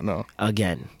 For what? No.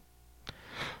 Again.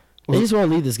 They just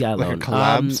won't leave this guy Like a alone.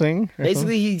 collab thing? or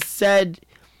Basically, he said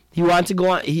he wanted to go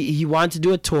on. He wanted to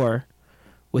do a tour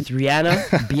with Rihanna,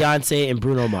 Beyonce, and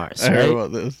Bruno Mars. something? I heard Right?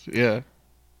 about this. Yeah.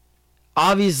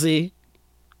 Obviously,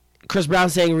 Chris Brown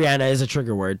saying Rihanna is a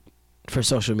trigger word for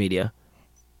social media,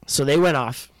 so they went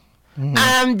off.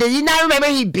 Did you not remember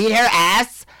he beat her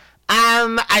ass?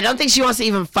 I don't think she wants to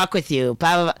even fuck with you.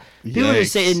 Blah, blah, blah. People are Yikes.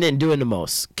 sitting and doing the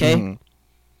most. Okay.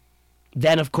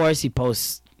 Then of course he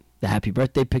posts the happy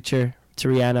birthday picture to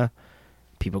Rihanna.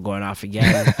 People going off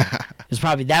again. It's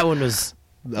probably that one was.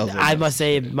 That was I must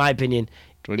say, in my opinion,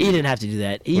 What he do you- didn't have to do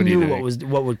that. He what do you knew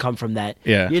think? what would come from that.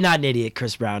 Yeah. You're not an idiot,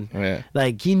 Chris Brown. Yeah.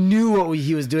 Like he knew what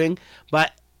he was doing,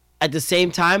 but at the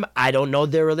same time, I don't know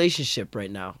their relationship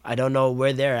right now. I don't know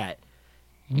where they're at.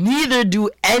 Neither do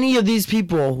any of these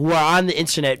people who are on the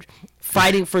internet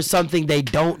fighting for something they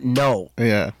don't know.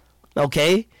 Yeah.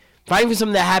 Okay? Fighting for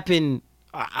something that happened,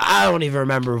 I don't even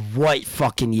remember what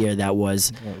fucking year that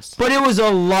was. But it was a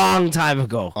long time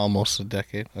ago. Almost a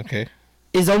decade. Okay.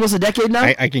 It's almost a decade now?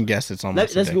 I can guess it's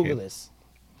almost Let's a decade. Google this.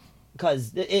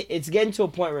 Because it's getting to a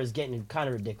point where it's getting kind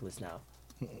of ridiculous now.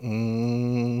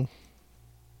 Mm,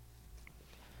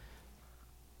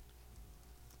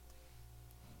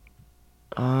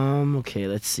 Okay,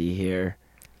 let's see here.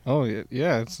 oh,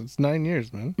 yeah. It's 9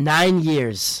 years, man. 9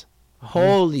 years.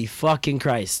 Holy fucking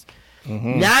Christ.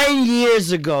 Mm-hmm. 9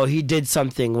 years ago, he did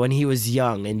something when he was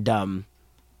young and dumb.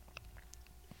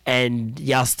 and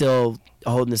y'all still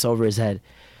holding this over his head.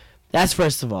 That's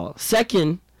first of all.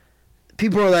 Second,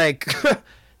 people are like,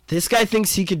 this guy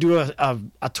thinks he could do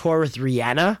a tour with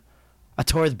Rihanna, a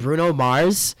tour with Bruno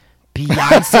Mars,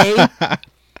 Beyonce.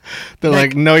 They're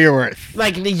like, know your worth.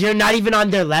 Like, you're not even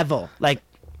on their level. Like,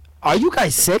 are you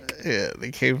guys sick? Yeah,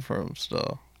 they came for him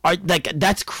still. Like,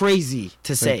 that's crazy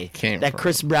to say came that from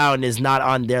Chris Brown is not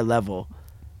on their level.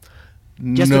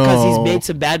 Just because he's made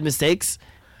some bad mistakes,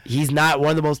 he's not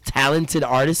one of the most talented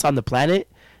artists on the planet.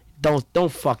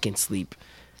 Don't fucking sleep.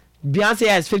 Beyonce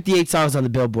has 58 songs on the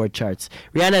Billboard charts.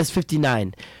 Rihanna has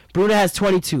 59. Bruno has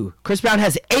 22. Chris Brown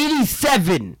has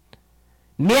 87.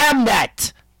 Damn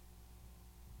that.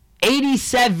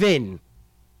 87.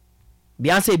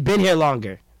 Beyonce been here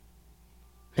longer.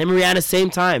 Him and Rihanna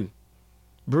same time.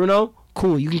 Bruno,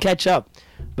 cool, you can catch up.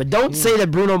 But don't say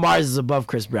that Bruno Mars is above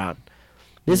Chris Brown.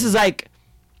 This is like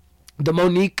the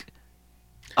Monique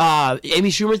Amy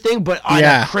Schumer thing, but on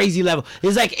a crazy level.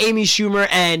 It's like Amy Schumer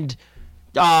and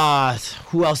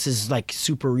who else is like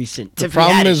super recent? The Tiffany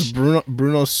problem Haddish. is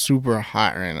Bruno's super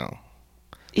hot right now.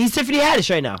 He's Tiffany Haddish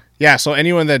right now. Yeah, so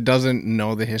anyone that doesn't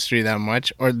know the history that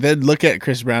much, or they'd look at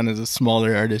Chris Brown as a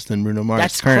smaller artist than Bruno Mars.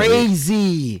 That's currently.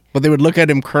 crazy. But they would look at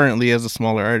him currently as a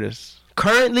smaller artist.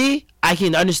 Currently, I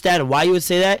can understand why you would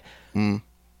say that.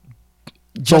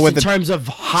 Just So with in terms of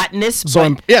hotness,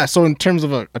 So but so in terms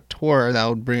of a tour that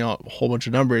would bring out a whole bunch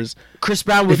of numbers. Chris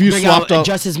Brown would if you bring swapped out out-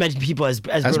 just as many people as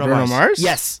Bruno, Bruno Mars?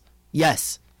 Yes.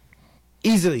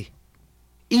 Easily.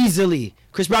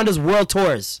 Chris Brown does world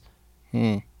tours.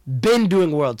 Been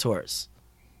doing world tours.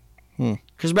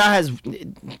 Chris Brown has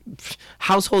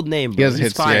household name, bro. He has He's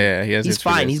hits, fine. yeah, he has He's hits for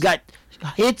fine. this. He's got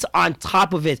hits on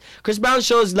top of it. Chris Brown's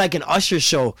show is like an Usher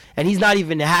show, and he's not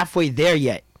even halfway there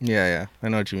yet. Yeah, I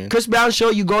know what you mean. Chris Brown show,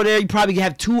 you go there, you probably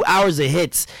have 2 hours of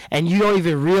hits, and you don't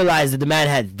even realize that the man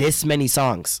had this many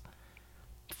songs,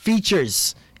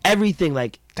 features, everything.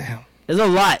 Like, Damn. there's a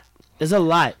lot.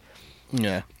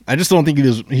 Yeah, I just don't think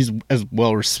he's as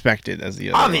well respected as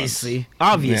the other.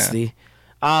 Obviously.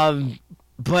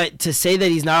 But to say that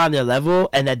he's not on their level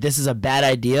and that this is a bad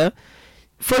idea.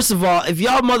 First of all, if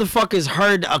y'all motherfuckers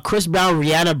heard a Chris Brown,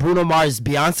 Rihanna, Bruno Mars,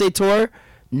 Beyonce tour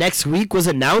next week was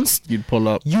announced, You'd pull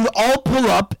up you'd all pull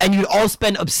up and you'd all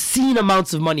spend obscene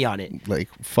amounts of money on it. like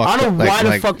fuck. I don't know why the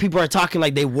like, fuck people are talking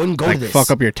like they wouldn't go like to this.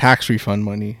 fuck up your tax refund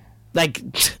money. Like,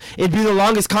 it'd be the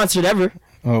longest concert ever.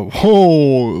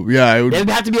 Oh yeah, it would. It'd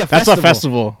have to be a That's festival. a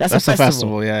festival. That's That's a a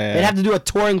festival. festival, yeah. They'd have to do a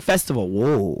touring festival.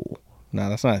 Whoa. No,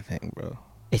 that's not a thing, bro.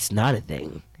 It's not a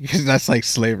thing. Because that's like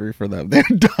slavery for them. They'd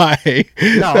die.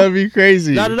 No. That'd be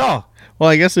crazy. Not at all. Well,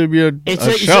 I guess it would be a It's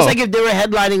show. just like if they were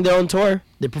headlining their own tour.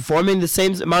 They're performing the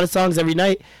same amount of songs every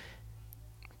night.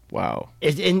 Wow.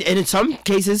 And in some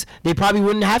cases, they probably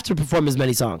wouldn't have to perform as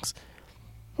many songs.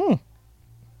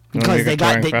 Because make a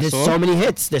touring there's festival? so many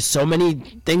hits. There's so many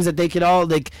things that they could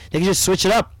they can just switch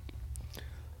it up.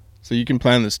 So you can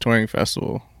plan this touring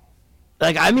festival.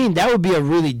 Like, I mean, that would be a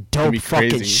really dope be fucking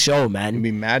crazy. show, man. It'd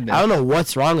be madness. I don't know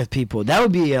what's wrong with people. That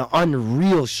would be an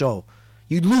unreal show.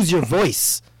 You'd lose your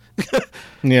voice.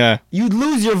 Yeah. You'd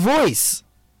lose your voice.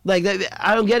 Like,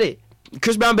 I don't get it.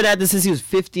 Chris Brown been at this since he was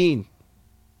 15.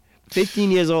 15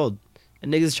 years old.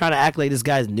 And niggas trying to act like this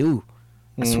guy's new.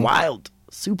 That's wild.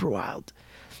 Super wild.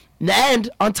 And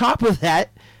on top of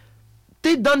that,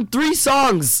 they've done 3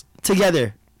 songs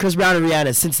together, Chris Brown and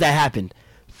Rihanna, since that happened.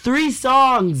 3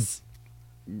 songs.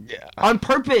 Yeah. On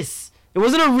purpose. It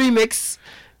wasn't a remix.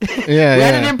 Yeah,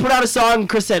 Rihanna didn't put out a song.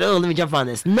 Chris said, "Oh, let me jump on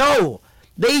this." No,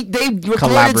 they recorded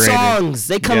Collaborated. songs.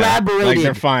 They Yeah. collaborated Like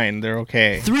they're fine. They're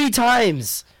okay. 3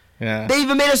 times. Yeah. They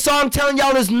even made a song telling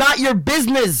y'all it's not your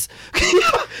business.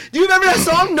 Do you remember that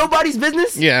song, Nobody's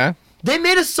Business? Yeah. They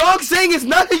made a song saying it's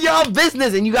none of y'all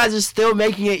business, and you guys are still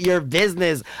making it your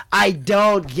business. I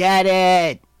don't get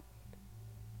it.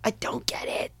 I don't get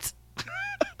it.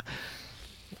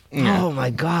 Oh my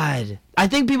God. I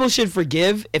think people should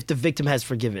forgive if the victim has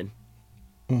forgiven.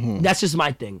 That's just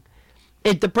my thing.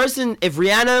 If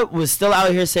Rihanna was still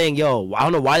out here saying, yo, I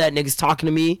don't know why that nigga's talking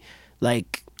to me,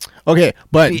 like, Okay,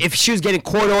 but if she was getting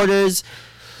court orders,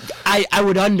 I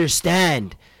would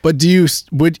understand. But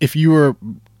would if you were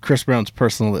Chris Brown's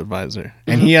personal advisor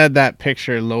and he had that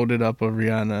picture loaded up of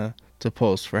Rihanna to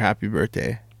post for happy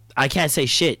birthday? I can't say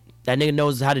shit. That nigga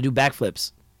knows how to do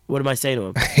backflips. What am I saying to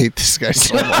him? I hate this guy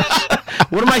so much.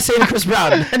 What am I saying to Chris Brown?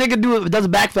 That nigga does a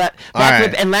backflip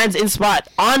right. and lands in spot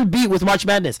on beat with March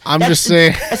Madness. Just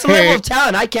saying. That's a level of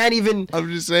talent. I can't even. I'm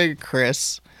just saying,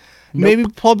 Chris. Maybe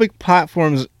public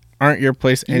platforms aren't your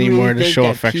place You anymore really to think show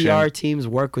that affection. PR teams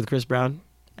work with Chris Brown?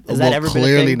 Has that ever been a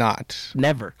clearly thing? not.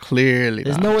 Never. Clearly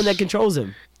There's not. no one that controls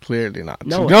him. Clearly not.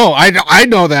 No. No, I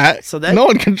know that. So that no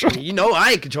one controls. You know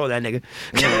I ain't control that nigga.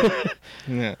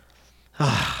 Yeah.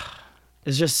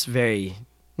 It's just very,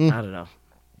 I don't know.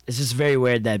 It's just very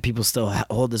weird that people still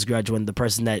hold this grudge when the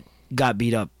person that got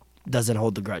beat up doesn't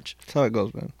hold the grudge. That's how it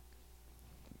goes, man.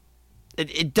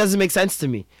 It doesn't make sense to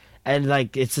me. And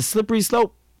like, it's a slippery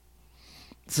slope.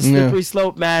 It's a slippery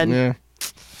slope, man. Yeah.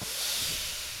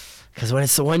 Because when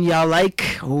it's the one y'all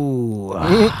like, ooh,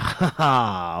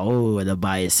 ooh, the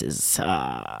biases.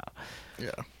 Yeah.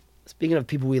 Speaking of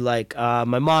people we like,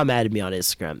 my mom added me on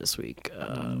Instagram this week.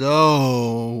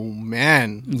 No,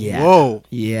 man. Yeah. Whoa.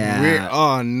 Yeah.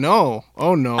 Oh, no.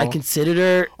 Oh, no. I considered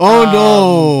her. Oh,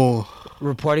 no.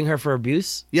 Reporting her for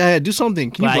abuse. Yeah, do something.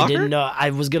 Can you But block I didn't her? know.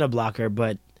 I was going to block her,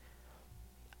 but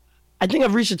I think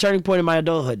I've reached a turning point in my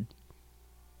adulthood.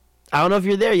 I don't know if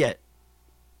you're there yet,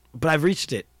 but I've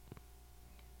reached it.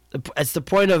 It's the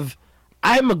point of,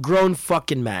 I'm a grown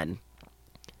fucking man.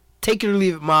 Take it or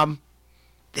leave it, Mom.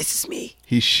 This is me.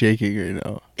 He's shaking right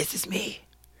now. This is me.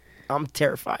 I'm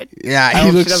terrified. Yeah, I he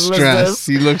hope she looks doesn't listen to stressed. this.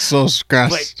 He looks so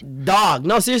stressed. But dog,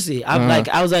 no, seriously. I was like,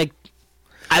 I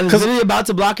was 'Cause- literally about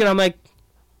to block it. I'm like,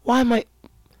 why am I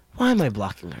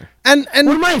blocking her? And What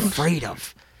am I afraid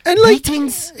of? and like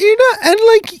Beatings? you know, and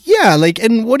like yeah, like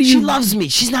and what do you? She loves me.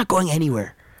 She's not going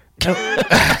anywhere.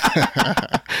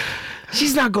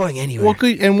 She's not going anywhere.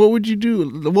 What would you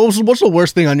do? What's the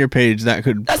worst thing on your page that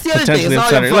could That's the other thing. potentially It's not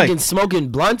upset like her? I'm fucking smoking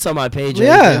blunts on my page or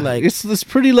Yeah, anything. Like, it's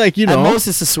pretty like you at know. most,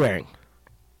 it's the swearing.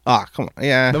 Ah, come on,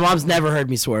 yeah, My mom's never heard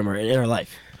me swear in her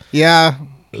life. yeah.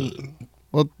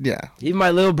 Well, yeah. Even my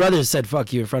little brother said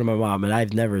 "fuck you" in front of my mom, and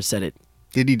I've never said it.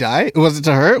 Did he die? Was it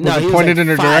to her? Was he it pointed like in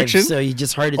her 5, direction? so he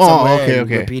just heard it Oh, somewhere okay, and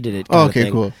okay. repeated it. Oh, kind of okay,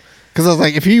 thing. cool. Because I was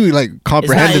like, if he like It's not,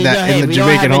 comprehended that hey, in the we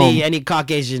Jamaican don't have home, any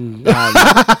Caucasian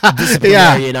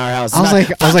disciplinary in our house. I was Not,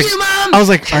 like, "Fuck you, Mom!" I was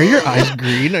like, are your eyes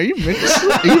green? Are you mixed?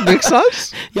 Are you mixed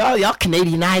ups? y'all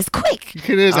Canadianized quick. Look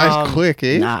at his eyes quick,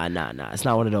 eh? Nah. It's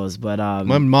not one of those. But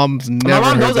My mom's never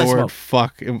mom knows heard I the word smoke.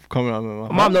 fuck coming out of my mouth.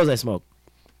 my mom knows I smoke.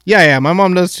 Yeah, my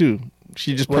mom does too.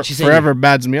 She just What'd she say? forever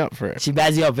bads me up for it. She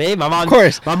bads you up, eh? My mom. Of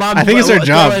course. My mom. I think it's her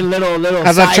job. throwing Little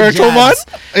As a side church woman? jabs.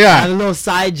 Yeah. And little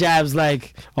side jabs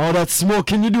like, "Oh, that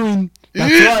smoking you doing?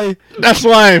 That's why." That's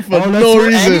why, for Oh, that's no for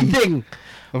reason. anything.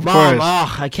 Of Mom,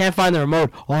 course. I can't find the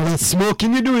remote. Oh, that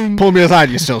smoking you doing? Pull me aside,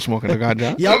 you're still smoking a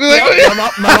ganja. Yep,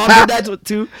 my mom did that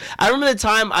too. I remember the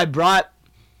time I brought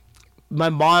my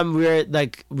mom.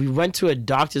 We went to a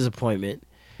doctor's appointment,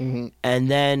 and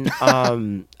then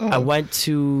I went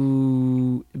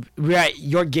to we were at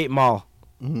York Gate Mall,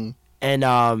 and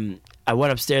I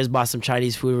went upstairs, bought some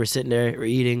Chinese food. We're sitting there, we're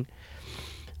eating,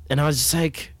 and I was just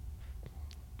like,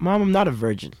 "Mom, I'm not a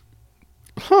virgin."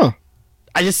 Huh.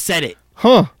 I just said it.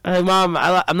 Huh. I'm like, "Mom,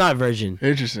 I'm not a virgin."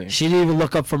 Interesting. She didn't even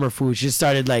look up from her food. She just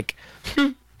started like,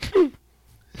 you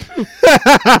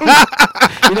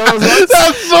know those ones?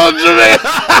 That's so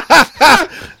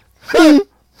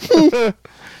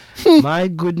Jamaican. My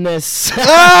goodness.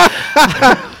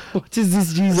 What is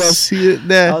this, Jesus? See it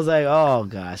there. I was like, oh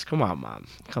gosh, come on, Mom.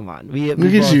 Come on.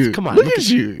 Look at you. Come on. Look at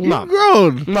you. You're Mom.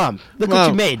 grown. Mom, look Mom. what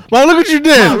you made. Mom, look what you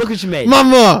did. Mom, look what you made.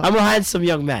 Mama. I'm a handsome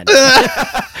young man.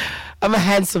 I'm a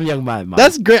handsome young man, Mom.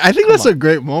 That's great. I think that's on. a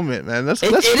great moment, man. That's It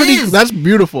pretty. is. That's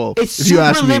beautiful. it's if you super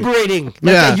ask me. liberating. Like,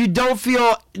 Yeah. you don't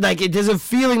feel like there's a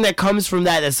feeling that comes from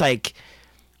that that's like,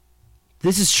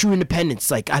 this is true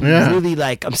independence. Like, I'm Yeah. really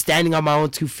like, I'm standing on my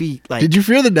own 2 feet. Like, Did you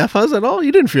fear the deaf fuzz at all?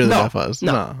 You didn't fear the No, deaf fuzz.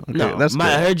 no, Okay, no. That's good.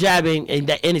 Her jabbing and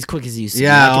as quick as it used to.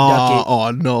 Yeah. I can duck it. Oh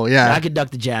no. Yeah. I can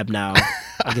duck the jab now.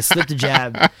 I can slip the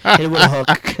jab, hit it with a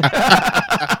hook.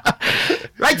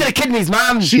 Right to the kidneys,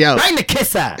 Mom. She out. Right in the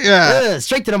kisser. Yeah.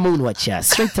 Straight to the moon with ya.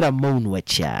 Straight to the moon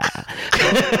with ya.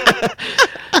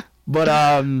 But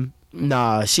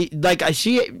nah. She.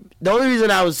 The only reason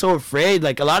I was so afraid,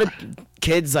 like a lot of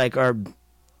kids, like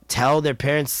tell their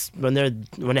parents when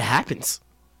it happens.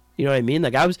 You know what I mean?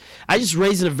 Like I just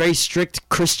raised in a very strict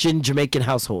Christian Jamaican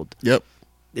household. Yep.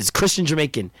 It's Christian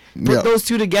Jamaican. Put Yeah. those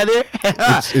two together,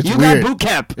 It's you weird. got boot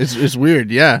camp. It's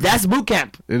weird. Yeah. That's boot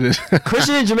camp. It is.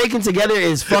 Christian and Jamaican together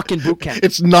is fucking boot camp.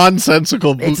 It's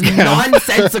nonsensical boot It's camp.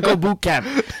 nonsensical boot camp.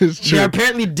 It's true. There are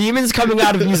apparently demons coming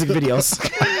out of music videos.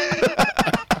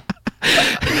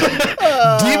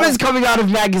 Demons coming out of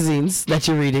magazines that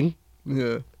you're reading.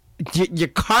 Yeah. You're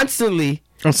constantly,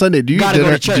 On Sunday, do you eat Gotta go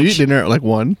dinner? to Do you eat church. dinner at like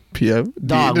 1 p.m.?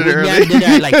 dog, Do you we eat dinner had early? dinner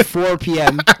at like 4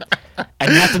 p.m.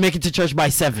 and you have to make it to church by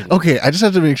 7. Okay, I just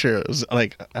have to make sure. It was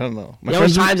like I don't know. The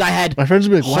only times I had my friends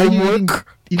would be like, "Why are you homework.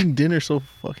 eating dinner so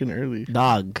fucking early?"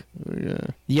 Dog, Yeah.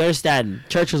 you understand?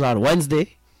 Church was on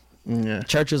Wednesday. Yeah.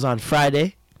 Church was on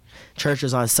Friday. church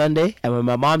was on Sunday, and when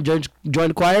my mom joined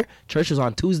the choir, church was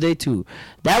on Tuesday too.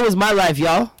 That was my life,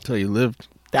 y'all. Until you lived.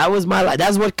 That was my life.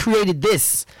 That's what created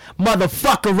this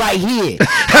motherfucker right here.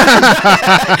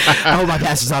 I hope my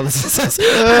pastor's not listening to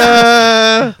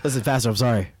this. Listen, pastor, I'm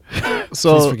sorry.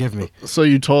 So Please forgive me. So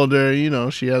you told her, you know,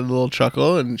 she had a little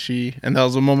chuckle, and that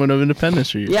was a moment of independence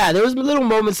for you. Yeah, there was little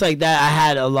moments like that I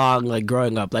had along like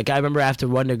growing up. Like I remember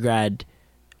after undergrad,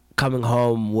 coming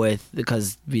home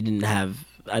because I didn't have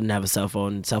a cell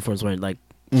phone. Cell phones weren't like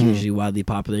hugely widely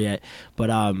popular yet. But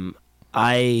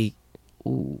I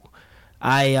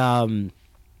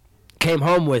came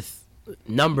home with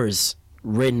numbers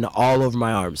written all over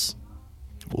my arms.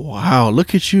 Wow,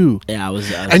 look at you. Yeah, I was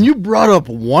And you brought up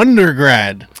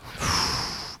Wondergrad.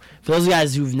 For those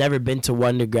guys who've never been to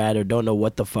Wondergrad or don't know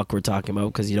what the fuck we're talking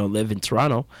about because you don't live in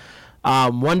Toronto,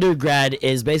 Wondergrad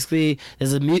is basically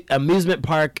there's an amusement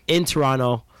park in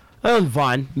Toronto, in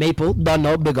Vaughan, Maple, don't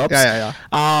know, big ups. Yeah.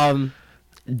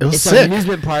 It's sick. an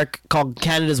amusement park called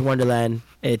Canada's Wonderland.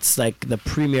 It's like the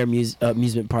premier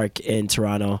amusement park in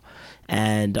Toronto,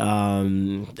 and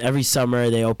every summer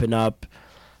they open up.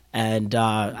 And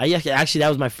actually, that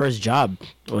was my first job.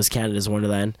 Was Canada's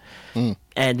Wonderland,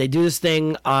 and they do this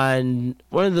thing on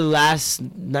one of the last.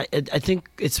 I think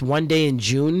it's one day in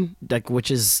June, which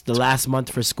is the last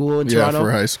month for school in Toronto. Yeah,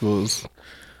 for high schools.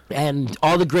 And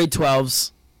all the grade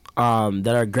 12s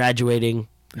that are graduating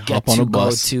get Hop on to a go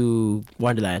bus. to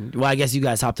Wonderland. Well, I guess you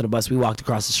guys hopped on a bus. We walked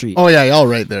across the street. Oh yeah, y'all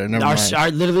right there. Never mind.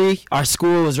 Our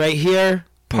school was right here.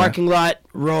 Parking lot,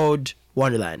 road,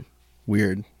 Wonderland.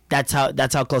 Weird. That's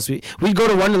how close we'd go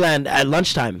to Wonderland at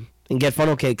lunchtime and get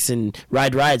funnel cakes and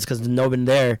ride rides because no one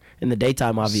there in the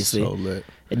daytime, obviously. So lit.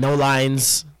 And no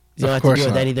lines. You don't have to deal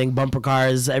with anything. Bumper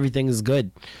cars. Everything is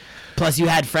good. Plus, you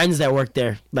had friends that worked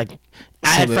there. Like,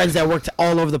 I had friends that worked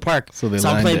all over the park. So I'm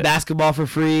lined playing it. basketball for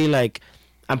free. Like,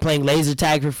 I'm playing laser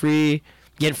tag for free.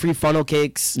 Getting free funnel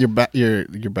cakes. Your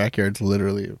backyard's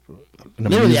literally an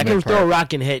Literally, I amusement can throw a park.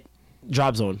 rock and hit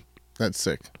drop zone. That's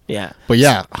sick. Yeah. But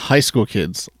yeah, high school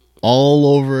kids all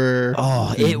over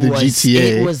Oh, the it was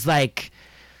GTA. It was like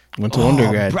Went to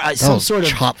undergrad. bro, That some was sort of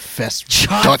Chop Fest.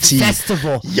 Chop Gutsy.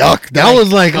 festival. Yuck. That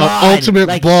was like God, an ultimate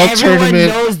like ball everyone tournament.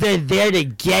 knows they're there to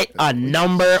get a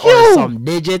number Yo. or some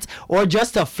digits or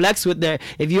just to flex with their.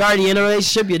 If you're already in a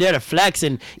relationship, you're there to flex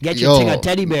and get your thing a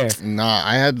teddy bear. Nah,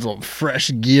 I had some fresh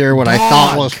gear when I Dog.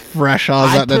 thought was fresh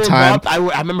at the pulled time. up, I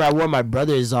remember I wore my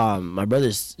brother's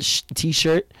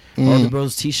t-shirt, older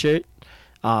bro's t-shirt.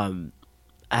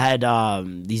 I had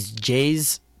these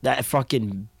J's that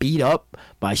fucking beat up,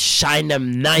 but I shined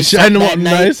them nice. Shine them that up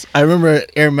night. nice. I remember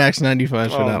Air Max 95s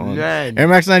for Oh, that one. man. Air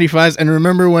Max 95s, and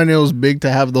remember when it was big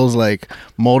to have those like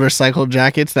motorcycle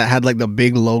jackets that had like the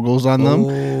big logos on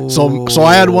them. So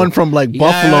I had one from like You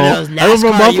got Buffalo. those I remember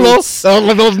NASCAR Buffalo. youths.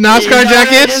 Those NASCAR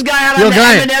jackets. This guy had Yo, on the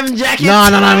guy. M&M jacket. No.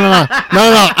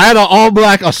 I had an all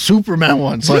black, a Superman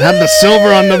one. So it had the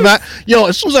silver on the back. Yo,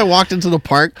 as soon as I walked into the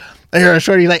park, I heard a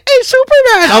shorty like, "Hey,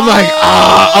 Superman!" I'm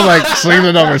like, swing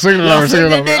the number. I'm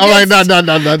like,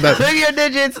 no. Look your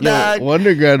digits, Yo, dog.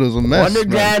 Wondergrad was a mess.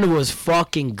 Undergrad man. was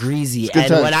fucking greasy. good And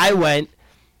times. when I went,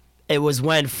 it was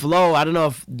when Flow, I don't know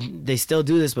if they still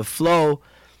do this, but Flow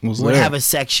Was would there. have a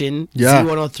section. Yeah.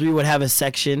 Z103 would have a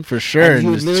section. For sure, And you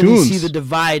would and literally tunes. see the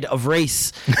divide of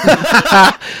race. The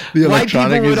White people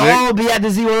electronic would music, all be at the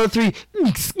Z103.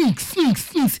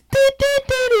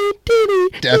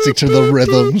 dancing to the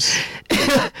rhythms.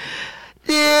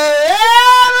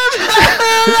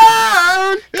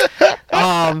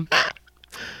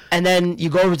 And then you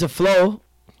go over to Flow,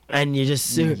 and you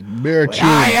just Bear tune. Bear Bear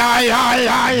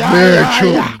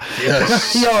tune.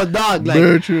 Yes. Yo, dog, like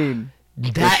Bear tune.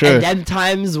 that. sure. And then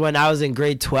times when I was in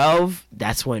grade 12,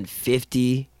 that's when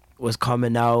 50 was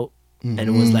coming out, and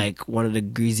it was like one of the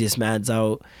greasiest mans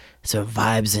out. So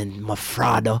vibes and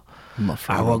Mafrado.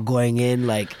 I was going in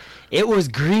like it was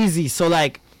greasy. So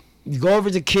like you go over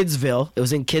to Kidsville. It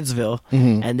was in Kidsville,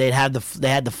 and they had the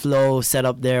Flow set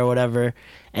up there or whatever,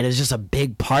 and it was just a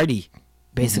big party,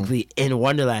 basically in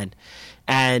Wonderland.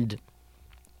 And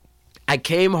I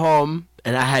came home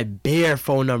and I had bare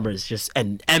phone numbers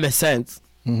and MSNs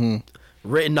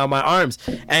written on my arms.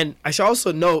 And I should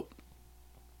also note,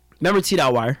 remember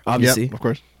T.Wire, obviously. Yep, of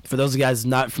course. For those of you guys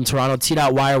not from Toronto,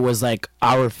 T.Wire was like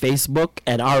our Facebook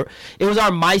and it was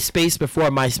our MySpace before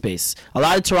MySpace. A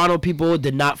lot of Toronto people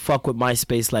did not fuck with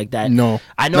MySpace like that. No,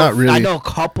 I know, not really. I know a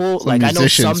couple, Some like I know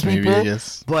some musicians, maybe, people, I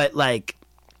guess. but like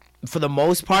for the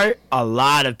most part, a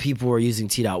lot of people were using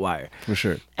T.Wire. For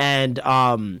sure. And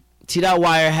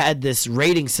T.Wire had this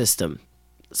rating system.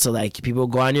 So like people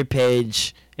go on your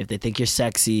page, if they think you're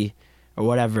sexy or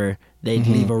whatever, they'd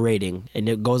leave a rating, and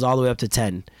it goes all the way up to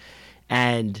 10.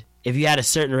 And if you had a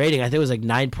certain rating, I think it was like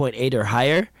 9.8 or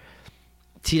higher,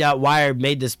 T.Wire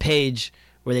made this page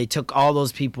where they took all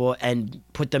those people and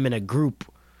put them in a group.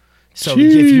 So if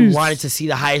you Jeez. wanted to see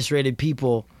the highest rated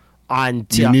people on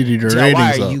You needed your T.Wire,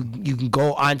 ratings up. you can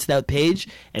go onto that page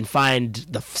and find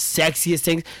the sexiest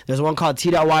things. There's one called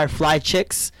T.Wire Fly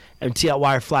Chicks and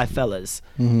T.Wire Fly Fellas.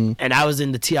 And I was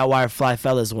in the T.Wire Fly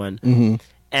Fellas one.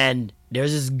 And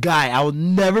there's this guy, I will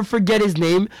never forget his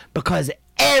name because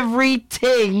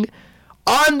everything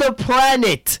on the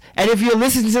planet, and if you're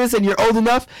listening to this and you're old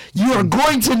enough, you are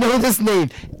going to know this name.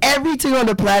 Everything on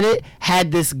the planet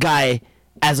had this guy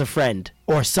as a friend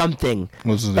or something,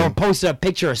 What's his or name? posted a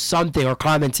picture or something or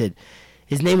commented.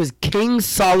 His name is King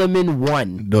Solomon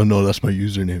 1. Don't know. That's my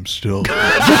username still.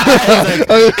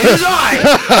 It is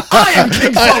I am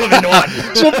King Solomon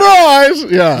 1.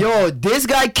 Surprise! Yeah. Yo, this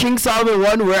guy King Solomon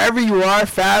 1, wherever you are,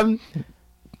 fam,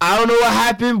 I don't know what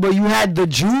happened, but you had the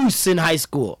juice in high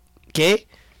school. Okay?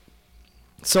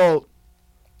 So,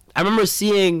 I remember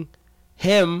seeing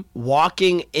him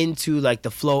walking into like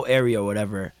the flow area or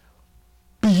whatever.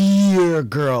 Beer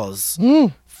girls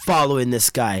following this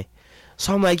guy.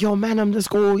 So I'm like, yo, man, I'm just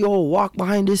going, walk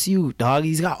behind this youth, dog.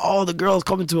 He's got all the girls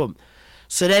coming to him.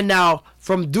 So then now,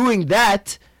 from doing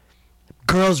that,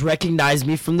 girls recognize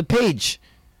me from the page.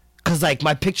 Because, like,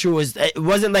 my picture was, it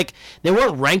wasn't like, they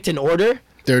weren't ranked in order.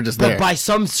 They're just But there. by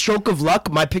some stroke of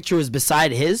luck, my picture was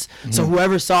beside his. So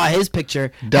whoever saw his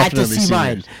picture had to Definitely see seen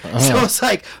mine. yours. So it's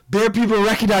like, bare people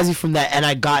recognize me from that. And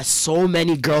I got so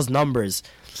many girls' numbers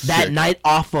that Sick. night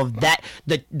off of that,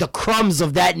 the crumbs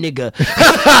of that nigga.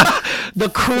 The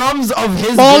crumbs of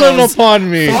his Falling girls upon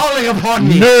me. falling upon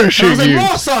me. Nourishing And I was you. like,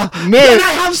 Mosa, Nour- can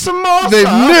I have some Mosa? They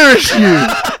nourish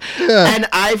you. Yeah. And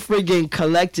I friggin'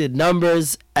 collected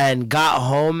numbers and got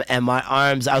home, and my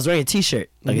arms, I was wearing a t-shirt,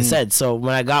 like I said. So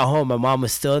when I got home, my mom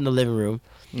was still in the living room,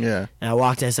 Yeah. and I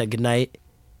walked in and said goodnight.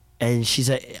 And she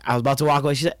said, I was about to walk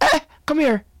away. She said, come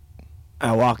here.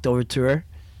 I walked over to her,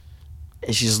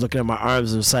 and she's just looking at my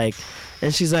arms and was like,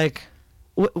 and she's like,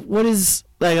 what is,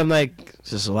 like, I'm like,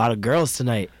 it's just a lot of girls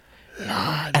tonight.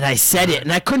 And I said it,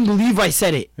 and I couldn't believe I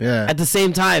said it Yeah. at the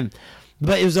same time.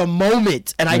 But it was a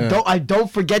moment, and Yeah. I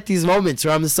don't forget these moments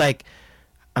where I'm just like,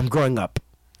 I'm growing up.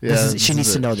 Yeah. She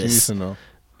needs to know She needs this. to know.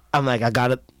 I'm like, I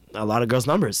got a lot of girls'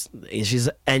 numbers.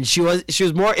 And she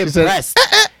was more said, impressed.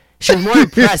 She was more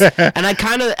impressed. And I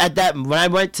kind of, at that, when I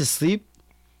went to sleep,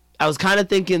 I was kind of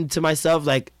thinking to myself,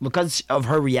 like, because of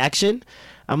her reaction,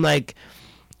 I'm like,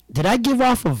 did I give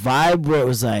off a vibe where it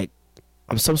was like,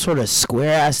 I'm some sort of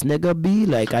square ass nigga, B?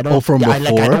 Like, I don't, from I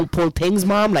before? don't pull things,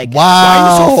 mom. Like, Wow, why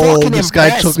are you so fucking this guy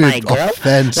impressed, took my it girl?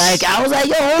 offense. Like, I was like,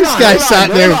 yo, hold This on, guy hold sat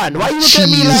on, there hold on. Why you look at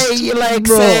me cheesed. you like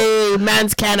Bro. say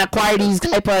mans can't acquire these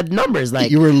type of numbers?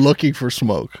 Like, You were looking for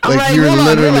smoke. I'm Like, you were hold on,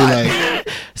 literally hold on. like,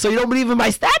 so you don't believe in my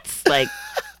stats? Like,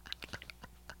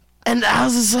 and I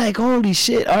was just like, holy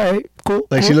shit, all right, cool.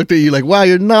 like she cool. looked at you like, wow,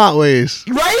 you're not waste.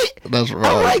 Right? That's I'm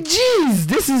wrong. like, geez,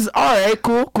 this is all right,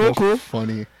 cool, That's cool.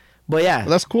 funny. But yeah, Well,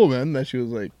 that's cool, man. That she was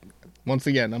like, once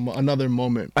again, another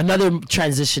moment. another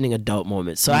transitioning adult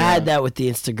moment. So I had that with the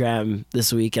Instagram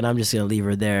this week, and I'm just gonna leave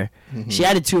her there. She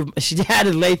added She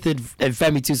added Lathan and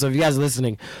Femi too. So if you guys are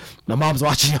listening, my mom's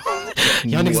watching.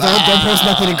 Y'all niggas don't post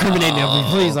nothing incriminating me,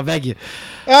 please. I beg you.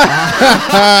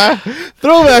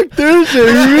 Throwback Thursday.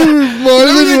 Remember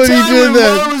Marlon when he did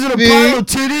that? Was in a thing? pile of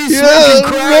titties, Yeah,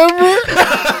 smoking crack.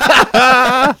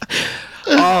 remember?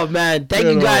 Oh man, thank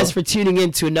you Good guys old. for tuning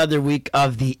in to another week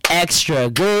of the Extra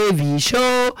Gravy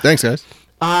Show. Thanks, guys.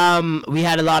 We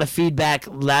had a lot of feedback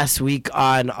last week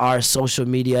on our social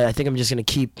media. I think I'm just gonna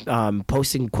keep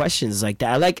posting questions like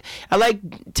that. I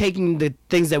like taking the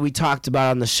things that we talked about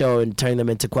on the show and turning them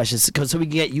into questions, so we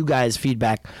can get you guys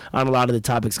feedback on a lot of the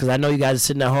topics. Because I know you guys are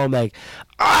sitting at home like,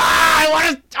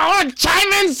 I want to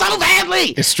chime in so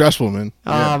badly. It's stressful, man.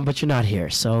 But you're not here,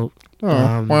 so.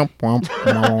 Womp, womp,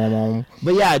 womp.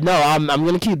 But yeah, no, I'm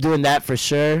gonna keep doing that for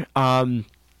sure.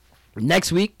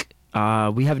 Next week,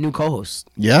 we have a new co-host.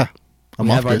 Yeah. I'm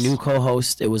We off have our this. new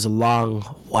co-host. It was a long,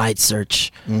 wide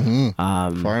search. Far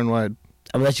and wide.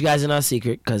 I'm gonna let you guys in on a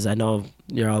secret because I know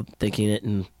you're all thinking it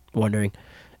and wondering.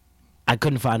 I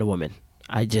couldn't find a woman.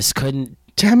 I just couldn't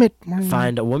Damn it, Marlon.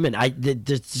 find a woman.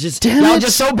 There's just Damn y'all it.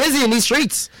 just so busy in these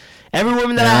streets. Every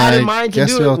woman that Yeah, I had in I mind to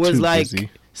guess do y'all it was too like busy.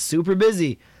 super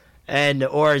busy, and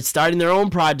or starting their own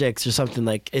projects or something.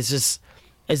 Like it's just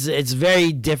it's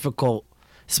very difficult,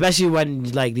 especially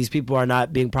when like these people are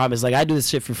not being promised. Like I do this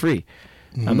shit for free.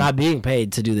 I'm not being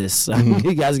paid to do this.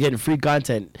 You guys are getting free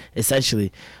content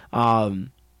essentially.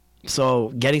 So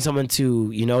getting someone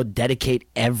to dedicate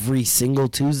every single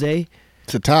Tuesday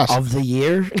It's a task. of the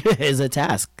year is a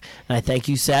task. And I thank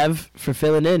you, Sav, for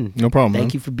filling in. No problem, Thank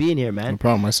man. you for being here, man. No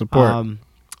problem. I support.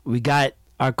 We got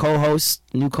our co-host,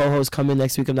 new co-host coming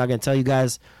next week. I'm not going to tell you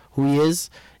guys who he is.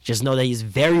 Just know that he's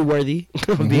very worthy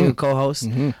of being a co-host.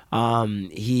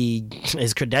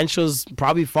 His credentials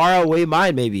probably far outweigh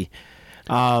mine, maybe.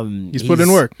 He's put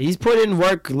in work. He's put in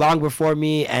work long before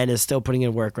me and is still putting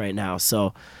in work right now.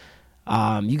 So,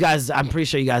 you guys, I'm pretty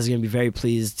sure you guys are going to be very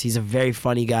pleased. He's a very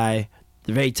funny guy,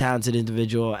 a very talented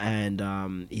individual,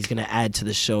 and he's going to add to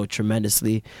the show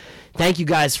tremendously. Thank you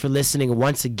guys for listening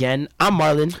once again. I'm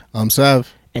Marlon. I'm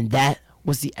Sav. And that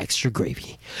was the Extra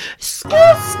Gravy.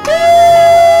 Yeah!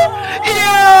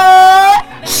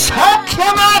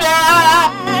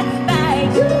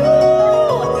 By you,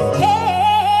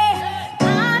 hey, I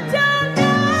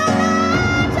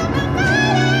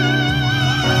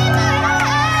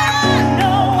don't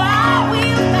know I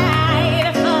will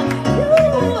fight for you,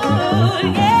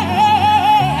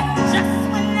 yeah. Just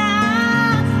when I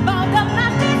found up my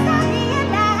face, I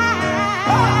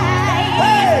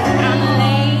realized I'm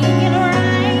laying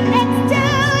right next to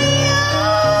you,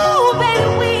 but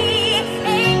we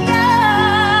ain't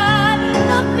got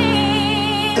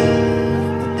nothing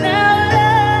but love.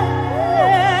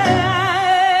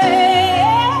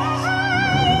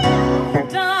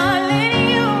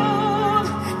 Darling, you've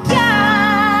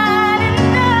got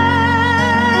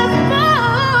enough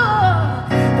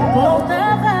for both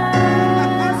of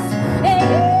us.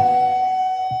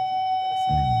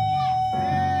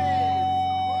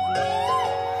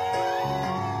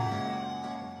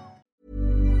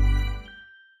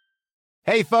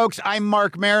 Hey, folks, I'm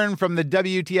Mark Marin from the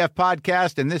WTF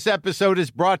Podcast, and this episode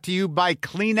is brought to you by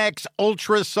Kleenex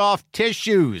Ultra Soft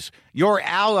Tissues, your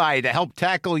ally to help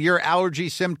tackle your allergy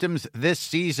symptoms this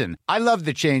season. I love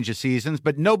the change of seasons,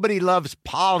 but nobody loves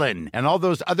pollen and all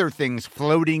those other things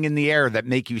floating in the air that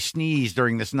make you sneeze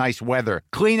during this nice weather.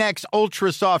 Kleenex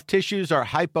Ultra Soft Tissues are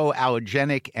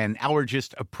hypoallergenic and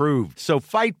allergist approved, so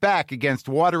fight back against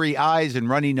watery eyes and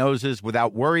runny noses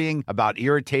without worrying about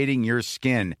irritating your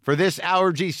skin. For this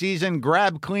allergy season,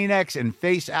 grab Kleenex and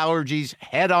face allergies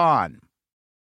head on.